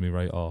turns me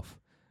right off.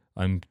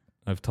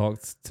 I've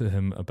talked to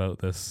him about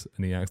this,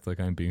 and he acts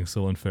like I'm being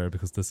so unfair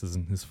because this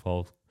isn't his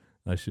fault.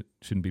 I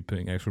shouldn't be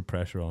putting extra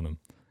pressure on him.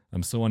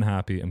 I'm so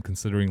unhappy. I'm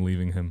considering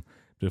leaving him,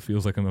 but it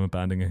feels like I'm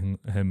abandoning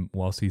him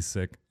whilst he's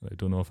sick. I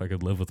don't know if I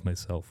could live with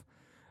myself.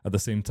 At the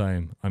same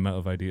time, I'm out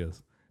of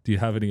ideas. Do you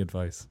have any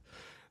advice?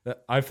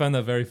 I found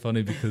that very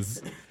funny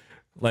because...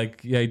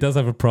 Like, yeah, he does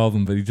have a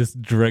problem, but he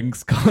just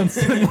drinks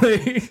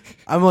constantly.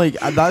 I'm like,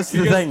 that's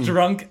the thing. He gets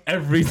drunk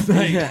every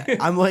night. Yeah,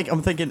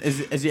 I'm thinking,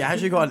 is he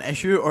actually got an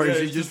issue, or is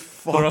he just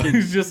fucking...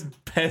 He's just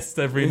pissed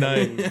every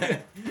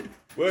night.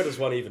 Where does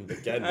one even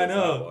begin with I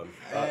know. that one?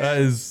 That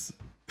is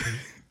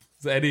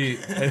any...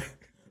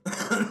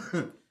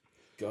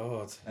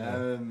 God.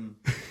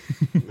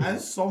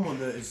 As someone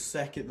that is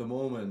sick at the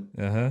moment...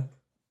 Uh-huh.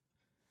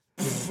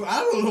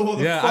 I don't know what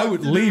the fuck I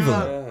would to leave do him.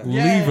 with that.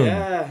 Leave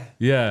him.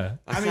 Yeah.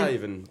 I can't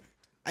even...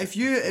 If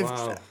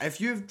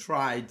you've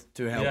tried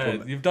to help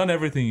him... You've done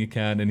everything you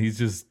can, and he's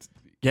just...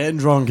 Getting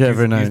drunk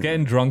every night. He's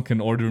getting drunk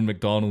and ordering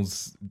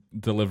McDonald's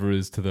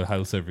deliveries to the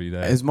house every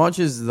day. As much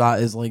as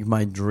that is like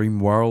my dream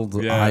world,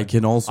 I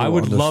can also... I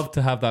would love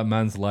to have that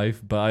man's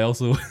life, but I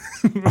also...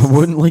 I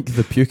wouldn't like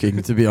the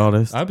puking, to be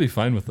honest. I'd be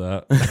fine with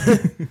that.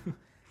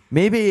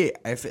 Maybe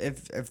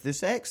if the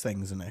sex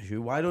thing's an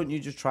issue, why don't you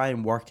just try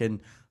and work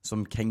in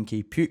some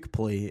kinky puke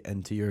play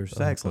into your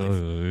sex life?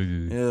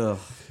 Yeah.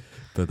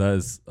 But that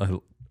is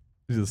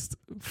just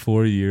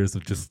 4 years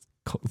of just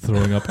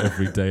throwing up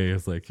every day.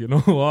 It's like, you know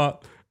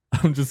what?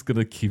 I'm just going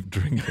to keep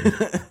drinking.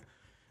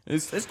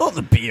 It's not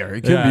the beer.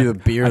 It could be the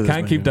beer. I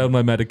can't keep down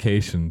my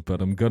medication,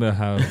 but I'm going to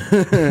have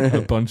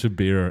a bunch of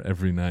beer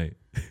every night.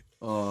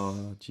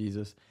 Oh,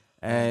 Jesus.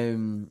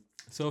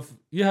 So if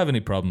you have any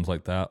problems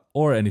like that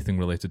or anything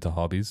related to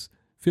hobbies,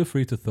 feel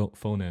free to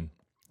phone in.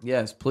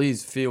 Yes,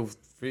 please feel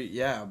free.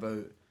 Yeah,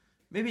 about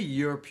maybe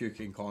you're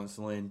puking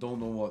constantly and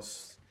don't know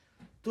what's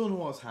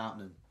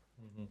happening.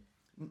 Mm-hmm.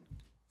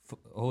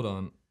 Hold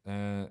on.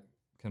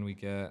 Can we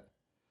get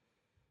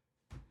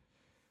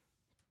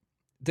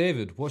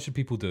David? What should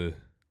people do?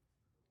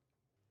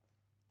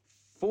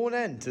 Phone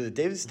in to the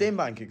David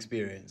Steinbank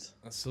experience.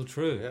 That's so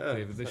true. Yeah,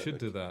 David, they should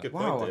do that.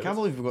 Wow, I can't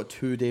believe we've got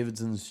two Davids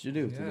in the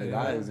studio today.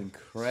 That is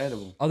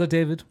incredible. Other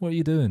David, what are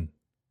you doing?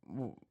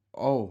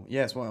 Oh,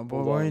 yes. What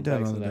are you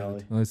doing, other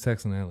David? Oh, he's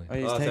texting Ellie. Oh,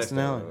 he's texting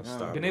Ellie.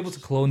 I've been able to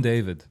clone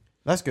David.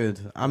 That's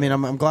good. I mean,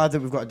 I'm glad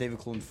that we've got a David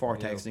clone for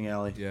texting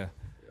Ellie. Yeah.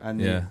 And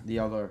the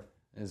other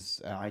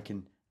is I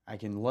can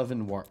live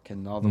and work,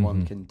 and the other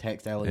one can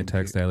text Ellie. Yeah,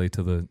 text Ellie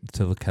till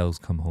the cows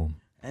come home.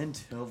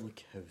 Until the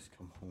cows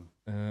come home.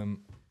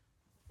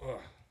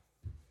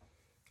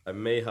 I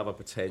may have a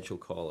potential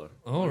caller.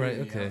 Oh, right,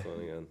 okay.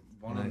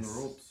 One on the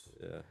ropes.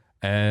 Yeah.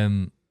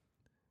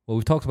 Well,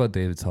 we've talked about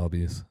David's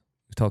hobbies.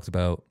 We've talked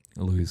about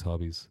Louis'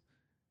 hobbies.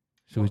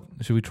 Should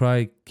we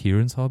try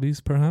Kieran's hobbies,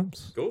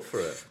 perhaps? Go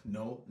for it.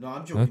 No,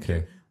 I'm joking.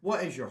 Okay.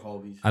 What is your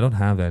hobbies? I don't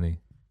have any.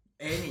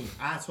 Any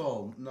at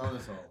all? None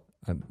at all.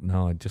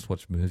 No, I just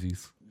watch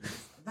movies.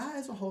 That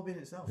is a hobby in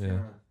itself. Yeah.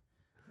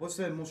 What's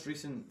the most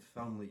recent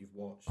film that you've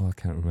watched? Oh, I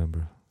can't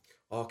remember.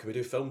 Oh, can we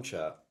do film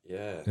chat?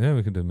 Yeah. Yeah,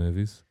 we can do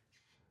movies.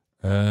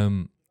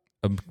 I'm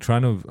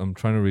trying to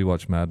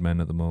rewatch Mad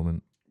Men at the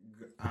moment.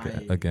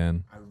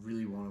 Again. I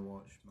really want to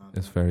watch Mad Men.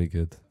 It's very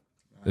good.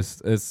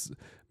 It's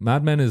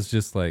Mad Men is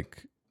just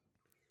like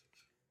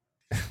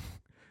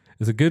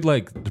it's a good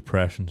like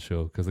depression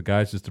show because the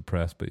guy's just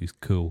depressed but he's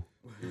cool.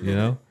 You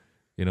know?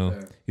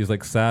 He's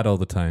like sad all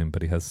the time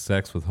but he has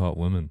sex with hot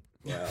women.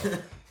 Wow.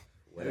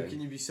 How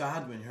can you be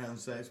sad when you're having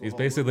sex with He's hot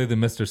basically the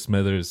Mr.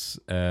 Smithers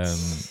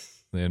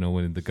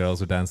when the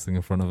girls are dancing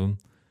in front of him.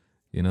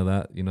 You know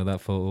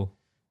that photo?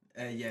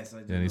 Yes, I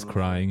do. Yeah, and he's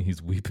crying,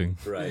 he's weeping.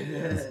 Right.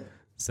 Yeah.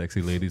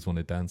 Sexy ladies want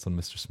to dance on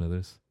Mr.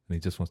 Smithers, and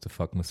he just wants to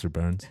fuck Mr.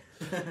 Burns.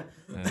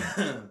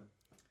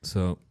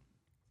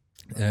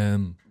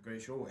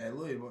 Great show.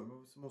 Louis, what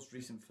was the most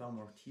recent film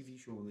or TV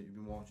show that you've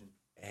been watching?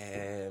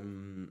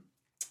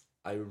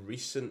 I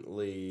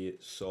recently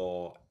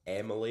saw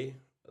Emily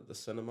at the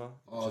cinema.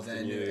 Oh, which is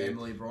the new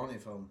Emily Bronte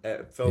film.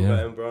 Film Yeah.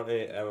 by Emma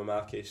Bronte, Emma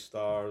Mackey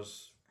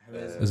stars. How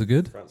is Is it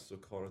good? Francis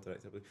O'Connor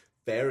directed, I believe.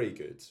 Very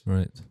good.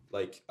 Right.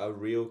 Like a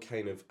real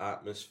kind of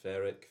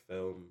atmospheric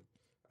film.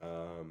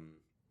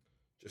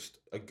 Just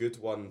a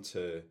good one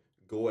to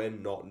go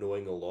in not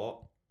knowing a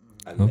lot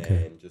and Okay.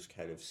 then just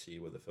kind of see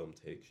where the film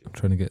takes you. I'm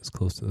trying to get as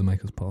close to the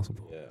mic as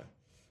possible. Yeah.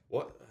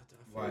 What? I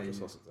feel like I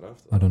saw something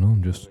after I don't know.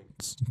 I'm that. just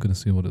gonna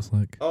see what it's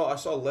like. Oh, I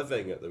saw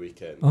Living at the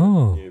weekend.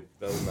 Oh. New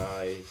Bill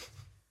Nye,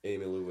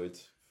 Amy Lou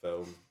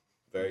film.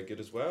 Very good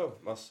as well,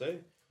 must say.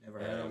 Never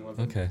heard of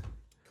Living. Okay.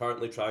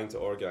 Currently trying to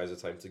organise a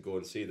time to go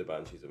and see the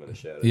Banshees of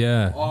Inisherin.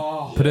 Yeah.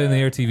 Oh. Put it in the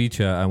RTV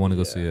chat. I want to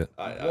go see it.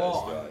 What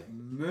a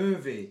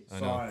movie! I know.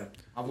 Sorry,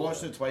 I've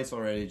watched it twice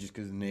already, just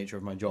because of the nature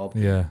of my job.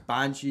 Yeah.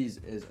 Banshees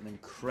is an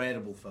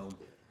incredible film.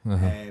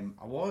 Uh-huh.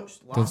 I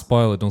watched. Don't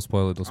spoil it. Don't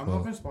spoil it. Don't I'm not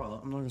spoil gonna it. spoil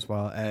it. I'm not gonna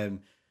spoil it.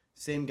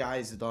 Same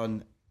guys that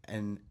done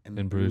in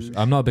In Bruges.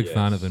 I'm not a big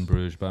fan of In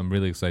Bruges, but I'm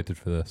really excited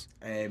for this.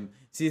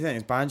 See, the thing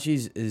is,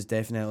 Banshees is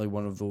definitely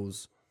one of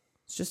those.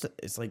 It's just,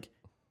 it's like,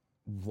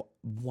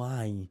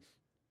 why?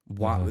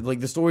 Like,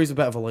 the story's a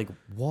bit of a, like,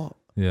 what?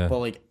 Yeah. But,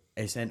 like,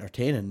 it's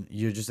entertaining.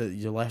 You're just,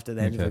 you're left at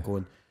the end of it Okay.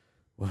 going,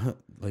 what?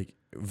 Like,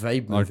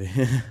 vibe movie.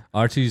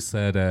 Archie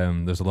said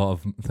there's a lot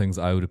of things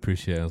I would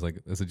appreciate. I was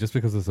like, is it just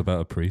because it's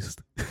about a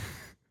priest?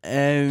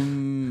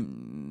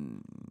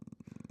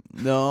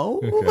 No.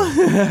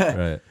 Okay.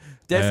 Right.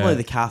 Definitely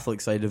the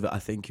Catholic side of it, I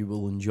think you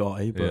will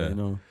enjoy, but, you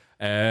know.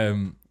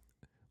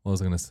 What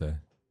was I going to say?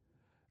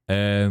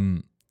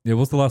 Yeah,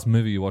 what's the last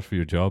movie you watched for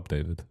your job,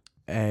 David?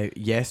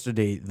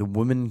 Yesterday, The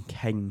Woman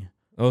King.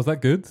 Oh, is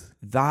that good?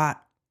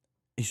 That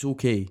is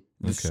okay.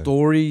 The Okay.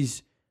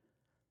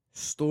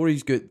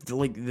 story's good.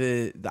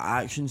 The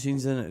action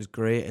scenes in it is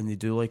great, and they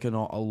do like a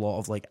lot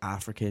of like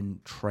African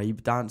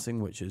tribe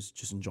dancing, which is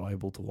just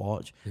enjoyable to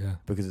watch. Yeah.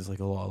 Because it's like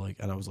a lot of like,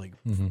 and I was like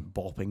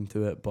bopping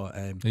to it, but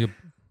Yep.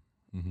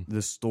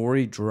 the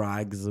story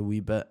drags a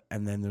wee bit,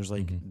 and then there's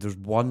like there's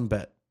one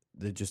bit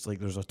that just like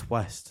there's a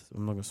twist.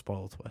 I'm not gonna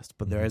spoil the twist,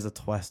 but there is a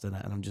twist in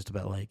it, and I'm just a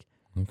bit like,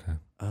 okay,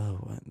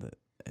 oh,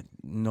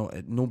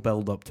 no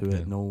build up to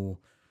it, no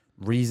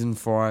reason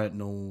for it,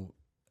 no.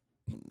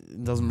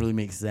 It doesn't really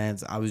make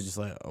sense. I was just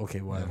like,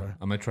 okay, whatever. Yeah.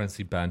 I might try and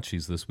see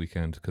Banshees this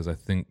weekend because I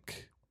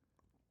think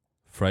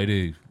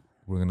Friday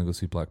we're gonna go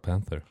see Black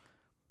Panther.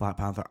 Black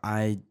Panther.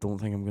 I don't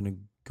think I'm gonna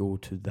go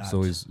to that.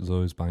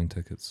 Zoe's buying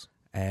tickets.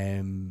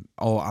 I'm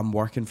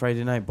working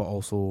Friday night, but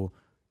also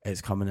it's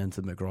coming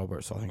into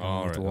McRoberts, so I think I'm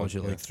gonna have to watch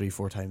it like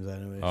 3-4 times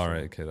anyway. All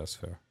right, okay, that's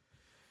fair.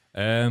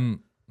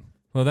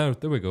 Well, there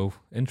we go.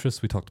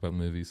 Interests. We talked about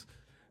movies.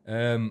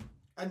 And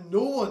no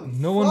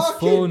one's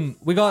phone.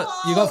 You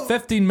got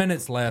 15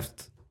 minutes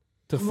left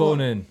to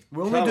phone in.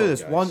 We only do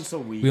this once a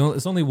week.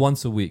 It's only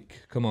once a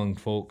week. Come on,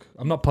 folk.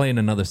 I'm not playing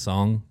another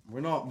song.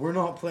 We're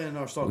not playing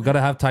our song. We've got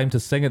to have time to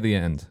sing at the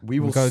end. We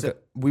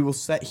will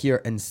sit here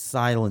in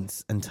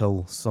silence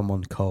until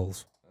someone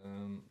calls.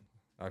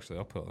 Actually,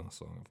 I'll put on a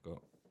song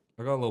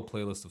I got a little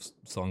playlist of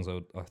songs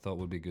I thought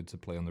would be good to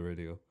play on the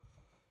radio.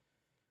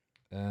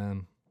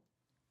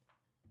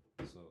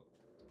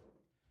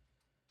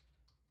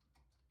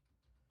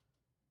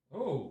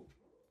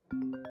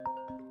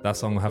 That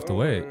song will have to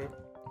wait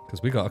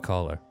because we got a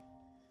caller.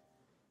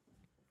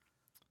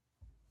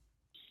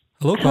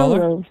 Hello,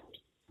 caller.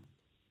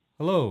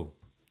 Hello.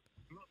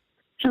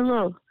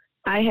 Hello.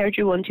 I heard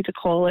you wanted a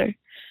caller.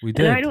 We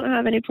did. And I don't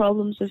have any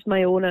problems with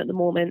my own at the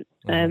moment,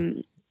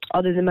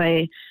 other than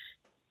my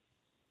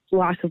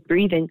lack of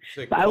breathing.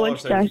 But I wanted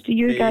to ask, do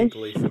you guys...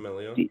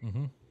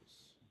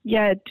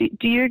 Yeah,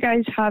 do you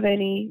guys have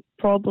any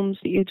problems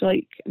that you'd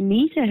like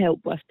me to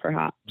help with,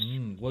 perhaps?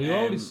 Well, you're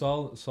already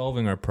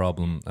solving our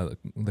problem at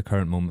the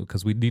current moment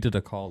because we needed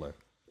a caller.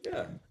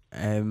 Yeah.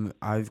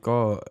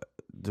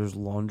 There's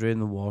laundry in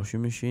the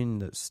washing machine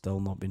that's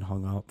still not been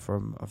hung up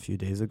from a few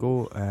days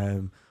ago.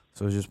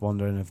 So I was just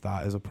wondering if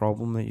that is a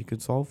problem that you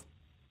could solve.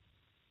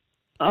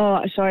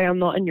 Oh, sorry, I'm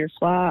not in your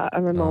flat.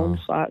 I'm in my own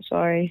flat,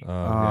 sorry.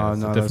 Yeah,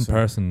 it's a different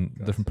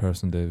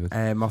person, David.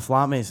 My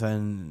flatmate's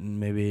in.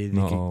 Maybe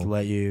they could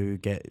let you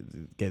get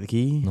the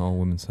key. Not all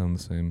women sound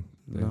the same,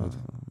 David.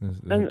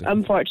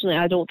 Unfortunately,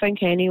 I don't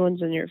think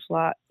anyone's in your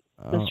flat,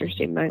 Mr.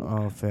 Steinbank.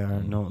 Oh, fair.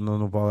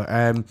 No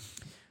bother.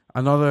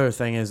 Another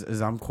thing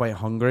is I'm quite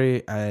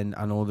hungry, and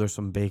I know there's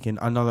some bacon.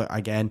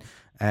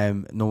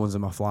 No one's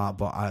in my flat,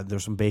 but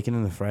there's some bacon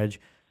in the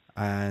fridge.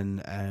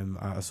 And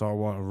I sort of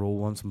want to roll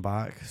one some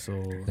back,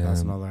 so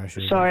that's another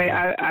issue. Sorry,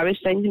 I was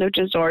thinking of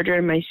just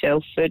ordering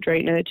myself food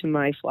right now to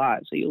my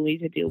flat, so you'll need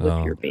to deal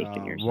with your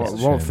bacon yourself.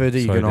 What food are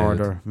you going to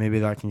David. order? Maybe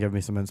that can give me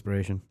some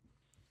inspiration.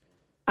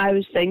 I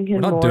was thinking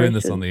We're not more doing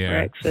this on since the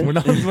air.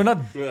 breakfast. We're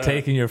not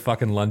taking your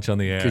fucking lunch on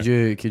the air. Could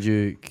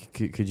you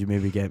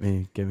maybe give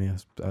me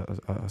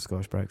a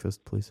Scottish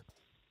breakfast, please?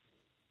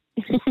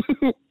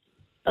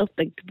 I'll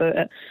think about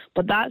it,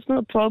 but that's not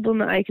a problem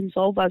that I can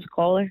solve as a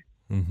caller.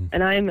 Mm-hmm.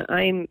 And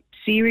I'm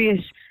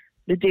serious.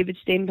 The David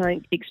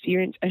Steinbank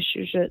experience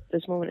issues at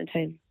this moment in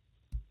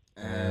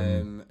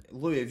time.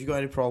 Louis, have you got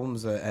any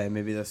problems that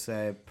maybe this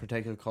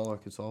particular caller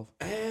could solve?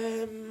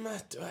 I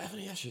Do I have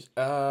any issues?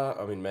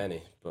 I mean,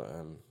 many, but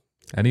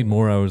I need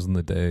more hours in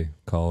the day,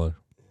 caller.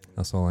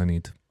 That's all I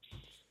need.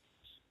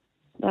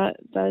 That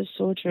is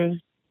so true.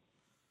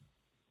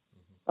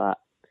 But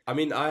I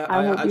mean, I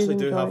hope you actually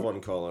do enjoy have it.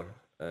 one caller.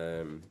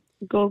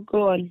 Go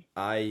on.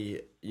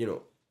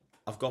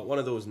 I've got one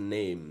of those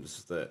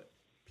names that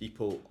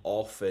people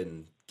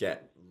often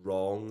get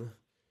wrong.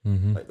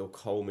 Mm-hmm. Like they'll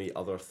call me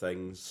other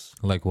things.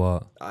 Like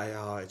what?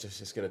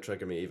 It's gonna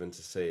trigger me even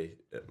to say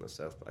it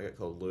myself. But I get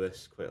called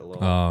Lewis quite a lot.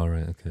 Oh,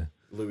 right, okay.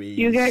 Louise.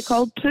 You get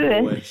called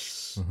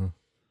Puss. Lewis.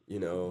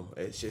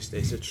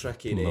 It's a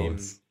tricky name.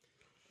 Lois.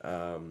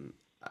 And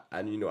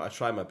I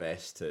try my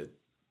best to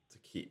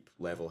keep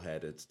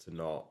level-headed, to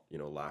not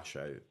lash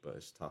out, but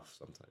it's tough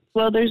sometimes.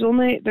 Well, there's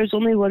only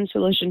one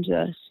solution to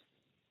this.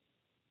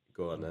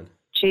 Go on then.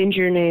 Change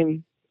your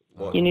name.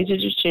 What? You need to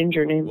just change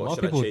your name. A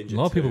lot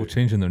of people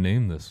changing their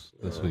name this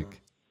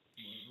week.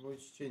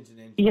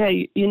 Yeah,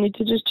 you need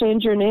to just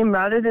change your name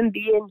rather than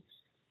being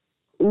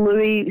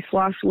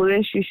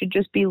Louis/Lewis. You should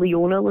just be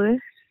Leona Lewis.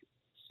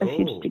 If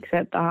you just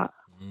accept that.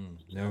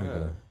 There we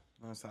go.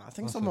 I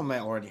think someone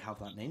might already have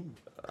that name.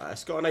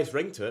 It's got a nice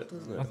ring to it,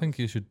 doesn't it? I think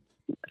you should.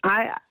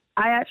 I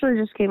actually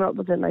just came up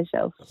with it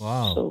myself.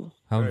 Wow. So.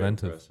 How Very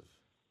inventive. impressive.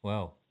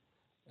 Wow.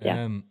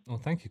 Yeah. Well,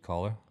 thank you,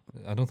 caller.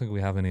 I don't think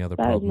we have any other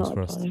That is problems not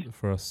a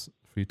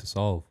for you to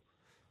solve.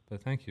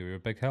 But thank you. You're a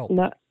big help.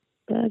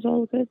 That's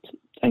all good.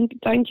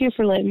 Thank you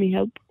for letting me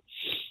help.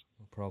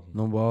 No problem.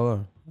 No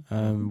bother.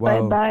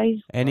 Well,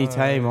 Bye.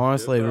 anytime,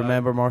 honestly. Goodbye.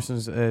 Remember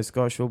Morrison's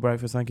Scottish Show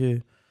breakfast. Thank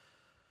you.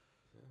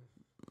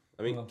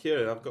 I mean,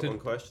 Kieran, I've got one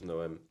question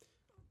though.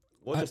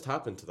 What just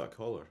happened to that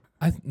caller?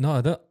 I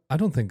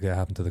don't think it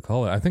happened to the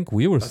caller. I think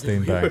we were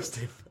staying back.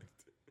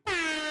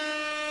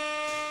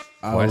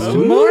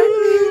 Question mark?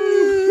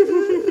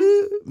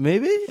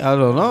 Maybe? I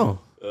don't know.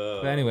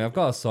 But anyway, I've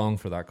got a song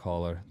for that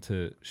caller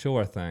to show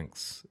our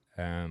thanks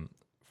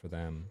for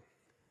them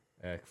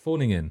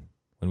phoning in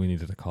when we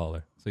needed a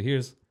caller. So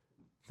here's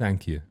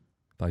Thank You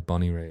by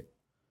Bonnie Raitt.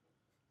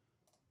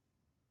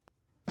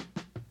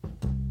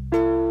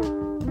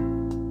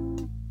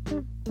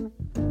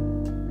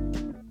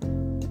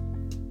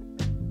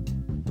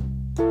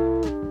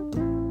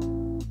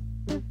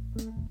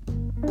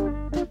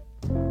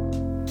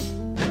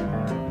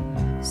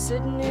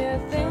 Sitting here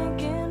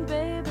thinking,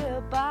 baby,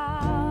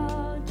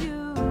 about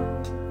you.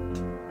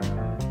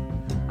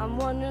 I'm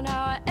wondering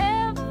how I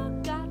ever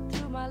got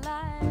through my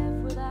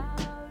life without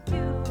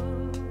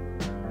you.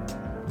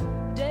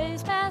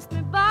 Days passed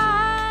me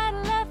by,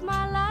 left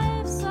my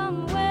life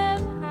somewhere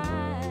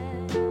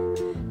behind.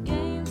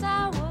 Games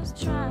I was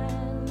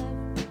trying,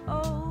 left me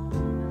old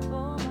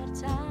for my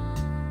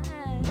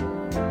time.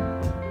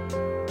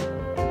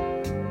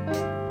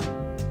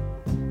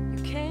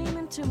 You came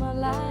into my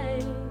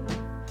life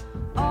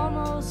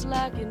almost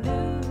like you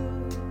knew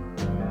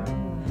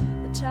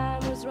the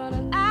time was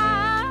running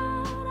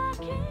out. I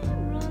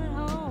came running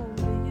home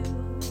to you.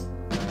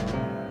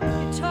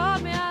 You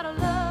taught me how to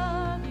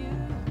love you.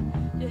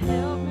 You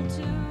helped me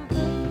to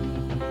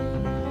believe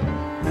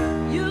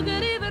you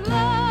could even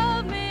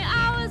love me.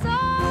 I was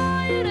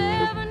all you'd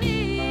ever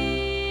need.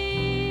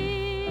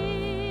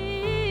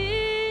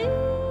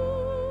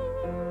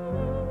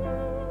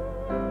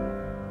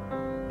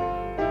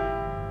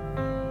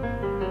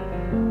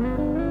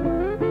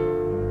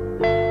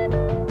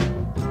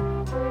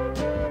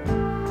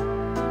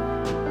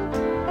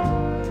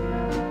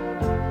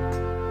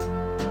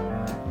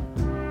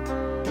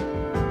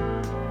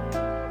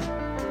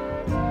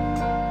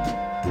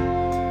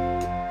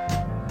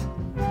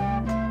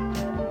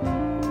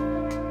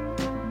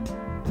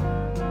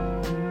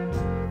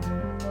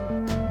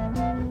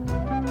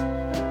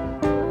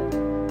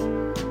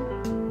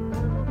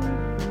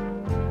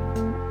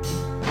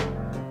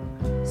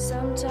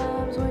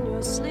 Sometimes when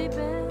you're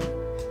sleeping,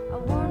 I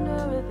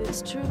wonder if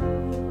it's true.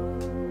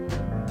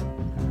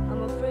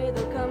 I'm afraid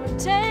they'll come and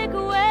take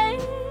away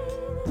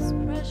this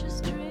precious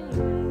dream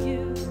in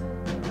you.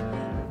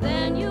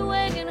 Then you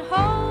wake and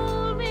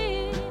hold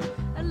me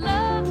and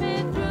love me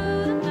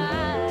through the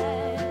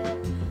night.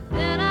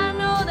 Then I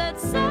know that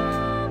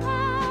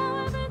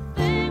somehow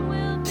everything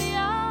will be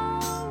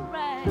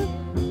alright.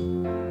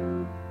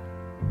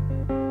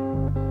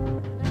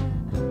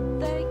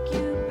 Thank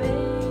you,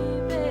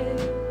 baby,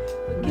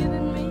 for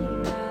giving me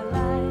my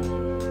life.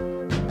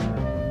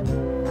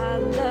 I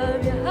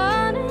love you,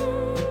 honey,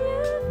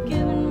 you've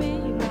given me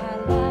my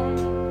life.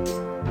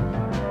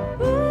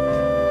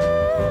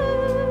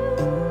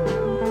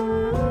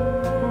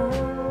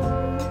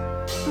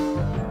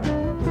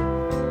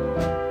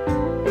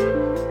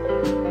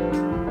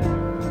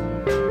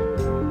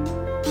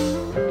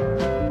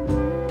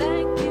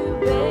 Thank you,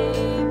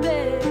 baby,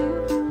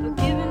 for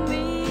giving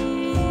me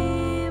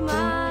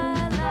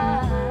my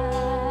life.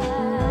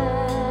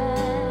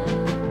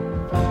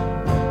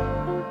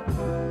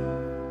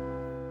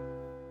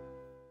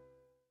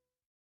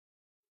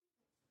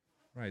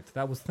 Right,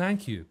 that was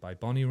Thank You by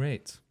Bonnie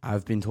Raitt.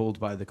 I've been told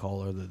by the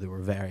caller that they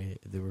were very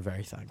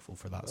thankful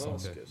for that song.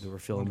 that's good. They were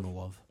feeling the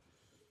love.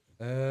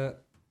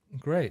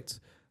 Great.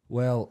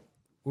 Well,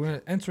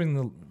 we're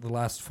entering the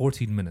last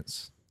 14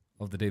 minutes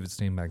of the David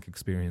Steinbank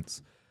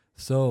experience.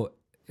 So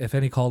if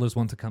any callers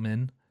want to come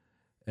in,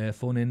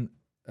 phone in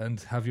and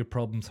have your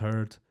problems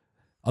heard.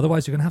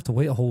 Otherwise, you're going to have to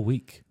wait a whole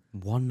week.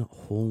 One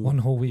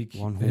whole week.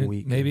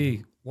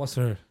 Maybe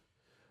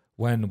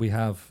when we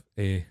have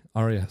a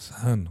Arya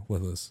San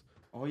with us.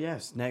 Oh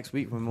yes, next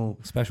week when we'll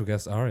special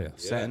guest Arya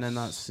sitting in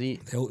that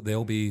seat.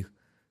 They'll be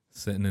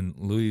sitting in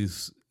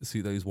Louis'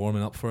 seat that he's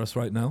warming up for us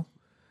right now,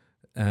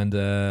 and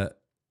then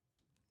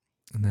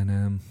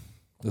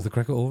is the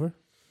cricket over?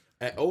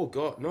 Oh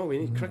God, no! We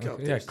need cricket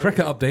updates. Yeah,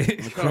 cricket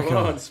update. Come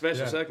on,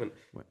 special segment.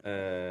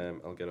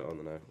 I'll get it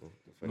on now. We'll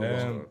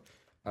find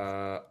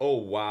oh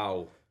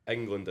wow!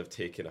 England have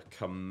taken a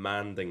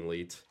commanding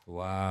lead.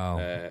 Wow.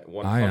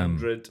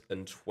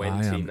 129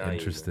 I am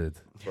interested.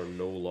 for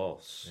no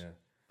loss. Yeah.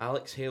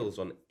 Alex Hale's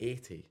on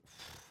 80.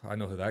 I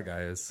know who that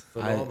guy is.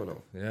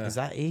 Phenomenal. Yeah. Is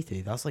that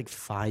 80? That's like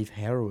 5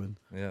 heroin.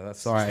 Yeah,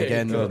 that's sorry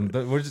again.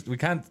 But we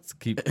can't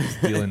keep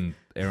stealing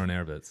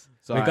air bits.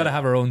 Sorry. We've got to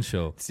have our own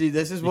show. See,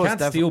 this is you what's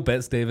can't steal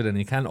bits, David, and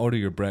you can't order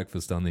your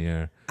breakfast on the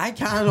air. I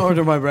can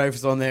order my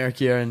breakfast on the air,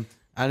 Kieran,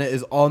 and it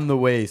is on the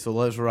way. So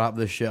let's wrap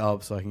this shit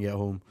up so I can get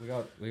home.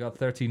 We got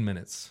 13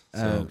 minutes,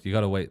 so you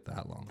got to wait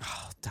that long.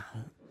 Oh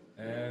damn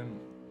it.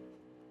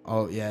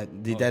 Oh yeah,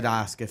 they did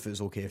ask if it's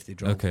okay if they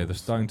drill. Okay, they're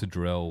starting to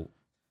drill.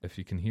 If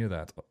you can hear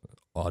that,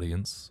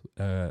 audience,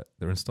 they're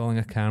installing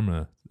a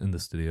camera in the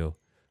studio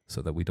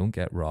so that we don't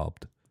get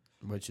robbed.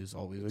 Which is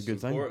always a good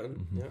thing.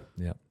 Mm-hmm.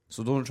 Yeah.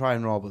 So don't try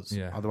and rob us.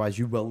 Yeah. Otherwise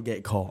you will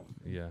get caught.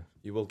 Yeah.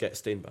 You will get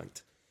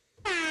Steinbanked.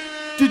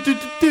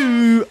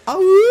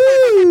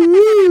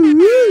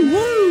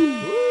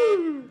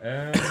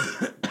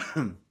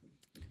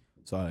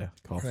 Sorry,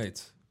 cough.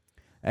 Right.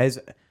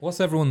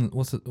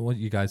 What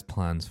you guys'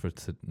 plans for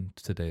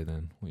today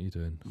then? What are you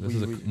doing? This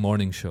is a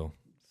morning show.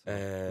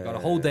 We've got a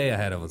whole day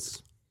ahead of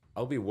us.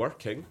 I'll be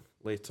working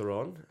later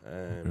on,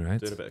 Right.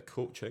 doing a bit of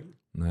coaching.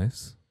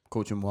 Nice.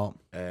 Coaching what?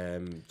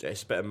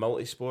 It's a bit of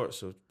multi-sport,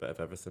 so a bit of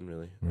everything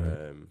really.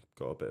 Right.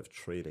 Got a bit of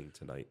training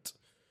tonight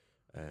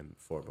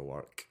for my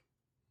work.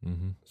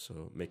 Mm-hmm.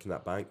 So making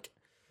that bank.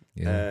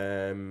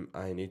 Yeah.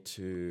 I need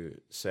to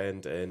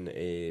send in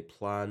a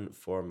plan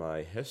for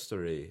my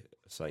history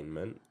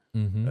assignment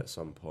Mhm. at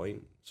some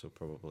point, so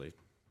probably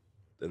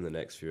in the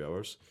next few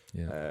hours.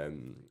 Yeah.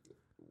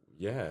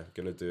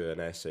 Gonna do an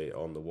essay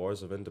on the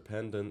Wars of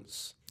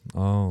Independence.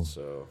 Oh,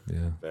 so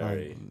yeah.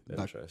 very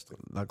interesting.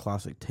 That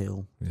classic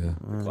tale. Yeah.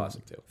 The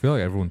classic tale. I feel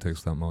like everyone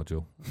takes that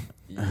module.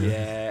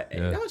 Yeah,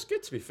 that was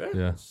good to be fair.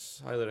 Yeah.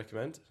 It's highly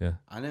recommend. Yeah.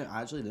 I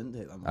actually didn't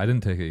take that. I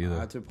didn't take it either.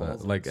 I took but,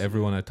 politics. like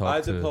everyone I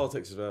talked to. I did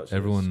politics as well. Actually.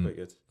 Everyone It's quite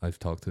good. I've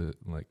talked to,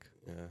 like,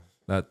 Yeah.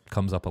 that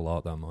comes up a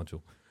lot, that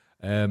module.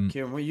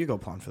 Kieran, what you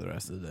got planned for the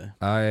rest of the day?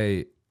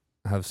 I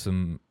have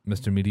some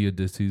Mr. Media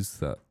duties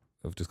that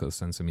I've just got to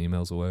send some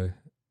emails away,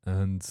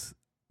 and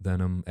then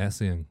I'm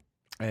essaying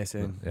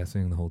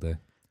the whole day.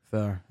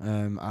 Fair.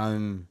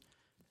 I'm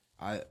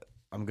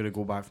gonna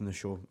go back from the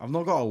show. I've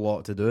not got a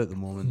lot to do at the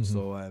moment,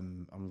 so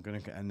I'm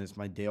gonna, and it's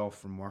my day off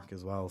from work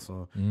as well.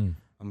 So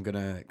I'm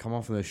gonna come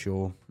off of the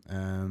show.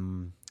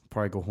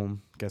 Probably go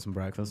home, get some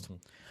breakfast,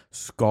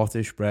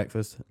 Scottish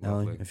breakfast,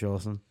 Ellie, if you're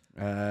listening.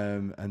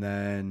 And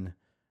then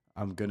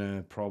I'm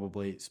gonna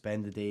probably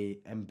spend the day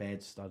in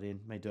bed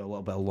studying. Might do a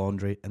little bit of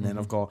laundry, and then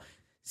I've got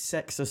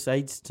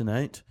 6-a-sides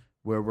tonight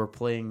where we're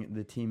playing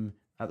the team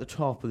at the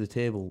top of the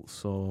table.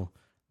 So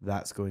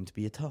that's going to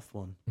be a tough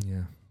one.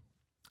 Yeah.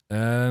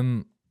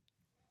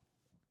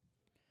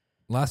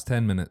 Last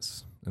 10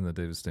 minutes in the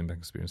David Steinbeck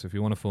experience. If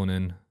you want to phone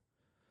in.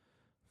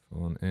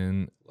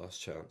 Last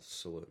chance.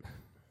 Salute.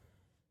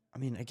 I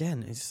mean,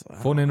 again, it's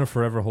Phone in or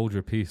forever hold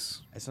your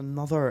peace. It's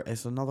another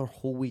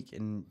whole week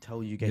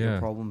until you get your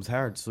problems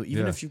heard. So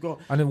even if you've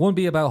got, and it won't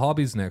be about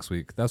hobbies next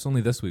week. That's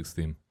only this week's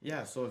theme.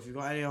 Yeah. So if you've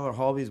got any other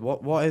hobbies,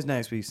 what is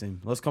next week's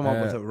theme? Let's come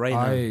up with it right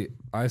now.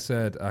 I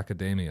said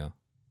academia.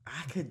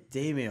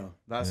 Academia.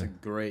 That's a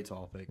great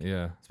topic.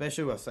 Yeah.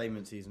 Especially with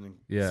assignment season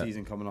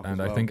coming up. And as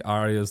well. I think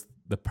Arya's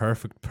the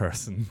perfect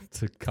person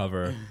to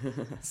cover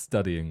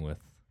studying with.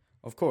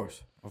 Of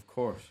course.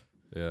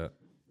 Yeah.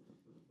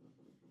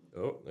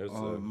 Oh, there's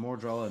more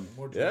drilling.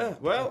 Yeah,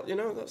 well,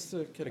 that's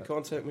the kind of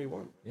content we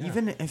want. Yeah.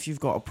 Even if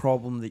you've got a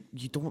problem that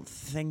you don't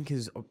think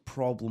is a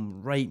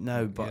problem right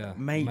now, but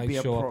might be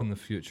a show problem up in the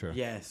future.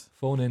 Yes.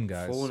 Phone in,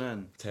 guys. Phone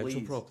in.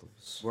 Potential please.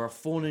 problems. We're a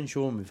phone-in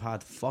show and we've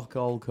had fuck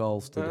all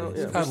calls today. Well,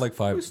 yeah, We've had like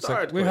 5.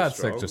 We've had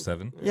 6 or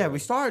 7. Yeah, we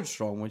started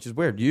strong, which is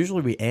weird.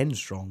 Usually we end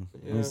strong.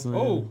 Yeah.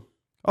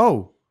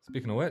 Oh.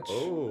 Speaking of which.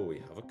 Oh, we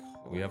have a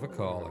call. We have a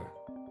caller.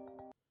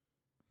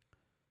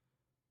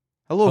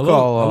 Hello,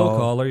 caller. Hello,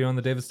 caller. You're on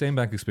the David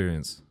Steinbeck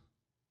experience.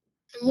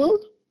 Hello?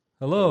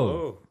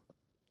 Hello.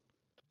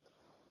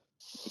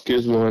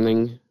 Good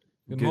morning.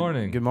 Good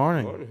morning. Good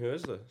morning. Who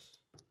is this? Well,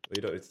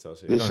 you don't need to tell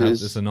us.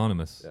 It's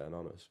anonymous. Yeah,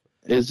 anonymous.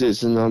 Is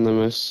it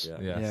anonymous?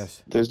 Yeah.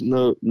 Yes. There's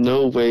no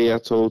way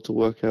at all to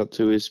work out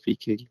who is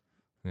speaking.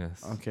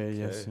 Yes. Okay,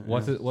 yes.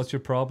 What's your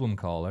problem,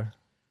 caller?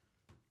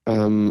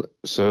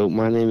 So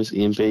my name is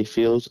Ian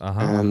Bayfield,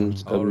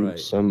 and All right.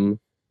 some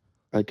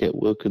I get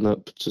woken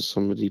up to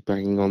somebody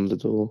banging on the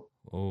door.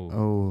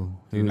 Oh.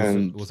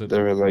 And Was it?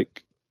 they were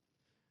like,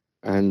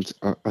 and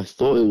I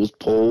thought it was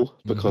Paul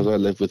because I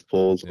live with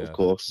Paul, of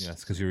course. Yeah,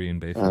 it's because you're Ian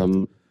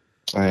Bayfield.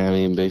 I am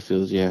Ian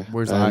Bayfield, yeah.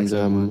 Where's the and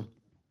accent?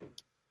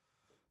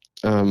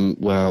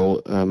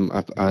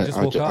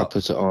 I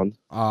put it on.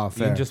 Ah,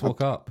 fair. Ian just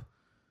woke up.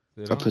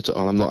 I put it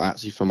on. I'm not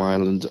actually from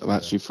Ireland. I'm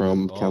actually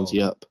from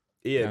County Up.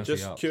 Ian, County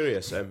just up.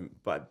 curious.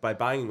 By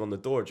banging on the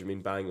door, do you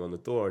mean banging on the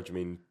door? Or do you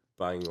mean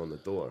banging on the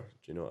door?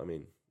 Do you know what I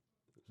mean?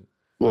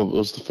 Well, it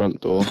was the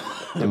front door,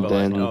 and But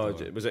then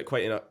was it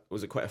quite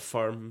a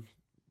firm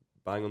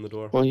bang on the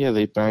door? well, yeah,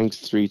 they banged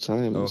 3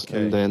 times,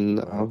 Okay. and then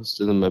I was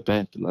still in my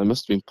bed, and it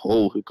must have been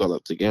Paul who got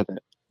up to get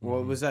it.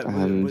 Well, was that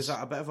And- was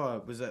that a bit of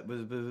a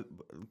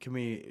can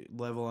we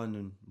level in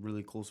and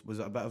really close? Was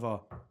it a bit of a,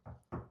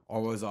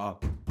 or was it a?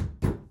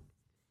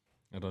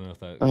 I don't know if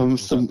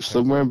that.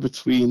 Somewhere in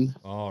between.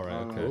 All right.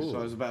 Okay. So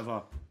it was a bit of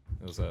a.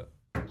 Was it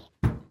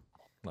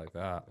like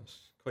that?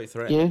 Quite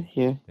threatening.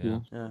 Yeah,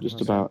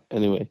 just about.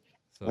 Anyway,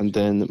 and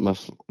then my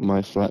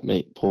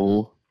flatmate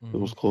Paul,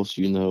 who of course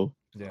you know.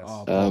 Yes.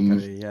 Oh, Paul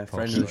Kennedy, yeah,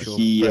 friend of the show.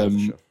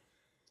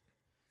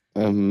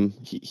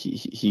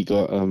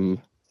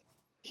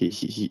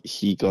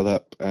 He got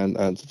up and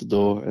answered the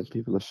door, and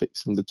people are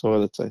fixing the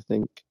toilets, I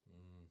think.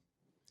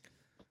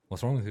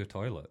 What's wrong with your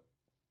toilet?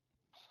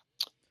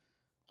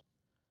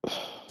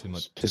 Too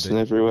much Pissing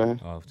everywhere.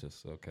 Oh,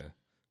 just okay.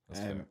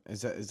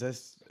 Is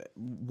this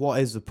what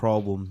is the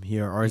problem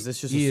here, or is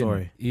this just a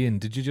story? Ian,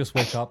 did you just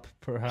wake up,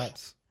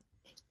 perhaps?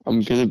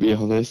 I'm gonna be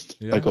honest.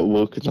 Yeah. I got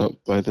woken up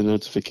by the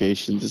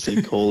notification to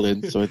say call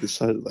in, so I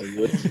decided I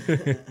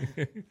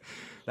would.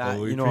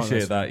 Well, we you know what,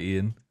 appreciate that's- that,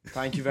 Ian.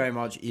 Thank you very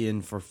much,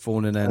 Ian, for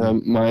phoning in.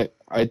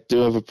 I do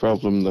have a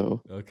problem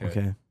though.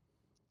 Okay.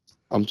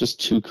 I'm just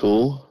too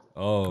cool.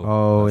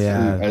 Oh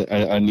yeah.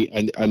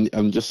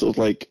 I'm just sort of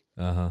like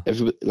Uh-huh.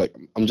 everybody. Like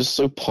I'm just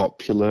so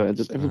popular, and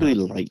just everybody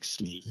likes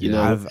me. You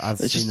know, I've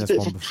it's seen just this a bit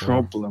one of a before.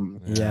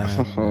 problem.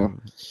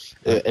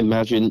 Yeah.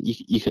 Imagine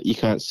you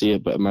can't see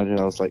it, but imagine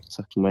I was like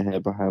tucking my hair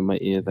behind my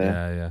ear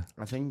there. Yeah.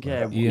 I think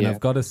Ian, I've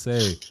got to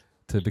say,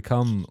 to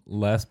become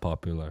less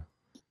popular,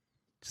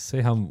 just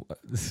say how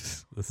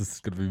this is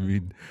going to be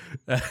mean.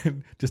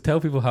 Just tell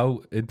people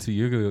how into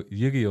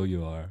Yu-Gi-Oh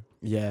you are.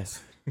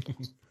 Yes.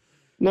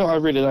 No, I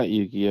really like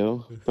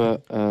Yu-Gi-Oh,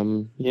 but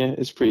yeah,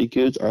 it's pretty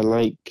good. I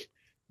like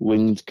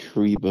Winged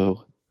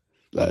Kuribo.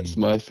 That's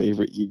my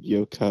favorite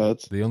Yu-Gi-Oh card.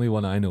 The only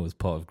one I know is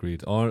Pot of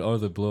Greed, or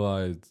the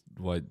Blue-Eyed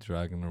White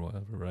Dragon, or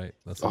whatever. Right?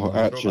 That's the Oh, one.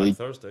 actually,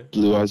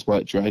 Blue Eyes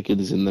White Dragon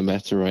is in the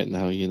meta right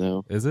now. You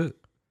know. Is it?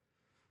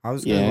 I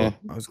was gonna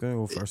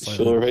go for a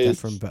slightly Sure is.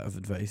 different bit of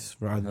advice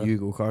around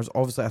Yu-Gi-Oh cards.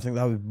 Obviously, I think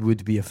that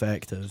would be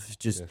effective.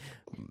 Just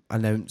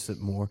announce it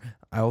more.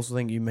 I also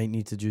think you might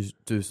need to just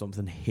do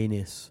something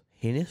heinous.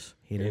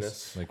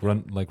 Like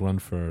run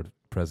for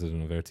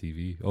president of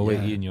RTV. Oh wait,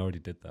 Yeah. Ian, you already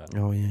did that.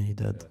 Oh yeah, you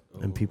did,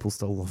 and people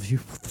still love you.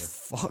 What the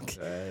fuck?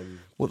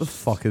 What the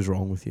fuck is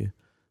wrong with you?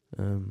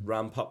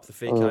 Ramp up the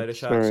fake Oh, Irish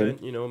sorry.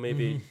 accent. You know,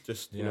 maybe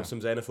just Yeah. some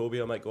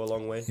xenophobia might go a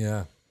long way.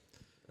 Yeah.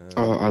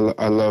 I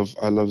love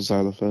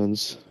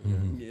xylophones.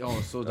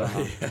 Oh, so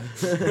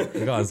that.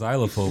 We got a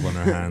xylophobe on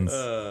our hands.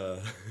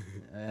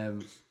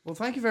 Well,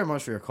 thank you very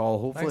much for your call.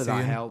 Hopefully Thanks, that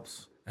Ian.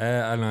 helps.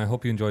 And I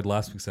hope you enjoyed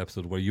last week's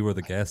episode where you were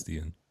the guest,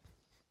 Ian.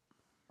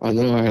 I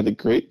know I had a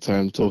great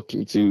time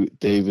talking to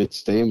David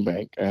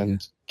Steinbank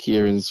and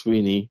Kieran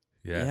Sweeney.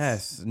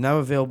 Yes, now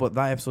available.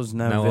 That episode's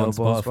now, Now on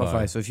available on Spotify.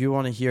 Spotify. So if you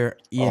want to hear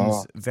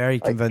Ian's very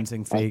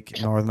convincing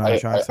fake Northern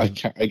Irish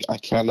accent, I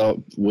cannot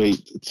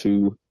wait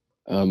to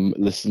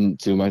listen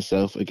to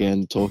myself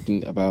again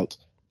talking about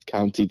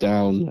County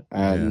Down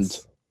and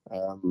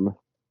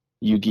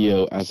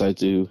Yu-Gi-Oh as I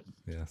do.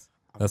 Yes.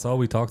 That's all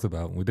we talked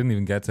about. We didn't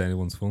even get to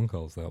anyone's phone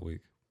calls that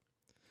week.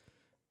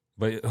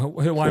 But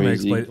why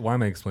Crazy.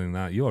 am I explaining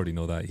that? You already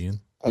know that,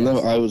 Ian. I know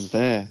I was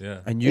there. Yeah.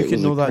 and you It can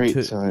was know a that great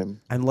too.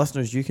 time. And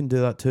listeners, you can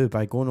do that too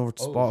by going over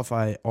to Oh.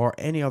 Spotify or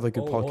any other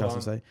good Hold podcasting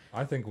on. site.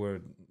 I think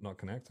we're not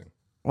connecting.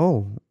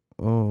 Oh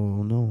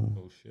no.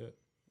 Oh shit.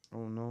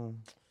 Oh no.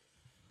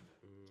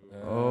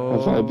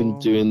 Have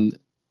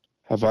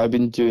I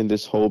been doing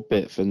this whole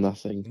bit for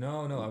nothing?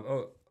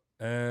 No.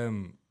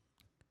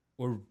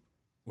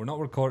 We're not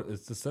recording. It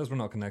says we're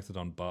not connected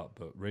on bot,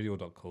 but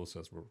radio.co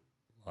says we're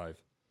live.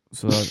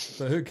 So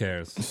So who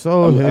cares?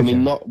 I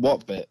mean, not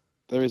what bit.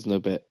 There is no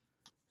bit.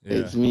 Yeah.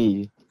 It's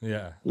me.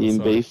 Yeah. Ian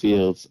sorry.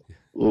 Bayfield.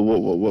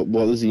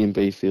 What does Ian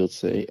Bayfield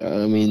say?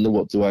 I mean,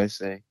 what do I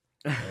say?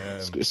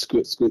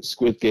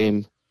 Squid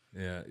Game.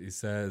 Yeah, he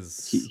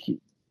says.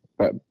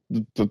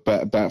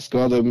 Bats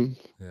got him.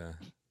 Yeah.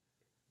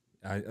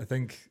 I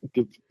think.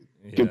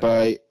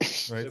 Goodbye.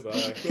 Right.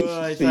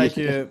 Bye. Thank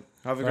you.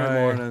 Have a great Bye.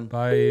 morning.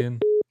 Bye,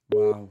 Ian.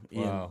 Wow,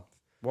 Ian. Wow.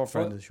 What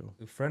friend of the show?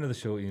 Friend of the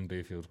show, Ian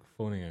Bayfield,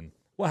 phoning in.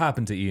 What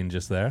happened to Ian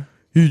just there?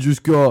 He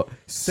just got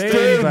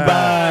Stay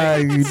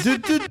back.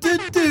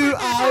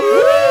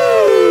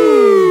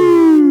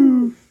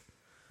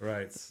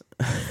 Right.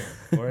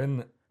 We're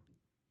in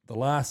the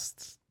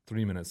last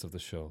 3 minutes of the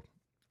show.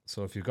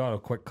 So if you've got a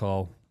quick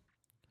call,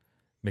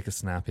 make it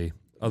snappy.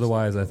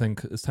 Otherwise, I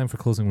think it's time for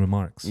closing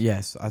remarks.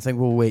 Yes, I think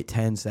we'll wait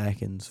 10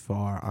 seconds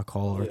for a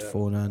caller to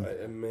phone in.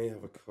 I may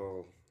have a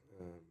call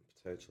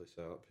potentially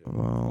set up here.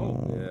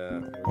 Well,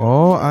 yeah.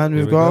 Oh, and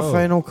we've got a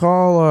final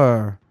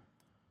caller.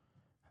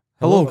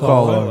 Hello,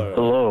 caller.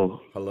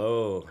 Hello.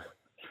 Hello.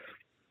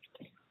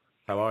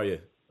 How are you?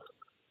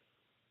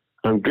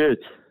 I'm good.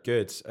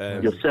 Good.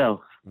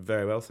 Yourself?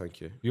 Very well,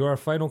 thank you. You are our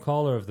final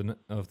caller of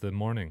the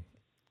morning.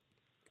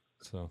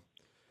 So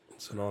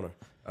it's an honor.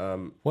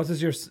 What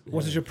is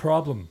your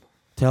problem?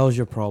 Tell us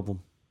your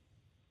problem.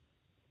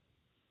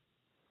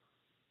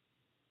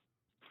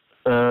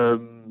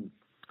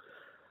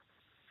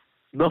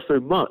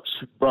 Nothing much,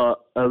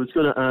 but I was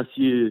going to ask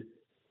you,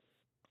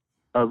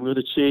 I'm going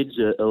to change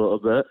it a little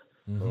bit.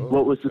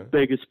 What was the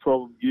biggest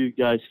problem you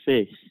guys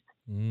faced?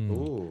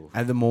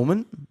 At the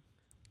moment?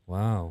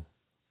 Wow.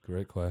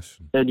 Great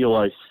question. In your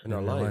life. In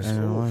our life.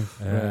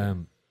 I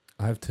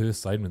have 2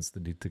 assignments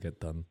that need to get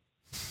done.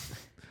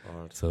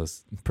 So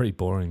it's pretty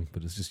boring,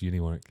 but it's just uni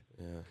work.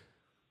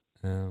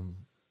 Yeah.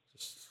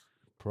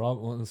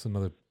 That's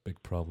another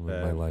big problem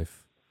in my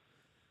life.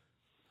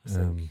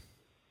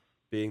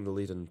 Being the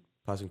lead in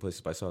Passing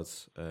Places by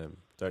Sods,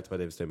 directed by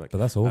David Steinbeck. But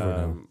that's over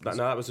now.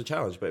 That was a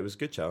challenge, but it was a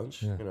good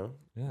challenge. Yeah. You know,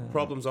 Yeah.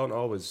 Problems aren't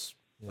always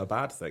a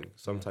bad thing.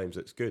 Sometimes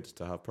it's good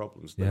to have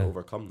problems that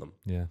overcome them.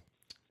 Yeah.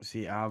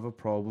 See, I have a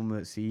problem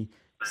that see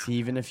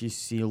even if you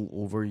seal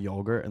over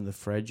yogurt in the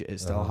fridge, it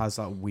still has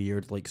that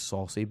weird like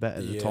saucy bit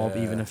at the top,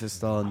 even if it's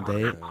still in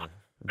date.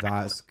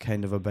 That's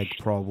kind of a big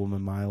problem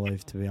in my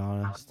life, to be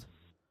honest.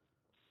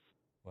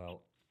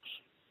 Well,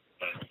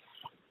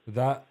 was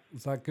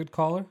that good,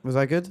 caller? Was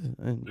that good?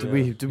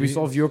 Did we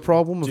solve your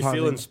problem? Do you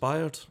feel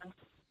inspired?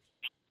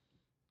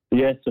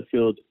 Yes, I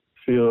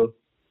feel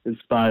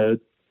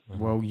inspired.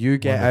 Well, you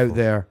get out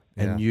there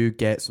and you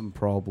get some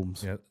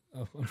problems. Yeah.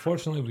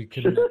 Unfortunately, we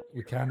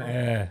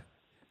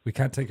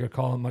can't take your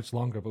call much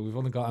longer, but we've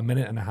only got a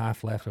minute and a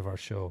half left of our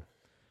show.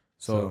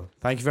 So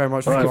thank you very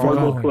much for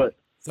calling.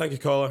 Thank you,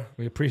 caller.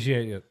 We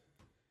appreciate it.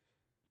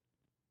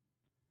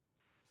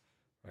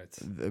 Right.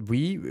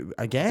 We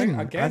again.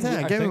 I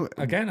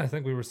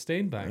think we were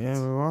Steinbeck.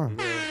 Yeah, we were.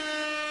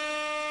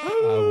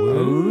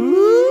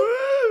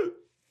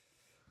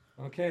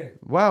 Okay.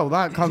 Well,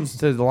 that comes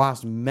to the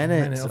last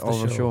minute of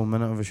a show.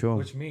 Minute of a show.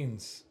 Which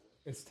means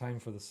it's time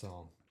for the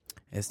song.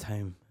 It's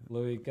time.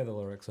 Louis, get the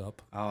lyrics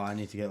up. Oh, I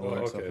need to get the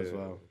lyrics up as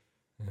well.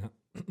 Yeah.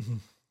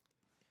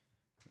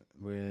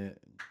 We're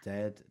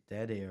dead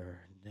air.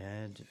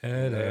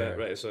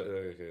 Right, so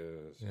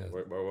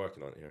we're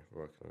working on it here.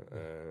 We're working on it.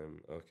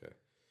 Okay.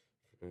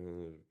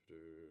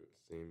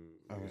 Theme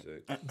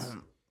music.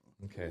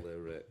 Okay.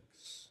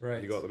 Lyrics.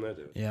 Right. You got them there,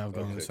 dude? Yeah, I've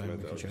got them. So we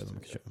can share them.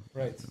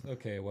 Right.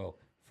 Okay. Well,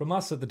 from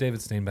us at the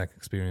David Steinbeck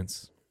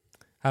Experience,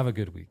 have a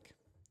good week.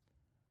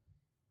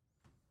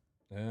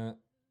 From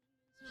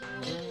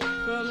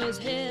his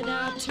head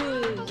out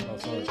to Oh,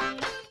 sorry.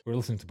 We're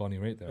listening to Bonnie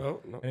Raitt there.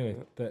 Oh, no. Anyway,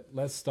 but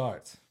let's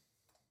start.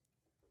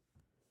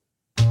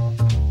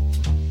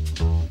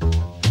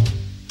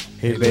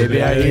 Hey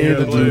baby, I hear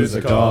the blues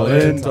are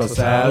calling. Tossed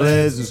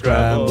salads and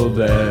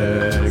scrambled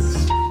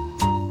eggs.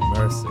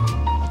 Mercy.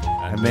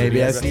 And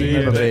maybe I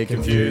seem a bit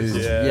confused.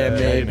 Yeah,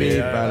 maybe,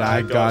 but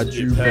I got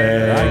you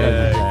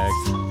pegged.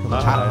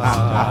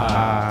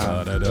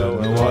 I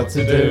don't know what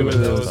to do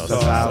with those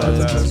tossed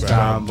salads and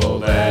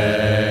scrambled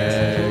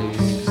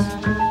eggs.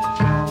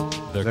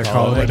 They're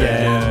calling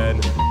again.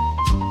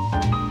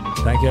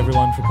 Thank you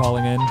everyone for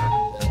calling in.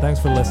 Thanks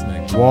for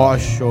listening. What a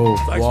show.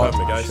 Thanks for having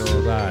me, guys.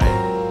 Bye.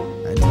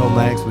 Until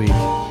next week.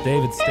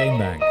 David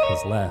Steinbeck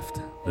has left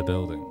the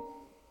building.